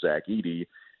have guessed Zach Edey,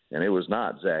 and it was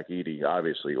not Zach Edey,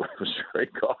 obviously. It was Trey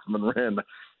Kaufman-Renn,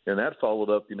 and that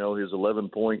followed up, his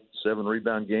 11-point,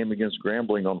 7-rebound game against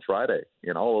Grambling on Friday,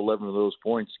 and all 11 of those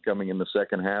points coming in the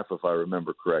second half, if I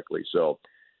remember correctly. So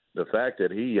the fact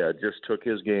that he just took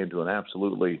his game to an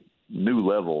absolutely new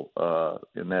level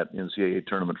in that NCAA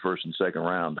tournament first and second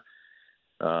round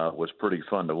was pretty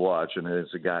fun to watch. And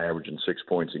it's a guy averaging 6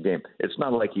 points a game. It's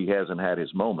not like he hasn't had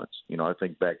his moments. I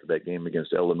think back to that game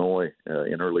against Illinois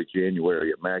in early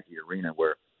January at Mackey Arena,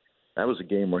 where that was a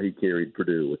game where he carried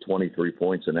Purdue with 23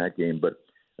 points in that game. But,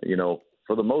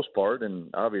 for the most part, and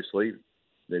obviously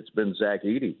it's been Zach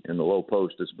Edey in the low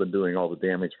post that's been doing all the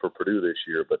damage for Purdue this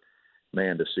year. But,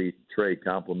 man, to see Trey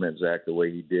compliment Zach the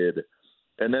way he did.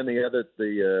 And then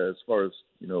as far as,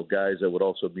 guys that would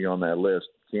also be on that list,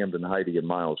 Camden Heide and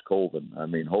Miles Colvin. I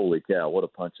mean, holy cow, what a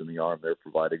punch in the arm they're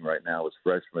providing right now as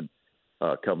freshmen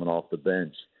coming off the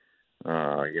bench.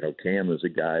 Cam is a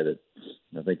guy that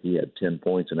I think he had 10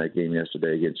 points in that game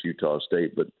yesterday against Utah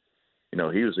State. But,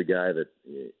 he was a guy that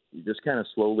you just kind of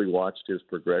slowly watched his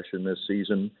progression this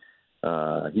season.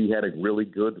 He had a really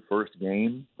good first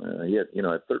game. He had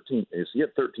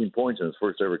 13 points in his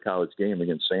first ever college game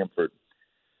against Samford.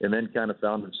 And then kind of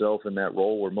found himself in that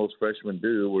role where most freshmen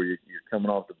do, where you're coming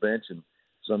off the bench, and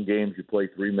some games you play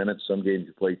 3 minutes, some games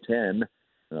you play 10.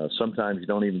 Sometimes you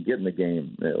don't even get in the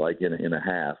game, like in a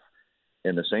half.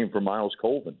 And the same for Miles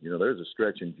Colvin. There's a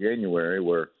stretch in January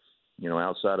where,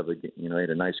 outside of he had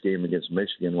a nice game against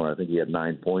Michigan where I think he had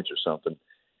 9 points or something.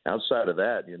 Outside of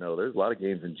that, there's a lot of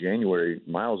games in January.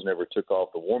 Miles never took off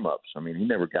the warm-ups. I mean, he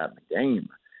never got in the game.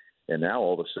 And now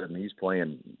all of a sudden he's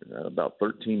playing about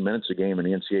 13 minutes a game in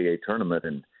the NCAA tournament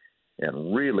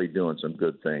and really doing some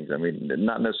good things. I mean,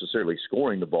 not necessarily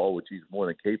scoring the ball, which he's more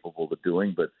than capable of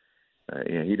doing, but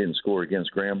he didn't score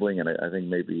against Grambling, and I think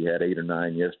maybe he had 8 or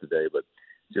 9 yesterday. But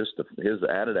just his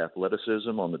added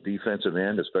athleticism on the defensive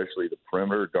end, especially the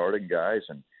perimeter guarding guys,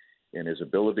 and his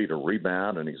ability to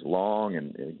rebound, and he's long,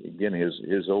 and again,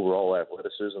 his overall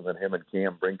athleticism that him and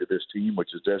Cam bring to this team,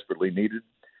 which is desperately needed.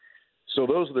 So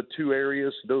those are the 2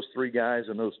 areas, those 3 guys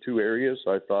in those 2 areas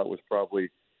I thought was probably,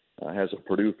 as a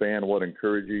Purdue fan, what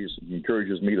encourages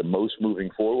me the most moving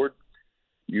forward.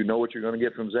 You know what you're going to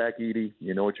get from Zach Edey.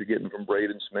 You know what you're getting from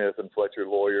Braden Smith and Fletcher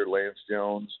Lawyer, Lance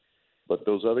Jones. But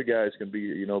those other guys can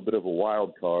be, a bit of a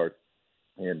wild card.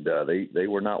 And they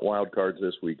were not wild cards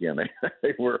this weekend.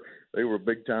 They were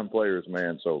big-time players,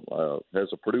 man. So as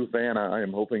a Purdue fan, I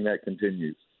am hoping that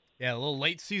continues. Yeah, a little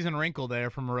late season wrinkle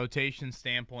there from a rotation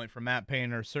standpoint for Matt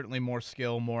Painter. Certainly more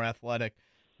skill, more athletic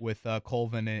with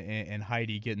Colvin and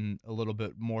Heide getting a little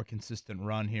bit more consistent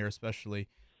run here, especially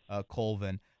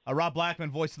Colvin. Rob Blackmon,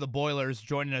 voice of the Boilers,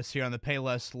 joining us here on the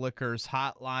Payless Liquors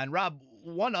hotline. Rob,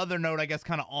 one other note, I guess,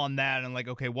 kind of on that, and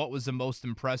okay, what was the most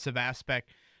impressive aspect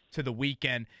to the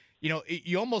weekend?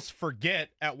 You almost forget,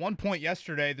 at one point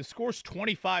yesterday, the score's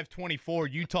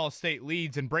 25-24, Utah State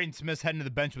leads, and Braden Smith's heading to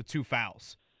the bench with 2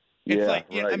 fouls. It's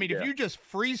if you just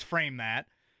freeze frame that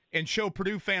and show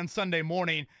Purdue fans Sunday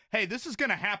morning, hey, this is going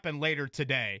to happen later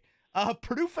today,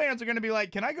 Purdue fans are going to be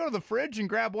like, can I go to the fridge and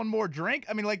grab one more drink?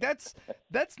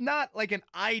 That's not an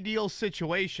ideal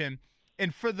situation.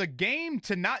 And for the game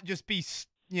to not just be,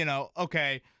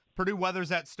 okay, Purdue weathers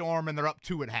that storm and they're up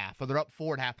 2 at half or they're up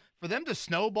 4 at half. For them to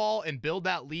snowball and build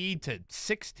that lead to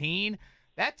 16,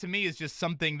 that to me is just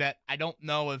something that I don't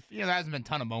know if, there hasn't been a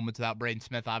ton of moments without Braden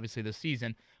Smith, obviously, this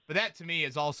season. But that to me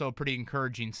is also a pretty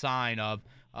encouraging sign of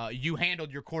you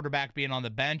handled your quarterback being on the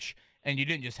bench, and you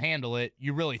didn't just handle it,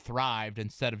 you really thrived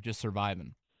instead of just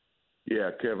surviving.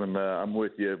 Yeah, Kevin, I'm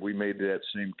with you. We made that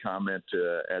same comment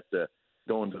at the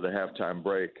going to the halftime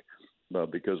break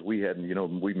because we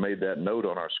hadn't, we made that note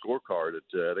on our scorecard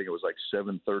at I think it was like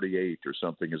 7:38 or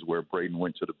something is where Braden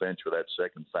went to the bench for that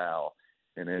second foul.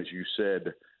 And as you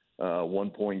said,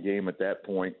 1-point game at that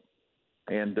point.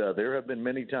 And there have been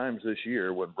many times this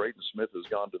year when Braden Smith has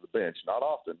gone to the bench. Not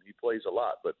often. He plays a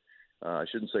lot, but I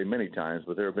shouldn't say many times,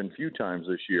 but there have been few times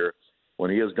this year when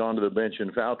he has gone to the bench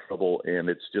in foul trouble, and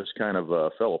it's just kind of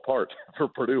fell apart for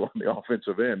Purdue on the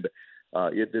offensive end.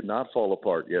 It did not fall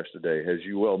apart yesterday, as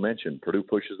you well mentioned. Purdue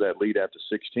pushes that lead out to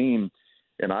 16,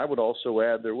 and I would also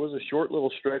add there was a short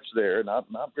little stretch there, not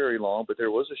very long, but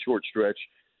there was a short stretch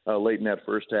late in that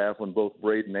first half when both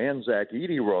Braden and Zach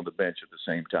Edey were on the bench at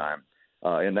the same time.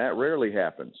 And that rarely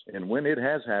happens. And when it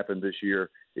has happened this year,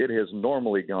 it has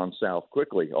normally gone south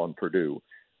quickly on Purdue.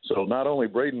 So not only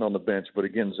Braden on the bench, but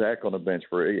again, Zach on the bench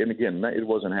and again, it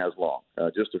wasn't as long,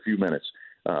 just a few minutes,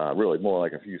 really more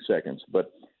like a few seconds.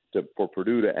 But for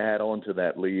Purdue to add on to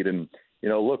that lead, and,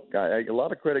 look, a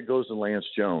lot of credit goes to Lance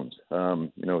Jones.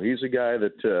 He's a guy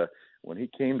that when he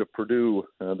came to Purdue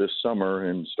this summer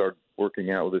and started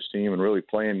working out with his team and really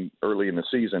playing early in the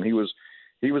season, he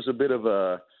was a bit of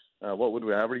a, what would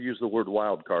we ever use the word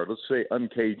wild card? Let's say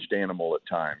uncaged animal at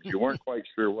times. You weren't quite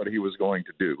sure what he was going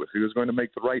to do, if he was going to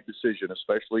make the right decision,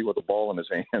 especially with the ball in his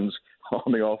hands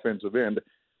on the offensive end,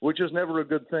 which is never a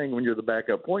good thing when you're the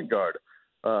backup point guard.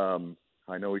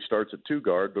 I know he starts at 2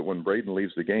 guard, but when Braden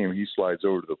leaves the game, he slides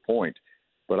over to the point.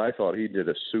 But I thought he did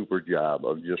a super job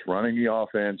of just running the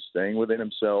offense, staying within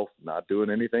himself, not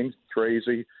doing anything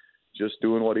crazy, just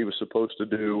doing what he was supposed to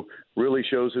do. Really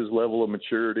shows his level of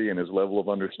maturity and his level of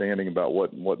understanding about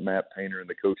what Matt Painter and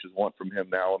the coaches want from him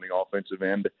now on the offensive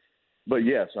end. But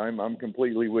yes, I'm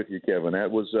completely with you, Kevin. That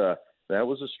was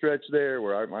a stretch there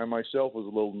where I myself was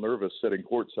a little nervous sitting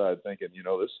courtside, thinking,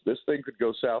 this thing could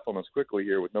go south on us quickly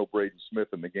here with no Braden Smith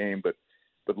in the game. But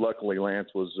luckily, Lance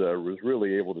was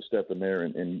really able to step in there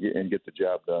and get the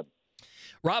job done.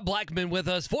 Rob Blackmon with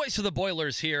us, voice of the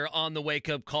Boilers here on the Wake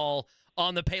Up Call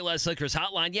on the Payless Liquors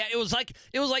hotline. Yeah, it was like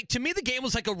to me the game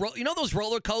was like those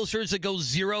roller coasters that go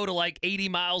 0 to 80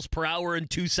 miles per hour in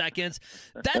 2 seconds.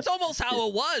 That's almost how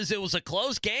it was. It was a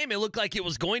close game. It looked like it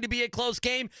was going to be a close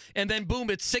game, and then boom,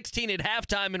 it's 16 at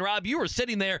halftime. And Rob, you were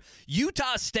sitting there.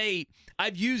 Utah State.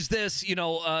 I've used this.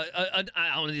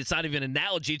 It's not even an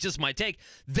analogy. It's just my take.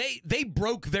 They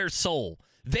broke their soul.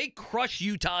 They crushed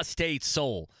Utah State's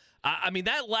soul.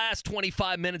 That last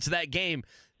 25 minutes of that game,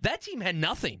 that team had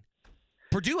nothing.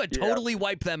 Purdue had totally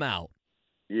wiped them out.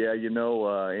 Yeah,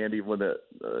 Andy, when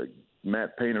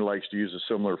Matt Painter likes to use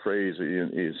a similar phrase,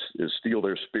 is steal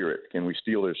their spirit. Can we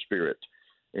steal their spirit?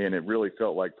 And it really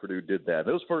felt like Purdue did that.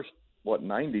 Those first,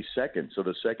 90 seconds of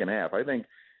the second half, I think,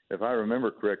 if I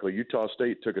remember correctly, Utah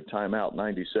State took a timeout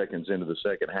 90 seconds into the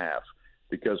second half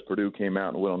because Purdue came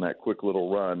out and went on that quick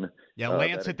little run. Yeah,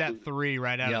 Lance hit that 3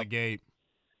 right out of the gate.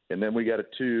 And then we got a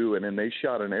 2, and then they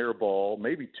shot an air ball,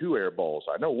 maybe 2 air balls.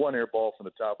 I know 1 air ball from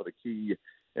the top of the key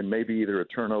and maybe either a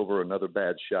turnover or another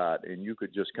bad shot. And you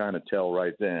could just kind of tell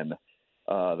right then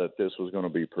that this was going to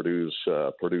be Purdue's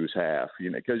half.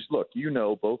 Because, look,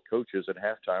 both coaches at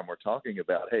halftime were talking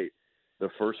about, hey, the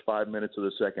first 5 minutes of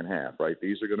the second half, right?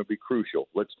 These are going to be crucial.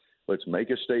 Let's make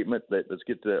a statement. Let's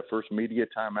get to that first media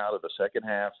timeout of the second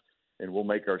half, and we'll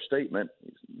make our statement.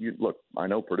 Look, I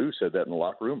know Purdue said that in the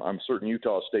locker room. I'm certain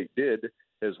Utah State did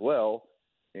as well.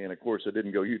 And, of course, it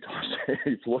didn't go Utah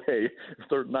State's way.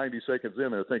 90 seconds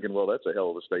in, they're thinking, well, that's a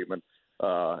hell of a statement.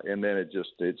 And then it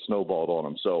snowballed on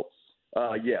them. So,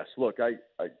 yes, look,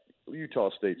 Utah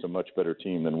State's a much better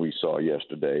team than we saw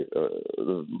yesterday.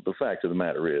 The fact of the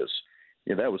matter is,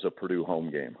 that was a Purdue home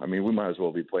game. We might as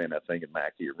well be playing that thing in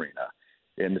Mackey Arena.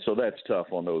 And so that's tough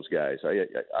on those guys.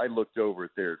 I looked over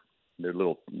at their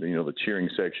little, the cheering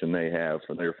section they have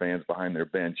from their fans behind their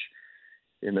bench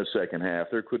in the second half.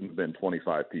 There couldn't have been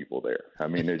 25 people there. I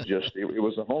mean, it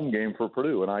was a home game for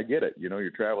Purdue, and I get it.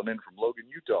 You're traveling in from Logan,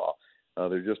 Utah.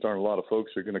 There just aren't a lot of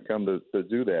folks who are going to come to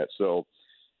do that. So,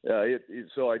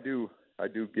 so I do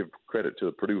give credit to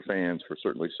the Purdue fans for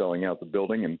certainly selling out the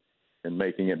building and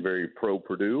making it very pro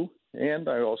Purdue. And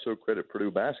I also credit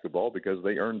Purdue basketball because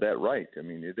they earned that right. I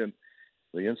mean, the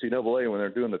NCAA, when they're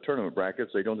doing the tournament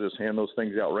brackets, they don't just hand those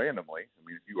things out randomly. I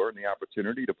mean, if you earn the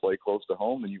opportunity to play close to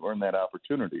home, then you earn that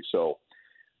opportunity. So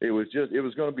it was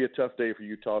going to be a tough day for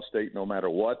Utah State no matter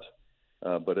what.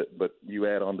 But you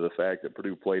add on to the fact that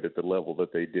Purdue played at the level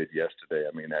that they did yesterday.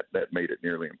 I mean, that made it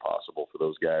nearly impossible for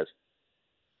those guys.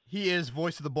 He is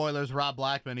voice of the Boilers, Rob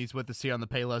Blackmon. He's with us here on the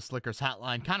Payless Liquors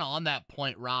Hotline. Kind of on that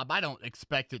point, Rob, I don't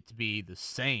expect it to be the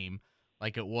same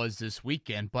like it was this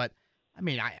weekend, but I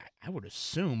mean, I would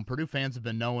assume Purdue fans have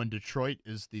been knowing Detroit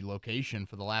is the location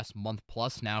for the last month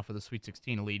plus now for the Sweet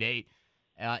 16 Elite Eight.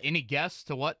 Any guess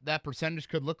to what that percentage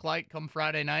could look like come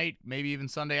Friday night, maybe even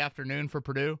Sunday afternoon for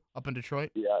Purdue up in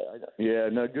Detroit?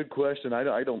 No, good question. I'm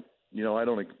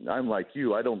like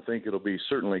you. I don't think it'll be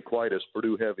certainly quite as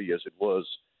Purdue heavy as it was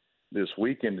this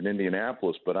weekend in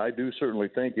Indianapolis, but I do certainly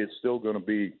think it's still going to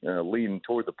be leaning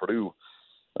toward the Purdue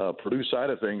side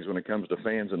of things when it comes to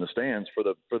fans in the stands for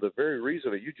the very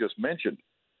reason that you just mentioned.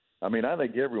 I mean, I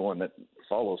think everyone that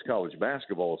follows college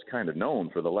basketball is kind of known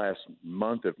for the last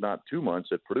month, if not 2 months,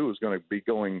 that Purdue is going to be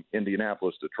going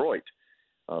Indianapolis, Detroit.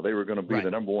 They were going to be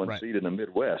the number one seed in the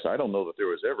Midwest. I don't know that there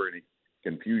was ever any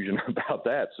confusion about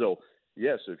that. So,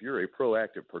 yes, if you're a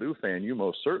proactive Purdue fan, you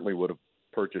most certainly would have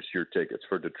purchased your tickets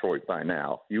for Detroit by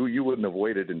now. You wouldn't have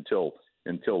waited until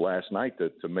last night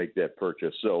to make that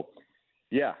purchase. So,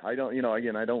 yeah, I'm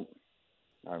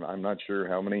not sure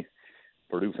how many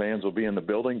Purdue fans will be in the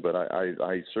building, but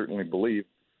I certainly believe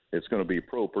it's going to be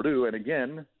pro Purdue. And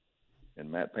again, and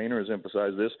Matt Painter has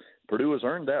emphasized this, Purdue has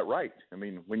earned that right. I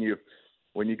mean, when you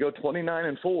go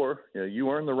 29-4, you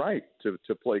earn the right to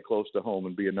play close to home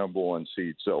and be a number one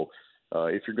seed. So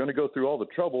if you're going to go through all the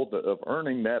trouble of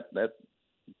earning that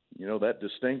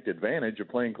distinct advantage of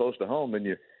playing close to home, then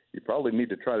you probably need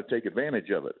to try to take advantage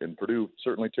of it. And Purdue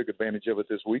certainly took advantage of it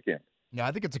this weekend. Yeah,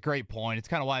 I think it's a great point. It's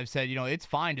kind of why I've said, it's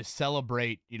fine to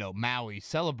celebrate, Maui,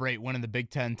 celebrate winning the Big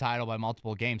Ten title by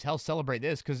multiple games. Hell, celebrate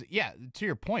this because, yeah, to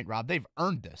your point, Rob, they've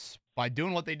earned this by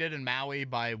doing what they did in Maui,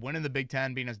 by winning the Big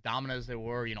Ten, being as dominant as they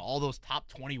were, all those top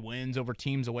 20 wins over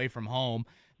teams away from home.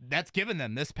 That's given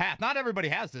them this path. Not everybody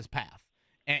has this path,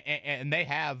 and they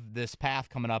have this path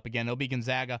coming up again. It'll be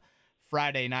Gonzaga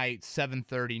Friday night,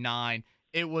 7:39.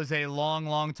 It was a long,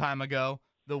 long time ago.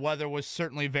 The weather was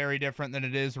certainly very different than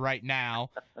it is right now.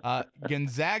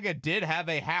 Gonzaga did have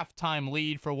a halftime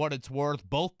lead for what it's worth.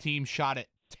 Both teams shot it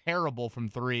terrible from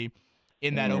three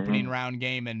in that opening round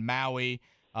game in Maui.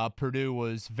 Purdue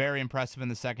was very impressive in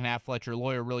the second half. Fletcher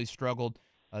Lawyer really struggled.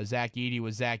 Zach Edey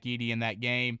was Zach Edey in that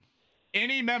game.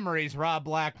 Any memories, Rob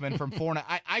Blackmon, from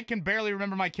I can barely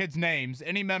remember my kids' names.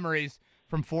 Any memories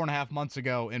from 4.5 months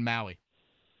ago in Maui?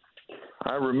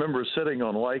 I remember sitting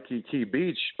on Waikiki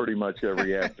Beach pretty much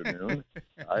every afternoon.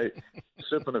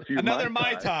 Sipping a few Another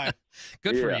Mai Tai.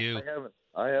 Good for you.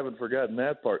 I haven't forgotten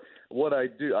that part. What I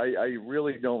do, I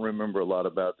really don't remember a lot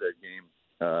about that game.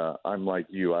 I'm like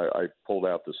you. I pulled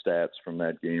out the stats from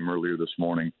that game earlier this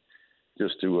morning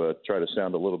just to try to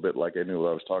sound a little bit like I knew what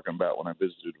I was talking about when I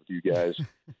visited with you guys.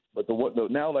 But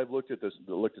now that I've looked at the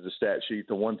stat sheet,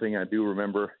 the one thing I do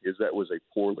remember is that was a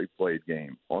poorly played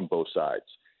game on both sides.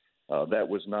 That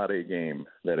was not a game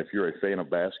that if you're a fan of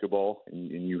basketball and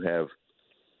you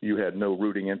had no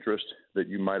rooting interest, that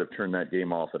you might have turned that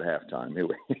game off at halftime.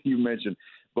 You mentioned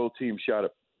both teams shot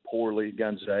it poorly.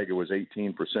 Gonzaga was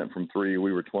 18% from three.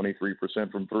 We were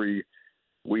 23% from three.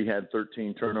 We had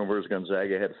 13 turnovers.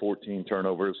 Gonzaga had 14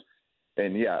 turnovers.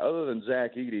 And, yeah, other than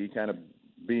Zach Edey kind of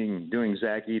doing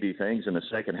Zach Edey things in the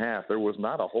second half, there was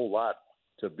not a whole lot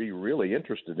to be really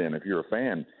interested in if you're a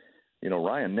fan.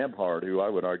 Ryan Nebhard, who I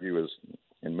would argue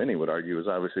and many would argue is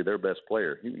obviously their best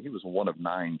player. He was 1 of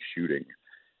 9 shooting.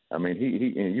 I mean,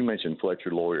 and you mentioned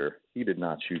Fletcher Lawyer. He did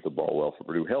not shoot the ball well for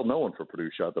Purdue. Hell, no one for Purdue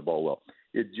shot the ball well.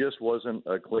 It just wasn't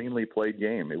a cleanly played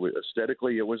game.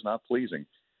 Aesthetically, it was not pleasing.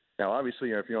 Now,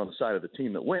 obviously, if you're on the side of the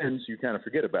team that wins, you kind of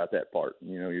forget about that part.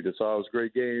 You just saw it was a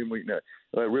great game.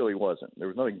 It really wasn't. There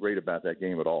was nothing great about that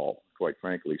game at all, quite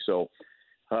frankly. So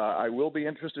I will be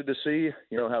interested to see,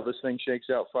 how this thing shakes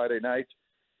out Friday night.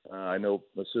 I know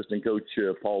assistant coach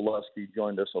Paul Lusky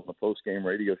joined us on the post-game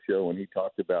radio show, and he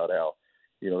talked about how,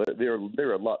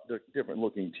 they're a lot different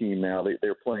looking team now.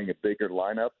 They're playing a bigger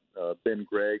lineup Ben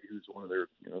Gregg, who's one of their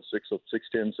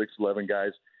 6'10", 6'11"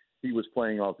 guys. He was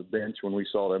playing off the bench when we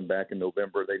saw them back in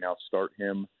November. They now start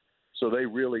him. So they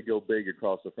really go big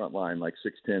across the front line, like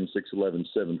 6'10", 6'11",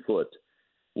 7 foot,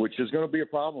 which is going to be a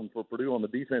problem for Purdue on the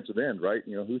defensive end, right?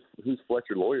 Who's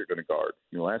Fletcher Lawyer going to guard?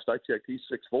 Last I checked, he's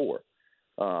 6'4".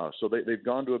 So they've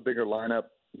gone to a bigger lineup,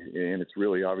 and it's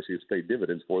really obviously it's paid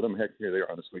dividends for them. Heck, here they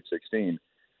are on the Sweet 16.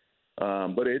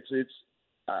 But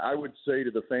I would say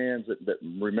to the fans that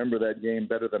remember that game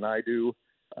better than I do,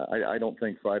 I don't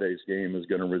think Friday's game is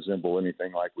going to resemble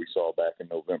anything like we saw back in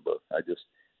November.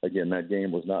 Again, that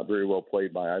game was not very well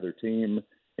played by either team,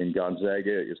 and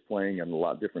Gonzaga is playing in a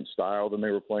lot different style than they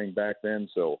were playing back then.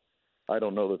 So I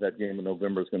don't know that game in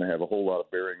November is going to have a whole lot of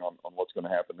bearing on what's going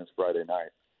to happen this Friday night.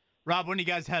 Rob, when do you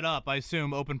guys head up? I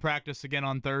assume open practice again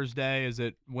on Thursday. Is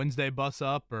it Wednesday bus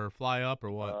up or fly up or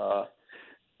what?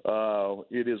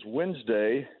 It is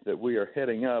Wednesday that we are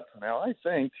heading up. Now, I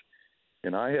think,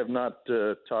 and I have not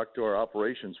talked to our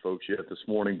operations folks yet this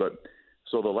morning, but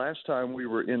so the last time we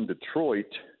were in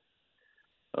Detroit,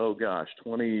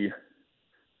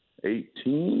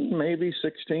 2018, maybe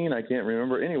 16, I can't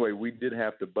remember. Anyway, we did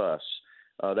have to bus.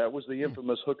 That was the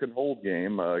infamous hook and hold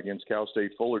game against Cal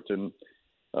State Fullerton,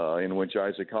 in which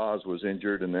Isaac Haas was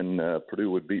injured, and then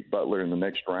Purdue would beat Butler in the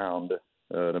next round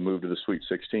to move to the Sweet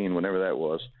 16, whenever that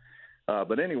was.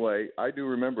 But anyway, I do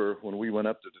remember when we went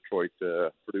up to Detroit,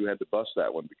 Purdue had to bus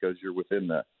that one because you're within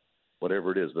the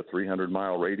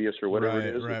 300-mile radius or whatever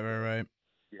it is. Right.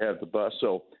 You have the bus.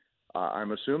 So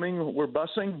I'm assuming we're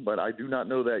busing, but I do not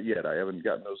know that yet. I haven't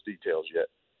gotten those details yet.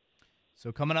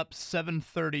 So coming up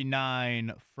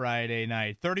 7:39 Friday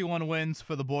night. 31 wins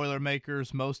for the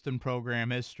Boilermakers, most in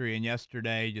program history, and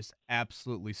yesterday just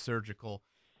absolutely surgical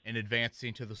in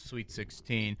advancing to the Sweet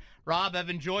 16. Rob, I've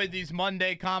enjoyed these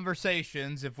Monday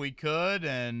conversations if we could,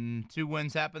 and 2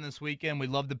 wins happen this weekend. We'd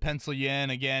love to pencil you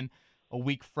in again a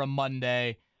week from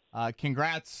Monday.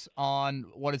 Congrats on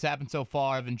what has happened so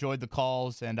far. I've enjoyed the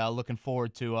calls, and looking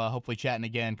forward to hopefully chatting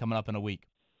again coming up in a week.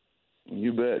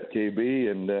 You bet, KB.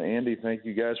 And Andy, thank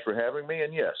you guys for having me.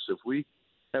 And yes, if we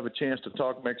have a chance to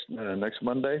talk next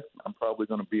Monday, I'm probably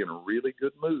going to be in a really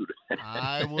good mood.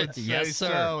 I would say Yes, sir.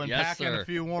 so, and Yes, packing sir. a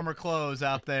few warmer clothes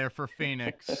out there for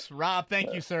Phoenix. Rob,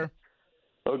 thank you, sir.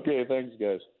 Okay, thanks,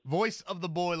 guys. Voice of the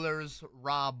Boilers,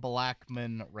 Rob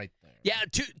Blackmon, right there. Yeah,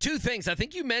 two things. I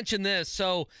think you mentioned this.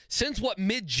 So since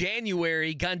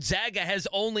mid-January, Gonzaga has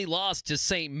only lost to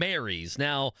St. Mary's.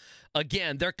 Now,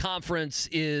 again, their conference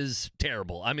is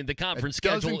terrible. I mean, the conference It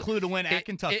does schedule include a win at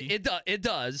Kentucky. It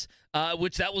does,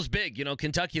 which that was big.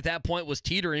 Kentucky at that point was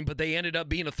teetering, but they ended up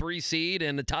being a 3 seed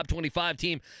and the top 25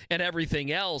 team and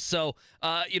everything else. So,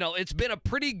 it's been a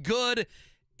pretty good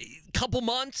couple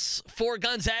months for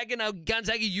Gonzaga. Now,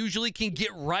 Gonzaga usually can get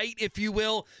right, if you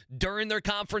will, during their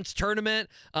conference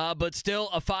tournament, but still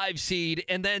a 5 seed.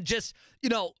 And then just,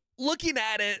 looking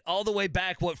at it all the way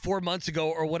back, 4 months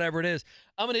ago or whatever it is,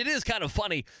 I mean, it is kind of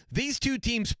funny. These two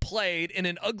teams played in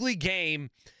an ugly game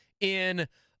in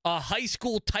a high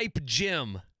school type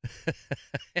gym.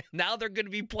 Now they're going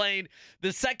to be playing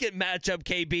the second matchup,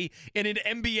 KB, in an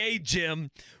NBA gym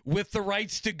with the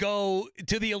rights to go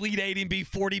to the Elite Eight and be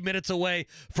 40 minutes away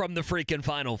from the freaking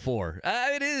Final Four.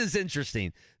 It is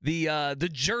interesting, the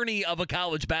journey of a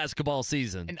college basketball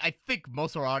season. And I think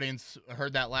most of our audience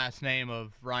heard that last name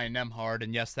of Ryan Nembhard,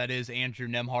 and yes, that is Andrew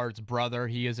Nembhard's brother.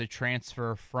 He is a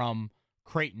transfer from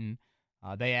Creighton.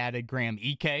 They added Graham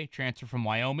Ike, transfer from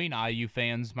Wyoming. Now, IU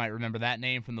fans might remember that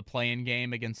name from the play-in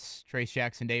game against Trace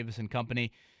Jackson Davis and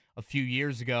company a few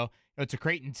years ago. It's a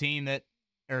Creighton team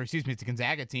it's a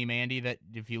Gonzaga team, Andy, that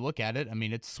if you look at it, I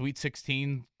mean, it's Sweet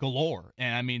 16 galore.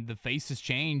 And, I mean, the faces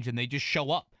change, and they just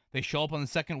show up. They show up on the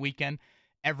second weekend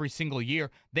every single year.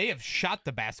 They have shot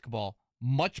the basketball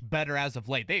much better as of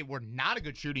late. They were not a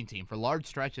good shooting team for large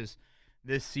stretches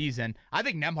this season. I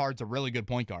think Nembhard's a really good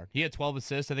point guard. He had 12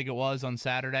 assists, I think it was, on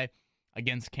Saturday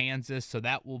against Kansas, so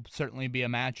that will certainly be a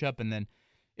matchup. And then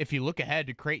if you look ahead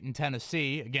to Creighton,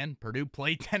 Tennessee, again, Purdue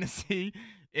played Tennessee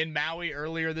in Maui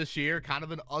earlier this year. Kind of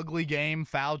an ugly game,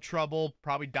 foul trouble,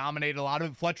 probably dominated a lot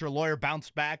of it. Fletcher Lawyer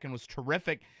bounced back and was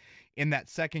terrific in that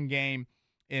second game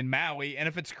in Maui. And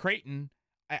if it's Creighton,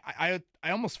 I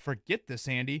almost forget this,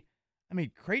 Andy. I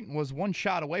mean, Creighton was one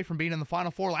shot away from being in the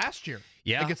Final Four last year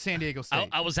against San Diego State.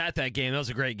 I was at that game. That was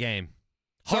a great game.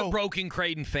 Heartbroken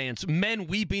Creighton fans, men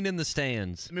weeping in the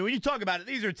stands. I mean, when you talk about it,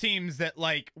 these are teams that,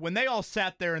 when they all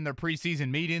sat there in their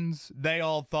preseason meetings, they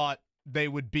all thought they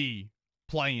would be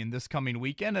playing this coming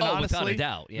weekend. And honestly, without a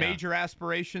doubt, yeah. Major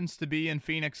aspirations to be in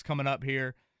Phoenix coming up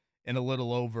here in a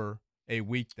little over a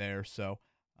week there. So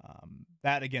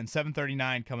that, again,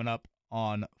 7:39 coming up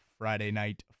on Friday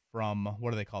night from,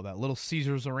 what do they call that? Little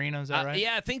Caesars Arena, is that right?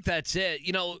 Yeah, I think that's it.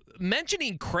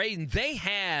 Mentioning Creighton, they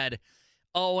had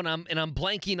and I'm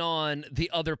blanking on the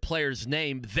other player's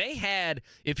name. They had,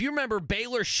 if you remember,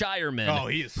 Baylor Shireman. Oh,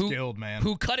 he is skilled, man.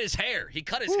 Who cut his hair? He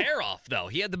cut his hair off though.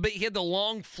 He had the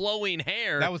long flowing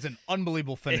hair. That was an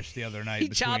unbelievable finish the other night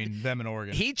between them and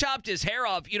Oregon. He chopped his hair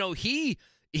off.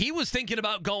 He was thinking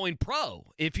about going pro.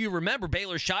 If you remember,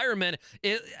 Baylor Shireman,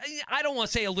 I don't want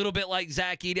to say a little bit like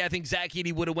Zach Edey. I think Zach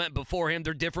Edey would have went before him.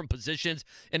 They're different positions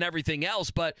and everything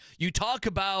else. But you talk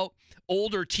about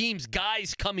older teams,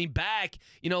 guys coming back.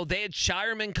 They had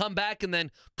Shireman come back, and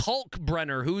then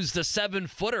Kalkbrenner, who's the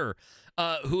 7-footer,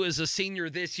 who is a senior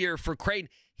this year for Creighton.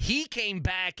 He came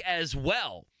back as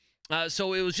well.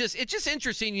 So it's just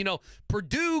interesting.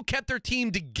 Purdue kept their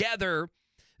team together.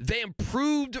 They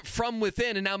improved from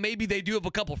within, and now maybe they do have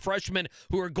a couple freshmen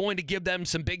who are going to give them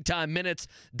some big-time minutes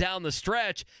down the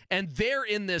stretch, and they're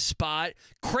in this spot.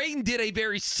 Creighton did a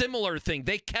very similar thing.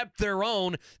 They kept their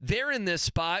own. They're in this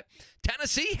spot.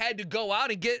 Tennessee had to go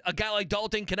out and get a guy like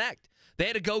Dalton Connect. They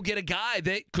had to go get a guy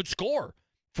that could score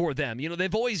for them.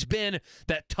 They've always been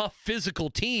that tough physical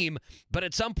team, but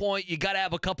at some point you got to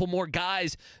have a couple more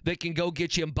guys that can go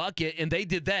get you a bucket, and they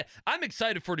did that. I'm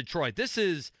excited for Detroit. This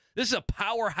is a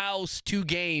powerhouse 2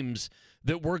 games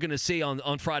that we're going to see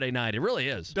on Friday night. It really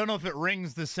is. Don't know if it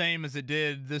rings the same as it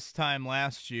did this time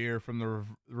last year from the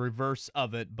reverse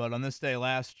of it, but on this day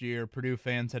last year, Purdue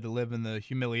fans had to live in the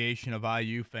humiliation of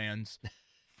IU fans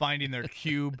finding their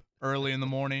cube early in the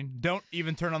morning. Don't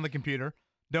even turn on the computer.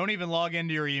 Don't even log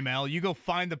into your email. You go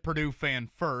find the Purdue fan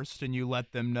first, and you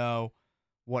let them know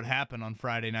what happened on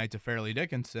Friday night to Fairleigh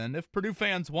Dickinson. If Purdue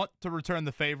fans want to return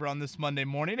the favor on this Monday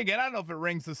morning, again, I don't know if it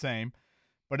rings the same,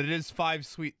 but it is 5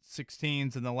 Sweet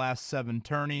 16s in the last 7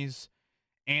 tourneys.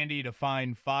 Andy, to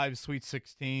find 5 Sweet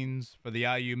 16s for the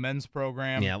IU men's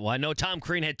program. Yeah, well, I know Tom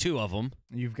Crean had 2 of them.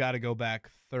 You've got to go back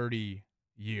 30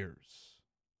 years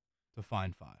to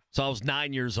find 5. So I was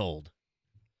 9 years old.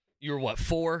 You were what,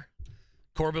 4?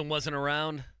 Corbin wasn't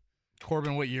around?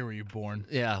 Corbin, what year were you born?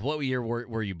 Yeah, what year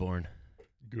were you born?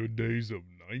 Good days of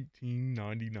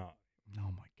 1999.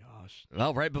 Oh, my gosh.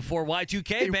 Well, right before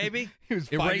Y2K, baby. He was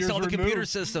 5 erased years all the computer removed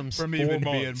systems. from even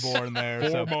being born there.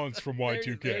 4 months from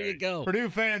Y2K. There you go. Purdue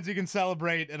fans, you can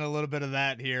celebrate in a little bit of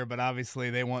that here, but obviously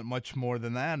they want much more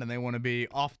than that, and they want to be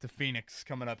off to Phoenix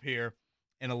coming up here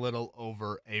in a little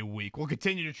over a week. We'll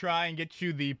continue to try and get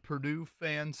you the Purdue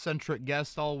fan-centric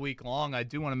guest all week long. I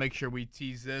do want to make sure we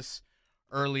tease this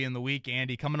early in the week,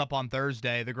 Andy. Coming up on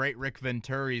Thursday, the great Rick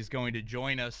Venturi is going to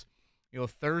join us.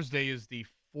 Thursday is the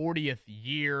 40th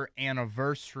year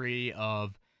anniversary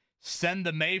of Send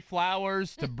the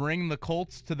Mayflowers to Bring the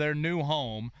Colts to Their New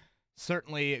Home.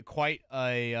 Certainly quite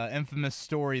a infamous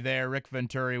story there. Rick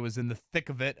Venturi was in the thick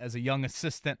of it as a young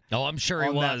assistant. Oh, I'm sure he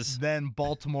was. Then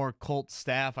Baltimore Colts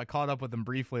staff. I caught up with him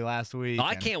briefly last week. Oh,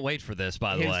 I can't wait for this,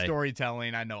 by the way. His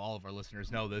storytelling, I know all of our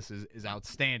listeners know this, is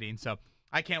outstanding. So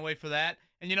I can't wait for that.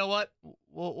 And you know what?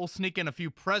 We'll sneak in a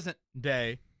few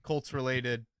present-day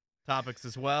Colts-related topics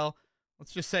as well.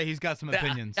 Let's just say he's got some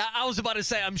opinions. I was about to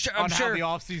say, I'm sure how the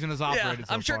offseason has operated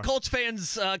so I'm sure far. Colts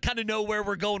fans kind of know where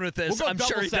we're going with this. We'll I'm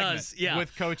sure he does. Yeah,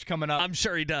 with Coach coming up. I'm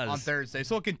sure he does on Thursday.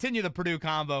 So we'll continue the Purdue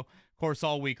convo, of course,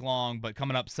 all week long. But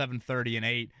coming up 7:30 and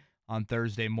 8 on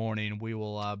Thursday morning, we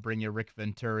will bring you Rick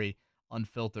Venturi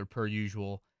unfiltered per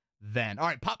usual. Then, all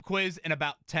right, pop quiz in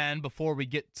about 10. Before we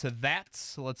get to that,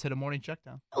 so let's hit a morning check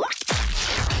down.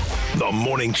 The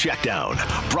Morning Checkdown,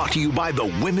 brought to you by the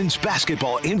Women's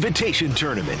Basketball Invitation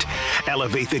Tournament.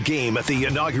 Elevate the game at the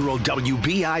inaugural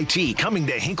WBIT, coming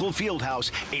to Hinkle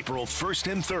Fieldhouse April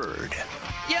 1st and 3rd.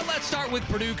 Yeah, let's start with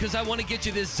Purdue because I want to get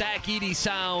you this Zach Edey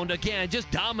sound. Again, just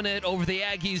dominant over the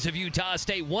Aggies of Utah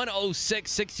State,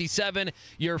 106-67,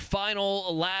 your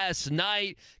final last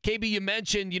night. KB, you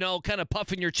mentioned, kind of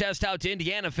puffing your chest out to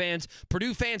Indiana fans.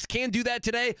 Purdue fans can do that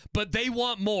today, but they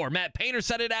want more. Matt Painter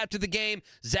said it after the game.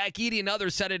 Zach Edey and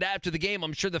others said it after the game.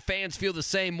 I'm sure the fans feel the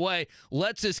same way.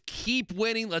 Let's just keep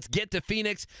winning. Let's get to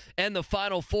Phoenix and the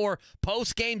Final Four.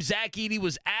 Post-game, Zach Edey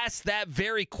was asked that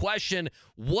very question.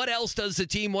 What else does the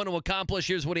team want to accomplish?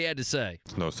 Here's what he had to say.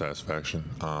 No satisfaction.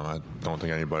 I don't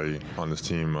think anybody on this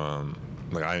team, I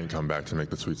didn't come back to make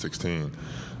the Sweet 16.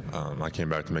 I came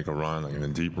back to make a run, in a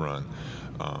deep run.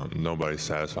 Nobody's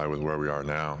satisfied with where we are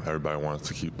now. Everybody wants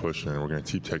to keep pushing, and we're going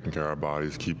to keep taking care of our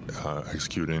bodies, keep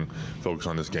executing, focus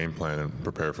on this game plan, and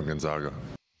prepare for Gonzaga.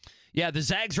 Yeah, the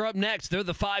Zags are up next. They're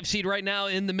the 5 seed right now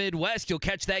in the Midwest. You'll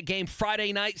catch that game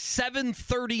Friday night,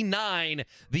 7:39.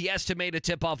 The estimated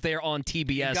tip-off there on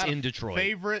TBS in Detroit.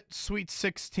 Favorite Sweet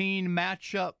 16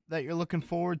 matchup that you're looking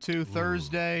forward to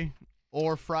Thursday?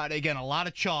 or Friday. Again, a lot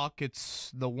of chalk.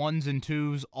 It's the 1s and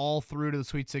 2s all through to the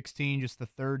Sweet 16, just the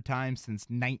third time since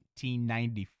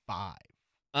 1995.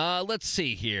 Let's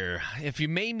see here. If you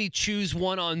made me choose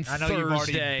one on Thursday. I know you've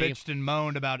already bitched and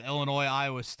moaned about Illinois,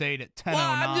 Iowa State at 10:09.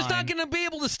 Well, I'm just not going to be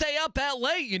able to stay up that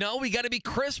late. We got to be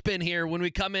crisp in here when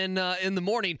we come in the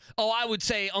morning. Oh, I would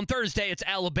say on Thursday it's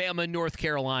Alabama and North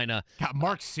Carolina. God,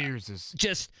 Mark Sears is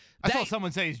just. I saw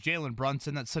someone say he's Jalen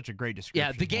Brunson. That's such a great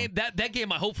description. Yeah, the game that game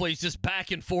hopefully is just back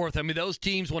and forth. I mean, those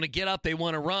teams want to get up, they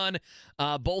want to run.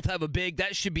 Both have a big.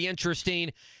 That should be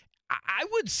interesting. I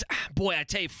would, boy, I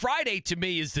tell you, Friday to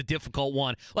me is the difficult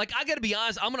one. Like, I got to be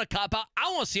honest, I'm going to cop out. I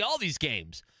want to see all these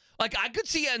games. Like, I could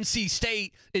see NC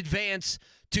State advance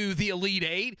to the Elite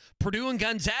Eight. Purdue and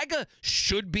Gonzaga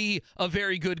should be a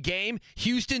very good game.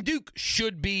 Houston-Duke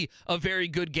should be a very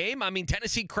good game. I mean,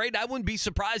 Tennessee-Creighton, I wouldn't be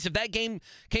surprised if that game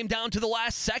came down to the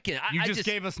last second. You just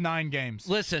gave us 9 games.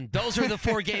 Listen, those are the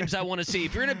 4 games I want to see.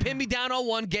 If you're going to pin me down on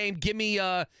one game, give me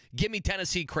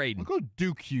Tennessee-Creighton. I'll go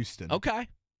Duke-Houston. Okay.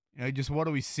 Just what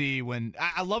do we see when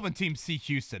I love when teams see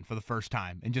Houston for the first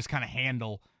time and just kind of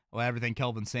handle everything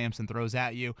Kelvin Sampson throws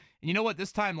at you. And you know what?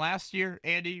 This time last year,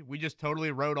 Andy, we just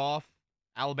totally wrote off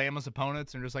Alabama's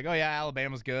opponents and just like, oh, yeah,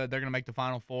 Alabama's good. They're going to make the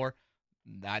Final Four.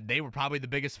 They were probably the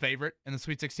biggest favorite in the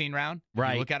Sweet 16 round.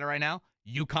 Right. You look at it right now.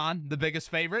 UConn, the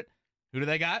biggest favorite. Who do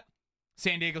they got?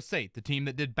 San Diego State, the team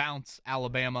that did bounce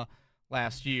Alabama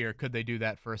last year. Could they do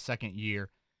that for a second year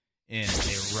in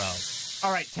a row?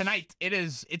 All right, tonight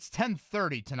it's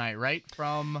 10:30 tonight, right?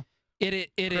 From it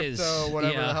is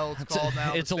whatever the hell it's called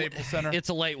now. It's the Staples Center. It's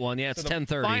a late one. Yeah, it's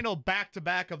 10:30. Final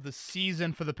back-to-back of the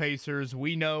season for the Pacers.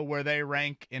 We know where they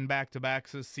rank in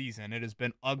back-to-backs this season. It has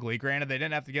been ugly. Granted, they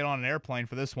didn't have to get on an airplane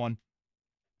for this one.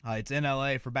 It's in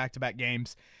LA for back-to-back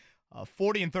games.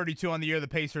 40-32 on the year. The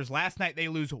Pacers. Last night they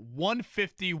lose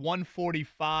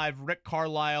 150-145. Rick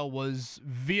Carlisle was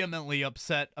vehemently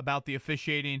upset about the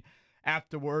officiating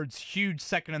afterwards. Huge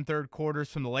second and third quarters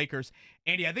from the Lakers.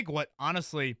 Andy, I think what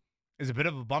honestly is a bit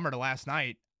of a bummer to last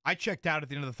night, I checked out at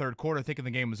the end of the third quarter thinking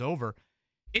the game was over.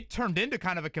 It turned into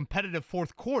kind of a competitive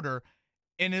fourth quarter,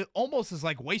 and it almost is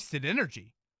like wasted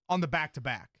energy on the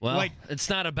back-to-back. Well, like,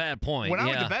 it's not a bad point. When I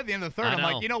went to bed at the end of the third, I'm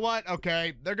like, you know what?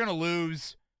 Okay, they're going to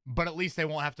lose, but at least they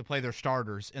won't have to play their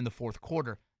starters in the fourth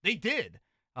quarter. They did.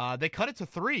 They cut it to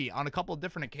 3 on a couple of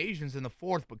different occasions in the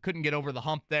fourth, but couldn't get over the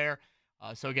hump there.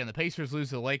 So, again, the Pacers lose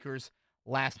to the Lakers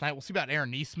last night. We'll see about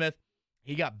Aaron Nesmith.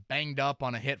 He got banged up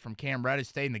on a hit from Cam Reddish,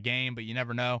 stayed in the game, but you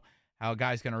never know how a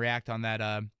guy's going to react on that,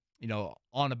 on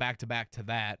a back-to-back to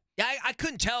that. Yeah, I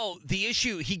couldn't tell the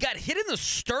issue. He got hit in the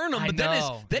sternum, but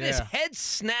then his head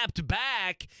snapped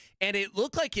back, and it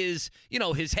looked like his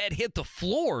head hit the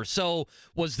floor. So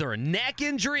was there a neck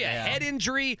injury, a head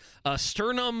injury, a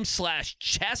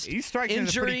sternum/chest He strikes injury?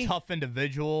 as a pretty tough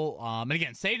individual. And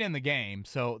again, stayed in the game,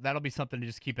 so that'll be something to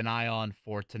just keep an eye on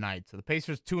for tonight. So the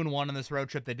Pacers 2-1 on this road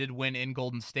trip. They did win in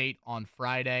Golden State on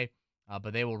Friday,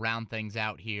 but they will round things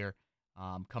out here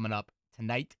coming up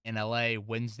tonight in LA,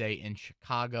 Wednesday in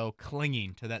Chicago,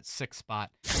 clinging to that 6th spot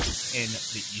in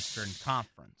the Eastern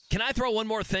Conference. Can I throw one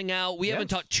more thing out? We haven't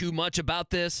talked too much about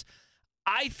this.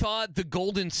 I thought the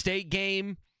Golden State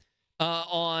game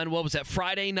on,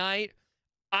 Friday night,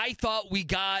 I thought we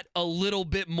got a little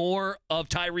bit more of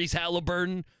Tyrese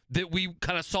Halliburton that we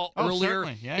kind of saw earlier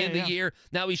in the year.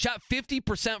 Now, he shot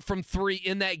 50% from 3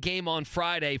 in that game on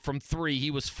Friday from 3. He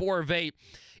was 4 of 8.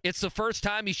 It's the first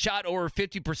time he shot over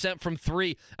 50% from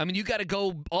 3. I mean, you got to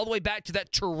go all the way back to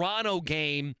that Toronto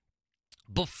game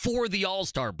before the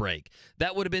All-Star break.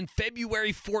 That would have been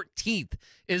February 14th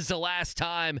is the last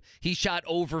time he shot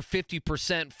over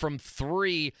 50% from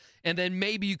 3. And then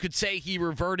maybe you could say he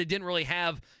reverted, didn't really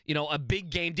have, a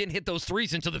big game, didn't hit those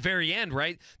threes until the very end,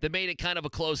 right? That made it kind of a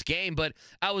close game. But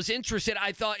I was interested.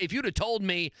 I thought if you'd have told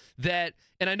me that,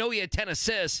 and I know he had 10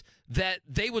 assists, that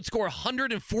they would score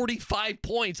 145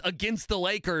 points against the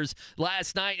Lakers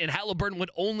last night and Halliburton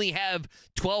would only have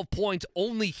 12 points,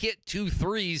 only hit 2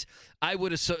 threes, I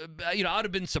would have, I would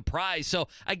have been surprised. So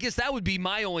I guess that would be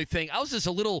my only thing. I was just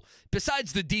a little,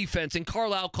 besides the defense, and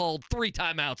Carlisle called 3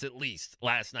 timeouts at least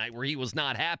last night where he was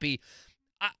not happy.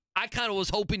 I kind of was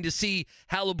hoping to see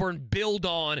Halliburton build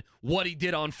on what he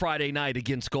did on Friday night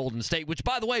against Golden State, which,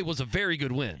 by the way, was a very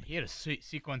good win. He had a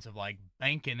sequence of,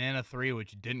 banking in a 3,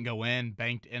 which didn't go in,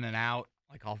 banked in and out,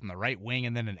 off from the right wing,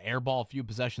 and then an air ball a few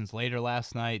possessions later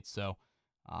last night. So,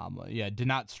 did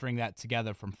not string that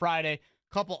together from Friday.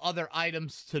 Couple other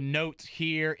items to note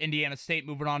here. Indiana State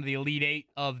moving on to the Elite Eight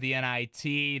of the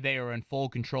NIT. They are in full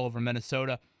control over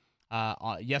Minnesota.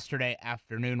 Yesterday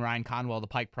afternoon, Ryan Conwell, the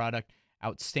Pike product,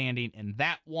 outstanding in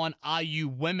that one. IU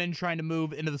women trying to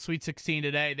move into the Sweet 16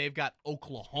 today. They've got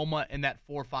Oklahoma in that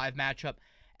 4-5 matchup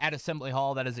at Assembly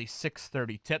Hall. That is a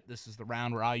 6:30 tip. This is the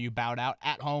round where IU bowed out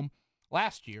at home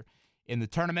last year in the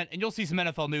tournament. And you'll see some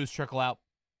NFL news trickle out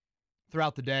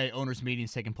throughout the day. Owners'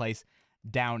 meetings taking place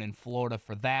down in Florida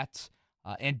for that.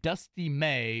 And Dusty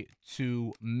May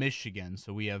to Michigan.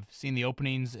 So we have seen the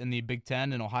openings in the Big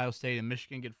Ten, and Ohio State and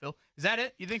Michigan get filled. Is that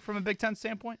it, you think, from a Big Ten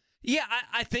standpoint? Yeah,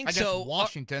 I think I guess so.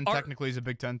 Washington technically is a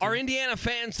Big Ten team. Are Indiana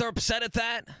fans upset at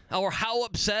that? Or how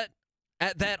upset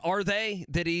at that are they?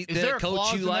 Is there a coach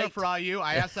clause you in there like for IU?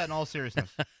 I ask that in all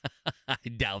seriousness. I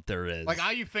doubt there is. Like,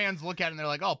 IU fans look at it and they're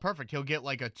like, oh, perfect. He'll get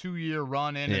like a 2-year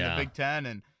run in the Big Ten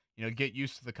and, get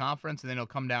used to the conference, and then he'll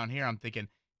come down here. I'm thinking,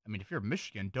 I mean, if you're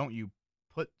Michigan, don't you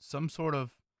put some sort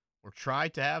of, or try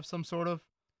to have some sort of?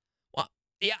 Well,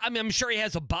 yeah, I mean, I'm sure he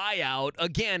has a buyout.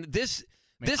 Again, this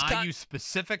guy, IU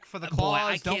specific for the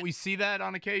clause. Don't we see that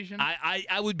on occasion?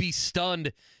 I would be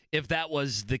stunned if that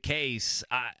was the case.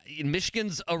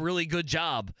 Michigan's a really good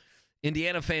job.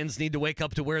 Indiana fans need to wake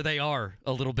up to where they are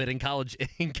a little bit in college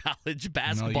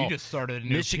basketball. No, you just started a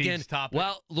new Michigan topic.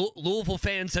 Well, Louisville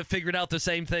fans have figured out the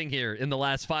same thing here in the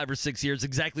last 5 or 6 years,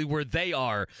 exactly where they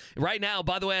are right now.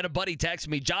 By the way, I had a buddy text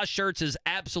me. Josh Schertz is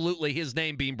absolutely his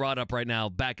name being brought up right now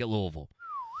back at Louisville.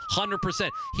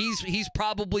 100%. He's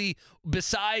probably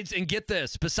besides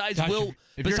Gosh, Will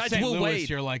if you're St. Will Louis, Wade.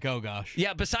 you're like, oh gosh.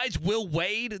 Yeah, besides Will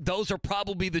Wade, those are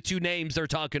probably the two names they're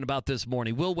talking about this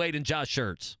morning. Will Wade and Josh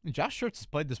Schertz. Josh Schertz has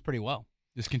played this pretty well.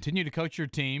 Just continue to coach your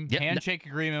team. Yep. Handshake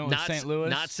agreement with St. Louis.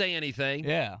 Not say anything.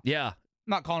 Yeah. Yeah. I'm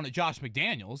not calling it Josh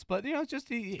McDaniels, but just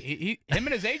him and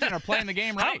his agent are playing the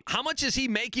game right. How much is he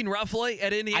making roughly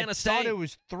at Indiana State? I thought it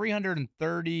was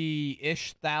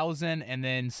 $330,000-ish, and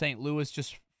then St. Louis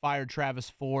just fired Travis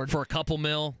Ford for a couple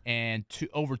mil and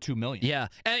over $2 million. Yeah,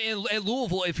 and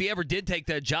Louisville, if he ever did take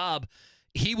that job,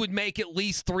 he would make at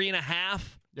least 3.5.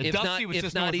 If Dusty not, was if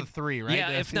just not north even of 3, right?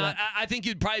 Yeah, if not, I think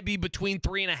you'd probably be between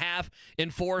 3.5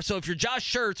 and 4. So if you're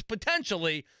Josh Schertz,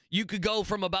 potentially you could go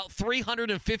from about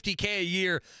 $350K a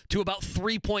year to about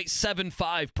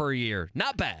 3.75 per year.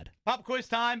 Not bad. Pop quiz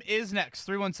time is next.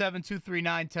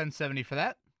 317-239-1070 for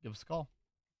that. Give us a call.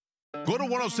 Go to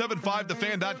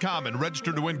 1075thefan.com and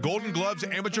register to win Golden Gloves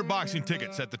amateur boxing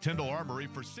tickets at the Tyndall Armory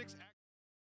for 6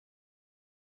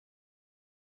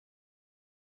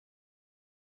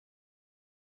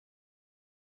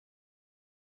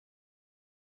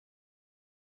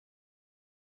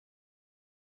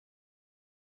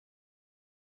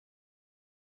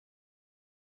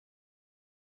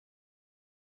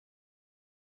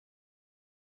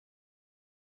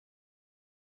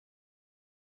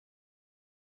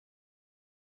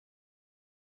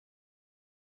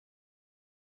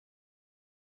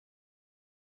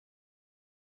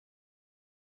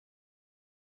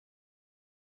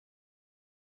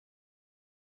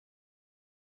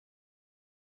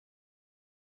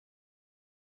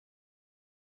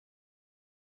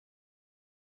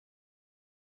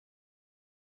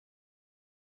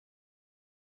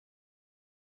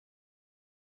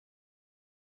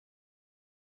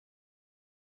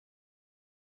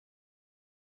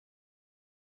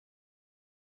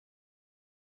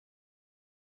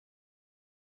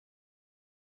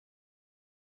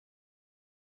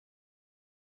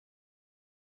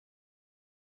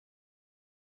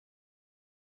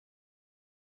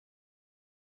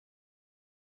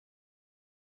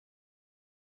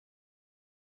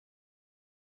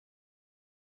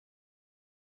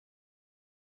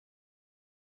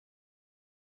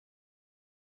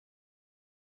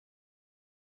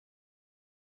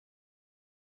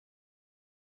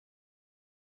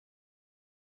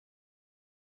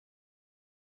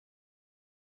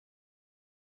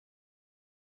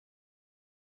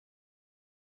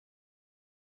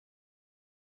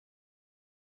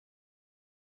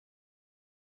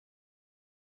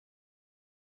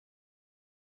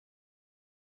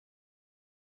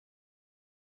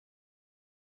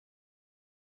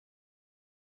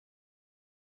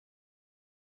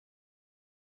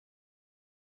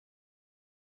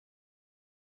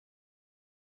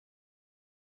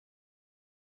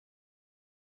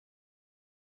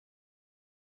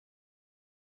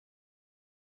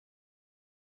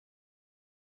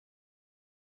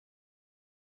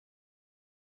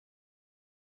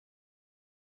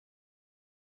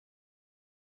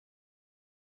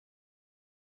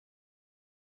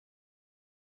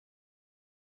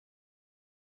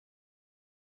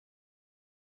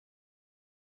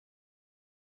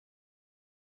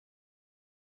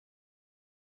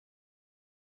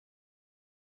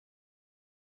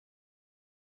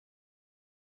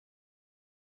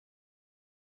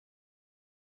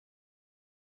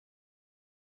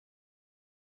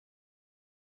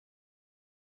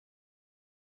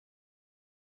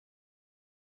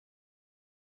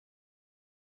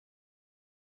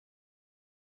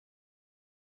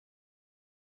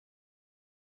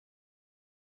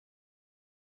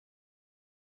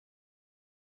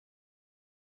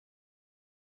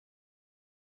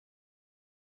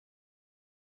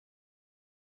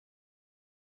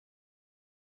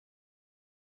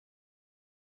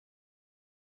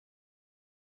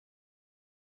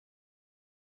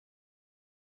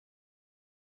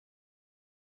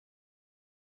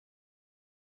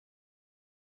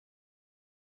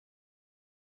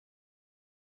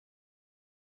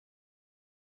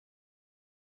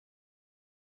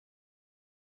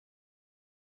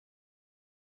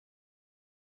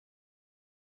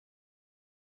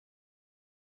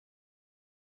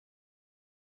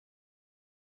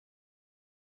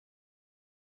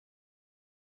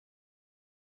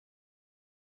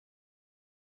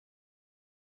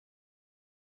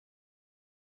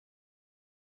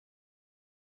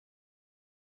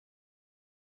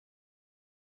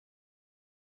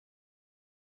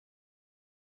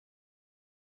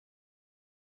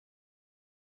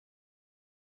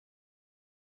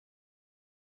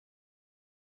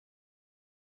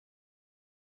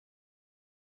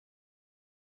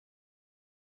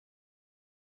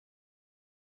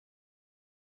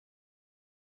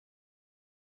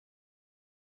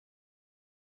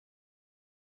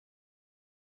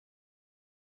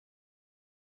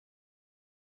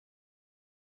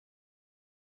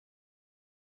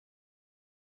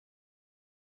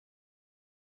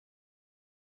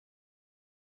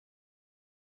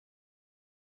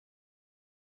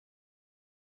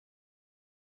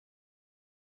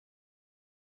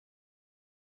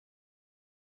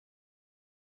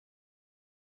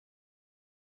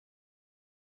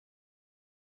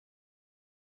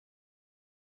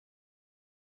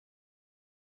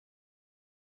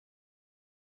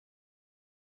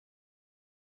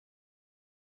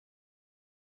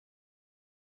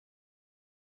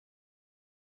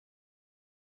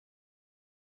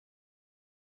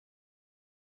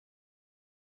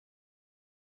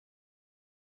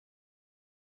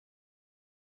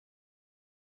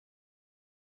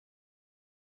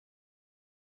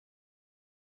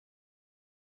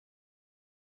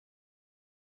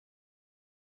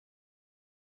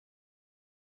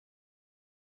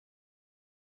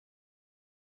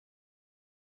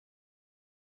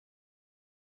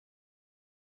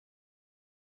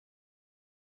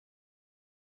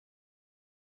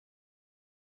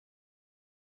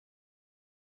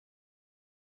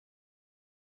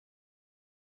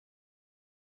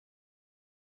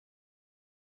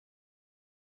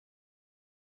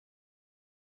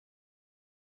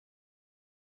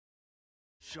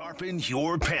 Sharpen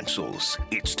your pencils.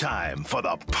 It's time for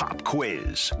the Pop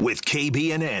Quiz with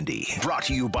KB and Andy. Brought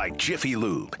to you by Jiffy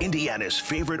Lube, Indiana's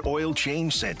favorite oil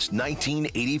change since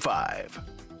 1985.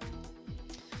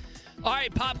 All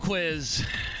right, Pop Quiz.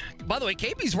 By the way,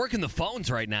 KB's working the phones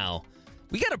right now.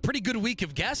 We got a pretty good week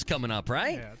of guests coming up,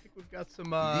 right? Yeah, I think we've got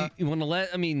some. You want to let?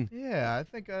 I mean, yeah, I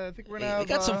think we're gonna have. We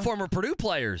got some former Purdue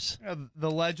players.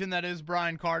 The legend that is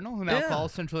Brian Cardinal, who now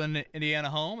calls Central Indiana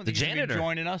home. I think he's gonna be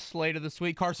joining us later this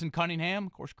week. Carson Cunningham,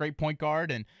 of course, great point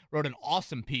guard, and wrote an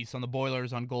awesome piece on the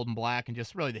Boilers on Gold and Black, and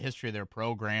just really the history of their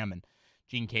program, and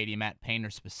Gene Cady and Matt Painter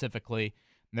specifically.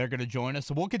 And they're gonna join us,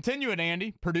 so we'll continue it,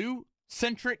 Andy.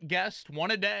 Purdue-centric guest,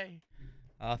 one a day.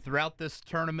 Throughout this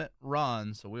tournament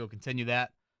run, so we'll continue that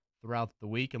throughout the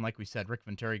week. And like we said, Rick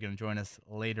Venturi going to join us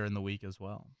later in the week as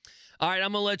well. All right,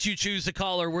 I'm going to let you choose the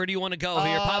caller. Where do you want to go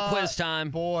here? Pop quiz time.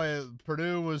 Boy,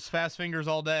 Purdue was fast fingers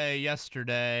all day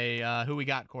yesterday. Who we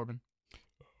got, Corbin?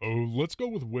 Oh, let's go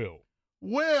with Will.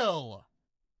 Will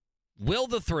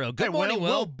the Thrill. Good morning,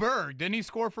 Will. Will Berg. Didn't he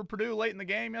score for Purdue late in the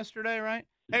game yesterday, right?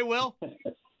 Hey, Will.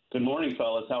 Good morning,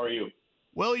 fellas. How are you?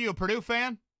 Will, you a Purdue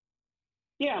fan?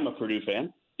 Yeah, I'm a Purdue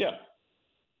fan. Yeah.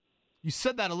 You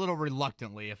said that a little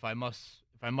reluctantly, if I must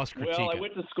critique Well, I it.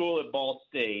 went to school at Ball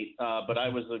State, but I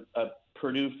was a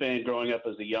Purdue fan growing up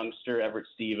as a youngster. Everett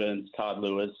Stevens, Todd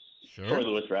Lewis, Troy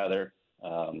Lewis, rather.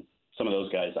 Some of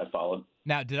those guys I followed.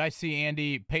 Now, did I see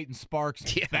Andy Peyton Sparks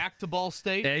back to Ball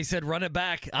State? Yeah, he said, run it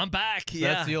back. I'm back. So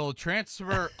yeah. That's the old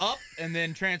transfer up and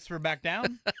then transfer back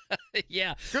down?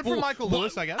 Yeah. Good for Michael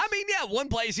Lewis, I guess. I mean, yeah, one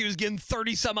place he was getting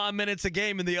 30-some-odd minutes a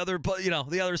game, and the other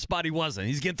spot he wasn't.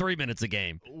 He's getting 3 minutes a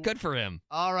game. Good for him.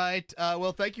 All right.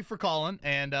 Well, thank you for calling,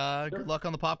 and good luck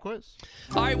on the pop quiz.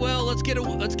 All right, well, let's get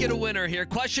a winner here.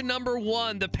 Question number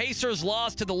 1. The Pacers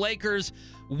lost to the Lakers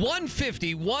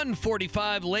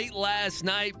 150-145 late last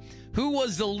night. Who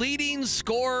was the leading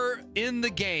scorer in the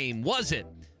game? Was it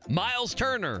Miles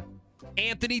Turner,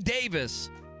 Anthony Davis,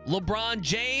 LeBron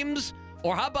James,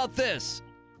 or how about this?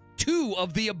 2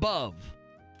 of the above?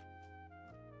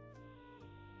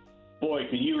 Boy,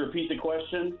 can you repeat the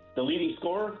question? The leading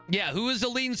scorer? Yeah, who was the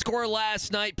leading scorer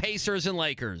last night, Pacers and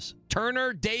Lakers?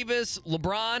 Turner, Davis,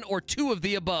 LeBron, or 2 of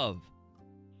the above?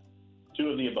 2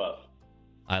 of the above.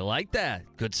 I like that.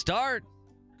 Good start.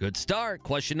 Good start.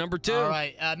 Question number 2. All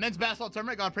right. Men's basketball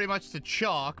tournament gone pretty much to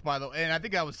chalk, by the way. And I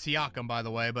think that was Siakam, by the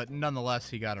way, but nonetheless,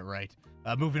 he got it right.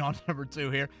 Moving on to number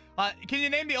 2 here. Can you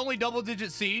name the only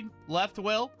double-digit seed left,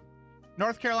 Will?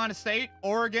 North Carolina State,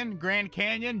 Oregon, Grand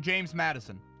Canyon, James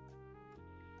Madison.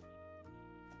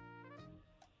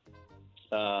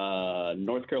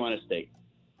 North Carolina State.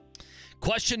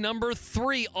 Question number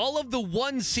 3. All of the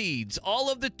 1 seeds,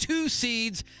 all of the 2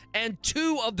 seeds, and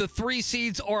 2 of the 3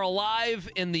 seeds are alive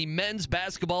in the men's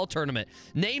basketball tournament.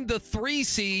 Name the 3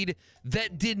 seed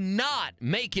that did not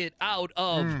make it out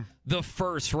of the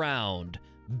first round.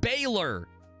 Baylor,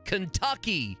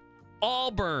 Kentucky,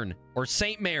 Auburn, or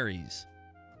St. Mary's?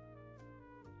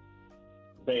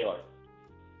 Baylor.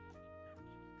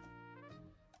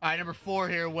 All right, number 4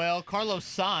 here, Will. Carlos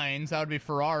Sainz, that would be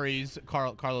Ferrari's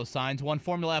Carlos Sainz, won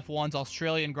Formula F1's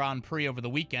Australian Grand Prix over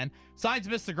the weekend. Sainz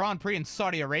missed the Grand Prix in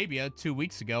Saudi Arabia 2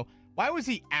 weeks ago. Why was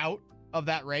he out of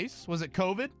that race? Was it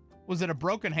COVID? Was it a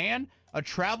broken hand, a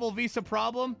travel visa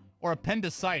problem, or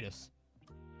appendicitis?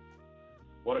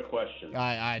 What a question.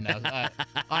 I know.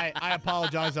 I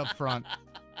apologize up front.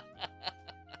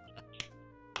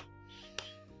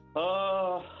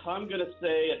 I'm going to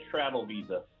say a travel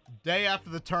visa. Day after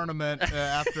the tournament,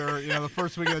 after the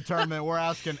first week of the tournament, we're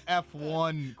asking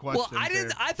F1 questions.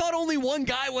 Well, I thought only one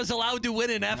guy was allowed to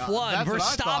win in F1.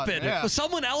 Verstappen. Yeah.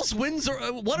 Someone else wins.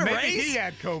 What a Maybe race! He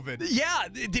had COVID. Yeah.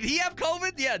 Did he have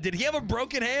COVID? Yeah. Did he have a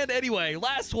broken hand? Anyway,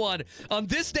 last one. On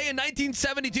this day in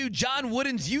 1972, John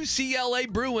Wooden's UCLA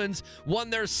Bruins won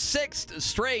their 6th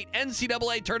straight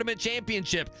NCAA tournament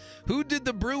championship. Who did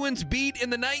the Bruins beat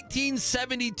in the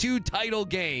 1972 title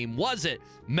game? Was it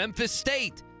Memphis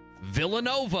State,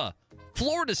 Villanova,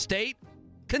 Florida State,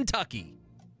 Kentucky?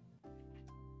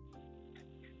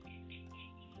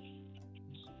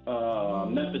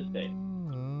 Memphis State.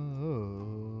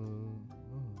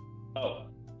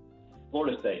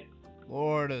 Florida State.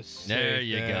 Florida State. There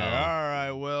you go. All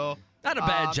right, Will. Not a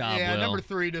bad job, Yeah, Will. number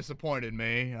 3 disappointed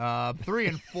me. 3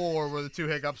 and 4 were the 2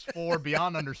 hiccups. 4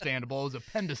 beyond understandable. It was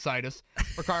appendicitis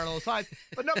for Carlos Sainz.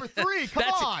 But number 3,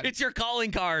 come on. It's your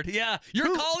calling card. Yeah,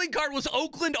 your calling card was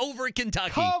Oakland over Kentucky.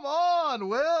 Come on,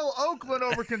 Will. Oakland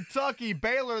over Kentucky.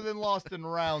 Baylor then lost in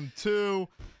round 2.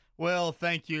 Will,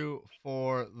 thank you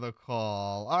for the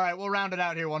call. All right, we'll round it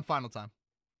out here one final time.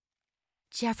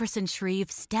 Jefferson Shreve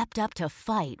stepped up to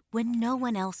fight when no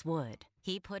one else would.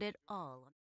 He put it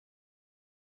all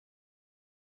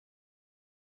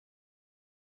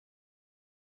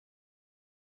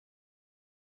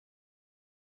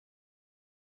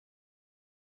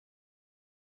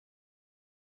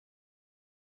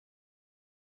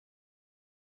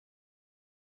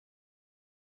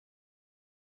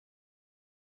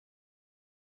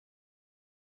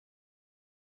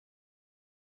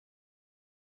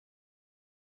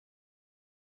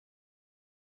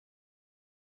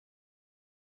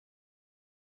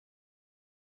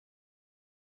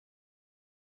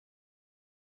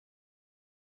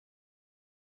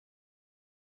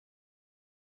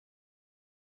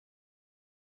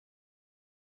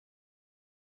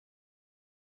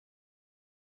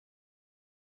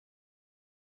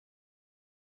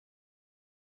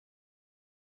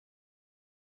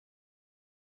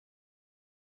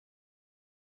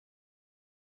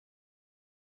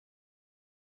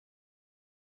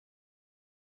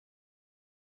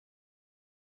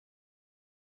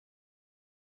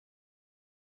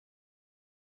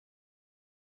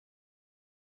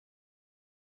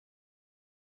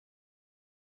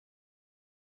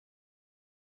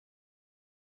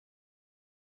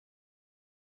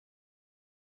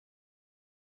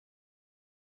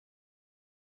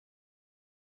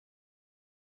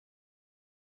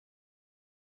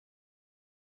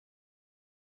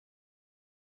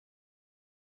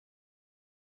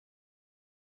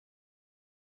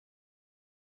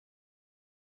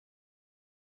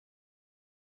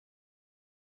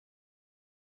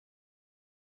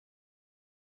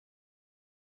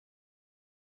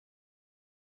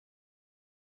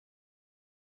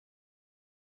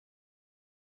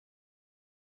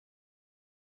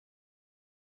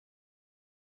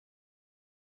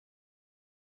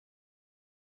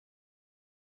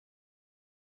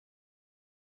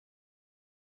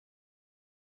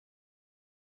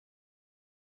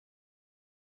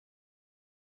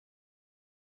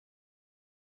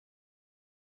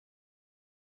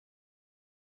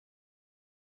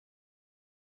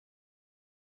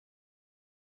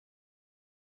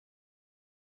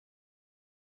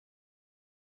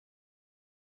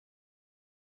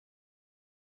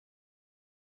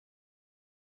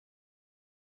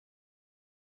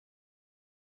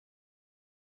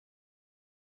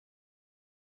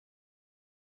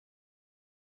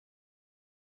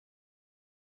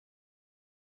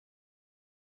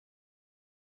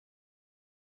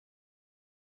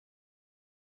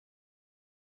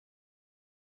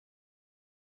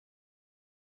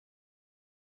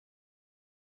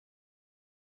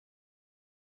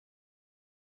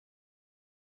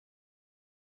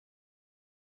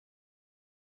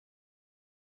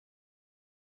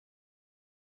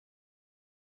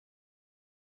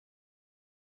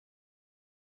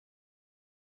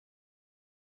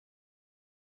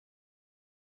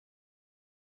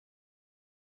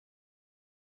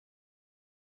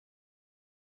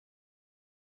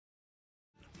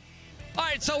All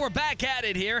right, so we're back at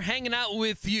it here, hanging out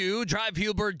with you.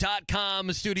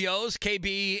 DriveHubert.com studios,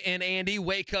 KB and Andy,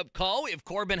 wake up call. We have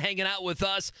Corbin hanging out with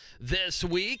us this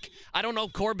week. I don't know,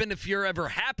 Corbin, if you're ever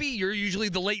happy. You're usually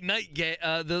the late night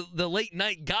the late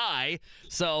night guy,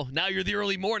 so now you're the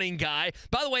early morning guy.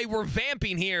 By the way, we're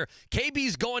vamping here.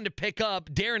 KB's going to pick up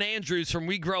Darren Andrews from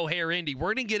We Grow Hair Indy.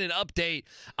 We're going to get an update.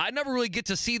 I never really get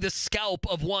to see the scalp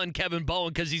of one Kevin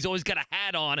Bowen because he's always got a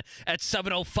hat on at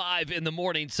 7:05 in the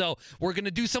morning. So we're going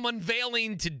to do some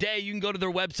unveiling today. You can go to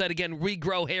their website again,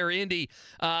 Regrow Hair Indy.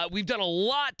 We've done a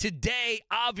lot today.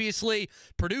 Obviously,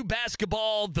 Purdue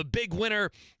basketball, the big winner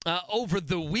over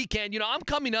the weekend. You know, I'm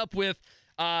coming up with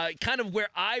kind of where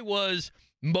I was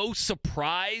most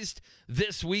surprised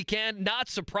this weekend. Not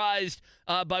surprised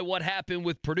by what happened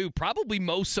with Purdue. Probably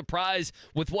most surprised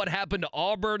with what happened to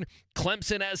Auburn.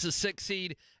 Clemson as a 6th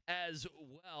seed as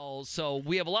well. So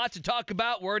we have a lot to talk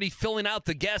about. We're already filling out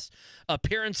the guest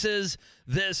appearances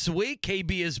this week.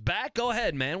 KB is back. Go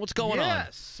ahead, man. What's going on?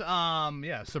 Yes.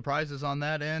 Yeah, surprises on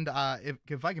that end.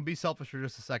 If I can be selfish for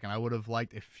just a second, I would have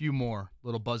liked a few more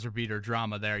little buzzer beater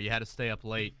drama there. You had to stay up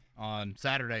late on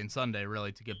Saturday and Sunday,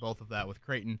 really, to get both of that with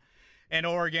Creighton and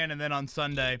Oregon, and then on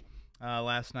Sunday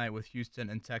last night with Houston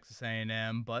and Texas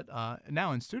A&M. But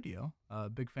now in studio,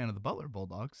 big fan of the Butler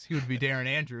Bulldogs. He would be Darren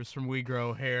Andrews from We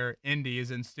Grow Hair Indy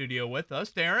is in studio with us.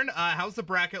 Darren, how's the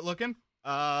bracket looking?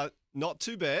 Not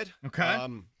too bad. Okay.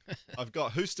 I've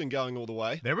got Houston going all the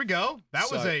way. There we go.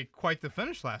 That was quite the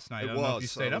finish last night. I don't know if you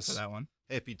stayed up for that one.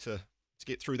 Happy to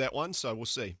get through that one, so we'll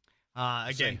see.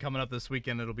 Again, coming up this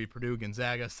weekend, it'll be Purdue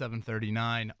Gonzaga,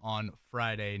 7:39 on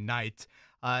Friday night.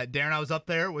 Darren, I was up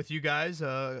there with you guys,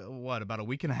 about a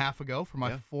week and a half ago for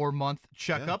my 4-month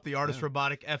checkup, the Artist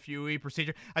Robotic FUE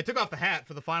procedure. I took off the hat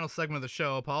for the final segment of the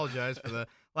show. Apologize for the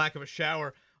lack of a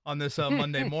shower on this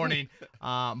Monday morning.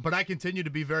 But I continue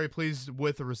to be very pleased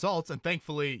with the results, and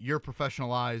thankfully your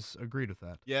professional eyes agreed with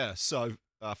that. Yeah, so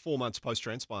 4 months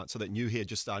post-transplant, so that new hair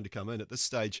just starting to come in. At this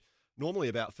stage, normally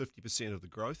about 50% of the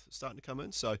growth is starting to come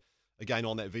in. So, again,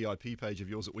 on that VIP page of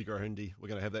yours at We Grow Indy, we're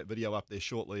going to have that video up there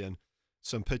shortly and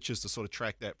some pictures to sort of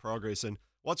track that progress. And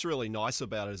what's really nice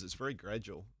about it is it's very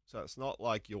gradual. So it's not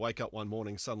like you wake up one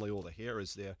morning, suddenly all the hair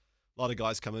is there. A lot of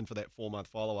guys come in for that 4-month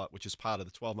follow-up, which is part of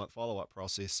the 12-month follow-up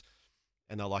process.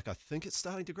 And they're like, I think it's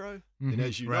starting to grow. Mm-hmm. And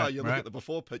as you know, you look at the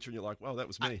before picture and you're like, wow, that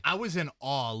was me. I was in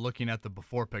awe looking at the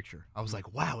before picture. I was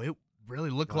like, wow, it really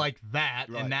looked like that.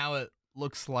 And now it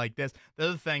looks like this. The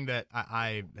other thing that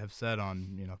I have said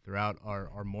on, throughout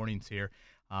our mornings here,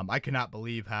 I cannot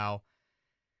believe how,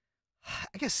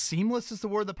 I guess seamless is the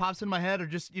word that pops in my head, or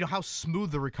just, how smooth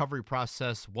the recovery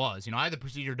process was. I had the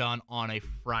procedure done on a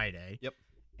Friday. Yep.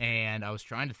 And I was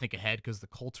trying to think ahead because the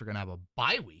Colts are going to have a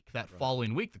bye week that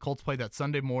following week. The Colts played that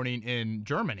Sunday morning in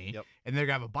Germany, and they're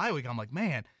going to have a bye week. I'm like,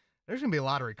 man, there's going to be a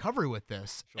lot of recovery with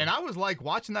this. Sure. And I was like,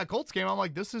 watching that Colts game, I'm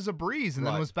like, this is a breeze. And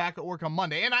then was back at work on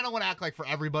Monday. And I don't want to act like for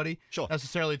everybody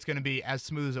necessarily it's going to be as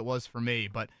smooth as it was for me.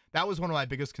 But that was one of my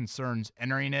biggest concerns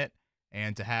entering it.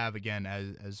 And to have, again,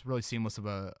 as really seamless of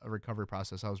a recovery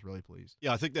process, I was really pleased.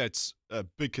 Yeah, I think that's a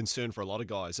big concern for a lot of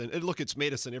guys. And look, it's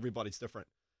medicine. Everybody's different.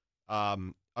 I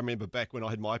remember back when I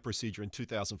had my procedure in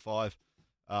 2005,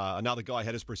 another guy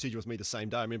had his procedure with me the same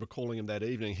day. I remember calling him that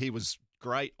evening. He was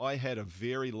great. I had a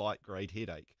very light-grade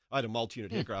headache. I had a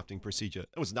multi-unit hair grafting procedure.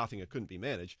 It was nothing that couldn't be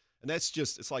managed. And that's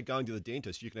just, it's like going to the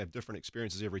dentist. You can have different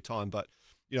experiences every time. But,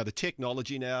 the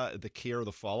technology now, the care of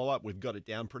the follow-up, we've got it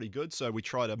down pretty good. So we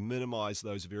try to minimize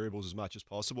those variables as much as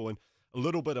possible. And a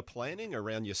little bit of planning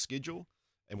around your schedule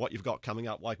and what you've got coming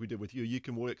up like we did with you, you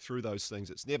can work through those things.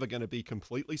 It's never going to be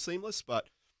completely seamless, but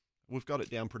we've got it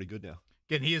down pretty good now.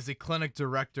 Again, he is the clinic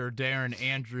director, Darren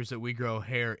Andrews at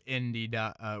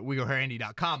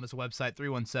WeGrowHairIndy.com is the website.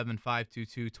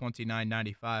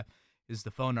 317-522-2995 is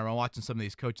the phone number. I'm watching some of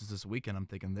these coaches this weekend. I'm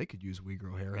thinking they could use We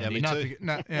Grow Hair Indy. Yeah, me too.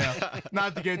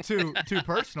 Not to get too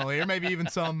personal here, maybe even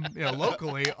some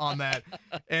locally on that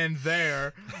end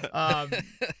there.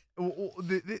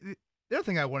 The other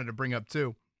thing I wanted to bring up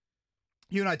too,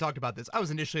 you and I talked about this. I was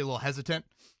initially a little hesitant.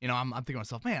 I'm thinking to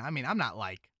myself, man, I'm not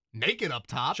like naked up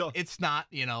top. Sure. It's not,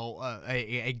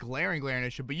 a glaring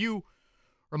issue. But you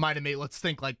reminded me, let's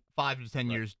think like 5 to 10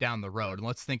 years down the road, and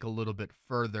let's think a little bit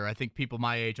further. I think people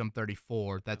my age, I'm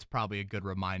 34, that's probably a good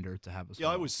reminder to have as well.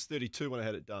 I was 32 when I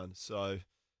had it done. So,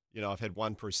 I've had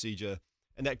one procedure.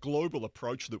 And that global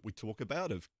approach that we talk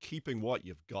about of keeping what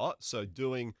you've got, so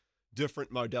doing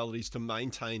different modalities to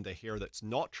maintain the hair that's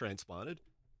not transplanted,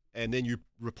 and then you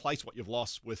replace what you've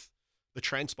lost with the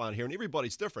transplant hair, and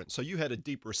everybody's different. So you had a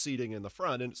deep receding in the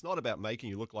front, and it's not about making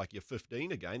you look like you're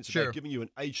 15 again. It's about giving you an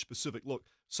age-specific look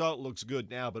so it looks good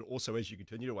now, but also as you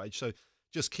continue to age. So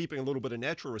just keeping a little bit of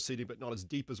natural receding, but not as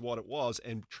deep as what it was,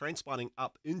 and transplanting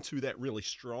up into that really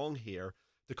strong hair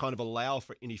to kind of allow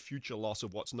for any future loss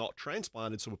of what's not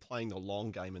transplanted. So we're playing the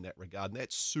long game in that regard. And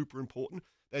that's super important.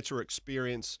 That's where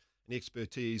experience and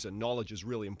expertise and knowledge is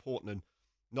really important, and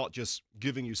not just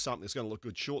giving you something that's going to look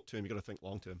good short term. You've got to think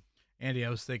long term. Andy,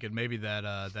 I was thinking maybe that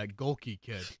Golke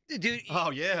kid. Dude. Oh,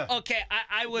 yeah. Okay,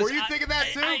 I was. Were you thinking that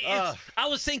too? I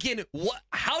was thinking,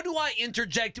 how do I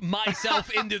interject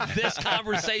myself into this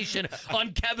conversation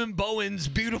on Kevin Bowen's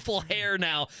beautiful hair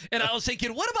now? And I was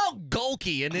thinking, what about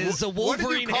Golke and his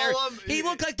Wolverine hair? He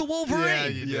looked like the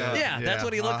Wolverine. Yeah, that's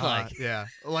what he looked like. Yeah,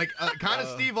 like kind of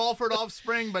Steve Alford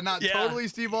offspring, but not totally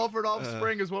Steve Alford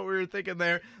offspring is what we were thinking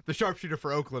there. The sharpshooter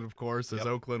for Oakland, of course, as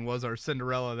Oakland was our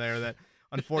Cinderella there that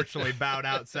unfortunately bowed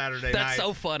out Saturday night. That's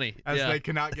so funny. As they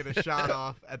could not get a shot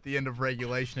off at the end of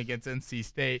regulation against NC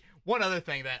State. One other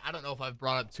thing that I don't know if I've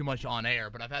brought up too much on air,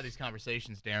 but I've had these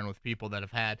conversations, Darren, with people that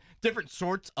have had different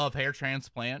sorts of hair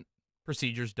transplant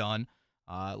procedures done.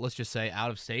 Let's just say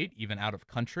out of state, even out of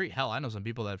country. Hell, I know some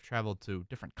people that have traveled to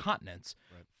different continents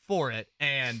for it,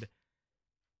 and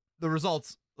the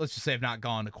results, let's just say, have not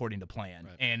gone according to plan.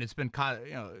 And it's been kind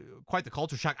of, quite the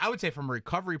culture shock, I would say, from a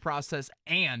recovery process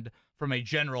and from a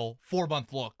general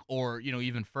 4-month look, or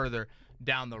even further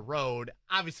down the road.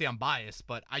 Obviously, I'm biased,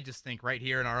 but I just think right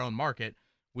here in our own market,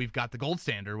 we've got the gold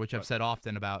standard, which I've said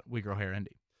often about We Grow Hair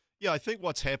Indy. Yeah, I think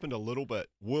what's happened a little bit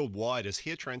worldwide is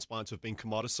hair transplants have been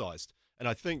commoditized. And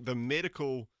I think the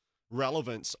medical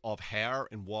relevance of hair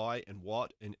and why and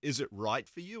what and is it right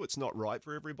for you, it's not right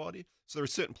for everybody. So there are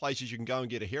certain places you can go and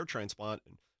get a hair transplant,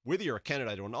 and whether you're a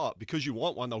candidate or not, because you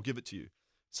want one, they'll give it to you.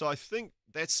 So I think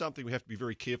that's something we have to be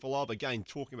very careful of. Again,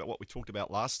 talking about what we talked about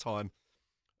last time,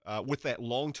 with that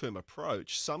long-term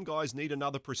approach, some guys need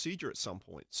another procedure at some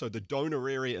point. So the donor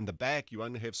area in the back, you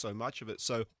only have so much of it.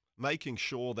 So making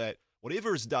sure that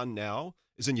whatever is done now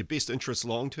is in your best interest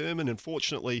long-term, and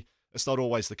unfortunately, it's not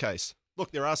always the case.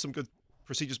 Look, there are some good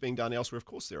procedures being done elsewhere, of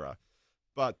course there are,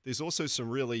 but there's also some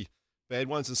really bad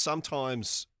ones, and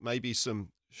sometimes maybe some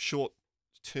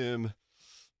short-term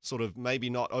sort of maybe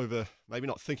not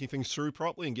thinking things through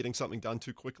properly and getting something done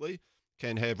too quickly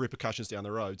can have repercussions down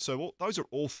the road. So those are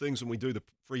all things when we do the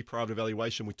free private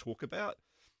evaluation we talk about.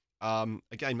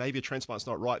 Again, maybe a transplant's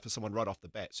not right for someone right off the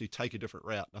bat, so you take a different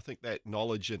route. And I think that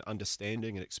knowledge and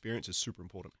understanding and experience is super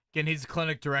important. Again, he's the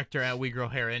clinic director at We Grow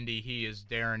Hair Indy. He is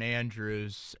Darren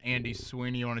Andrews. Andy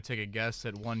Sweeney, you want to take a guess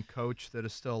at one coach that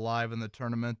is still alive in the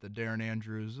tournament that Darren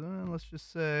Andrews, let's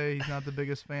just say he's not the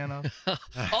biggest fan of?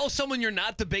 Oh, someone you're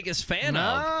not the biggest fan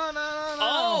of? No.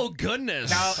 Oh, goodness.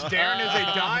 Now, Darren is a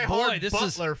diehard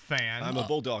Butler fan. I'm a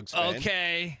Bulldogs fan.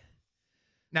 Okay.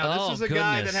 Now, this is a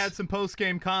guy that had some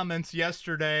post-game comments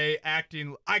yesterday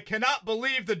acting, I cannot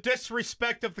believe the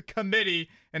disrespect of the committee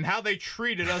and how they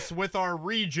treated us with our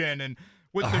region. And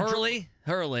with Hurley?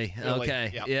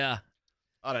 Okay, yeah.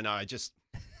 I don't know,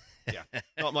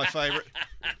 not my favorite.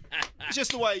 It's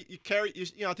just the way you carry,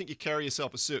 I think you carry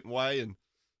yourself a certain way, and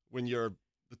when you're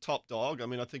the top dog, I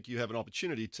mean, I think you have an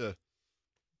opportunity to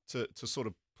sort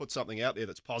of put something out there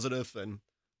that's positive, and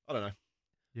I don't know.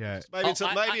 Yeah, maybe it's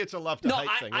a love to hate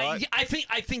thing, right? I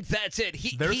think that's it.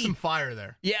 There's some fire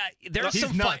there. Yeah, there's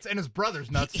some nuts, and his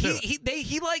brother's nuts too.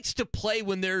 He likes to play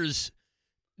when there's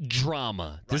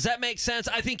drama. Does that make sense?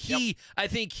 I think he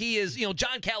is.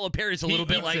 John Calipari's a little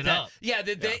bit like that. Yeah,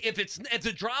 if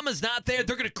the drama's not there,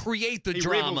 they're going to create the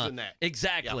drama. In that.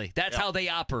 Exactly. That's how they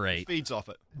operate. He feeds off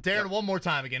it. Darren, one more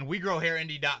time again.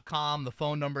 WeGrowHairIndy.com. The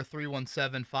phone number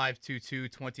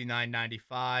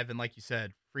 317-522-2995, and like you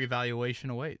said, free evaluation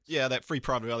awaits. Yeah, that free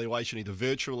private evaluation, either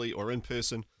virtually or in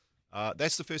person.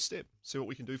 That's the first step. See what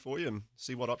we can do for you and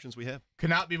see what options we have.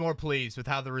 Could not be more pleased with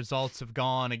how the results have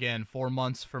gone. Again, 4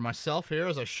 months for myself here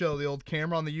as I show the old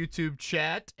camera on the YouTube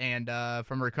chat, and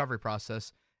from a recovery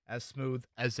process as smooth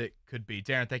as it could be.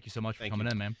 Darren, thank you so much for coming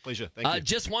in, man. Pleasure. Thank you.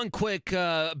 Just one quick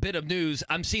bit of news.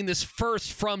 I'm seeing this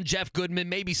first from Jeff Goodman.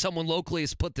 Maybe someone locally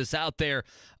has put this out there.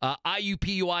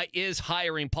 IUPUI is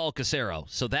hiring Paul Casero.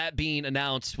 So that being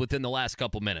announced within the last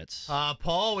couple minutes.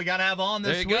 Paul, we got to have on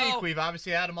this week. Go. We've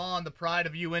obviously had him on. The pride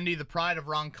of UIndy, the pride of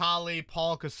Roncalli.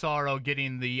 Paul Casero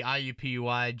getting the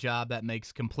IUPUI job. That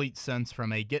makes complete sense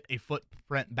from get a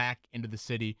footprint back into the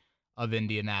city of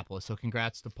Indianapolis. So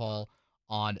congrats to Paul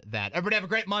on that. Everybody have a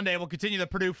great Monday. We'll continue the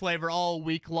Purdue flavor all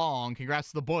week long. Congrats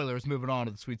to the Boilers moving on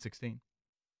to the Sweet 16.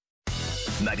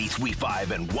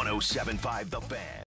 93.5 and 107.5 The Fan.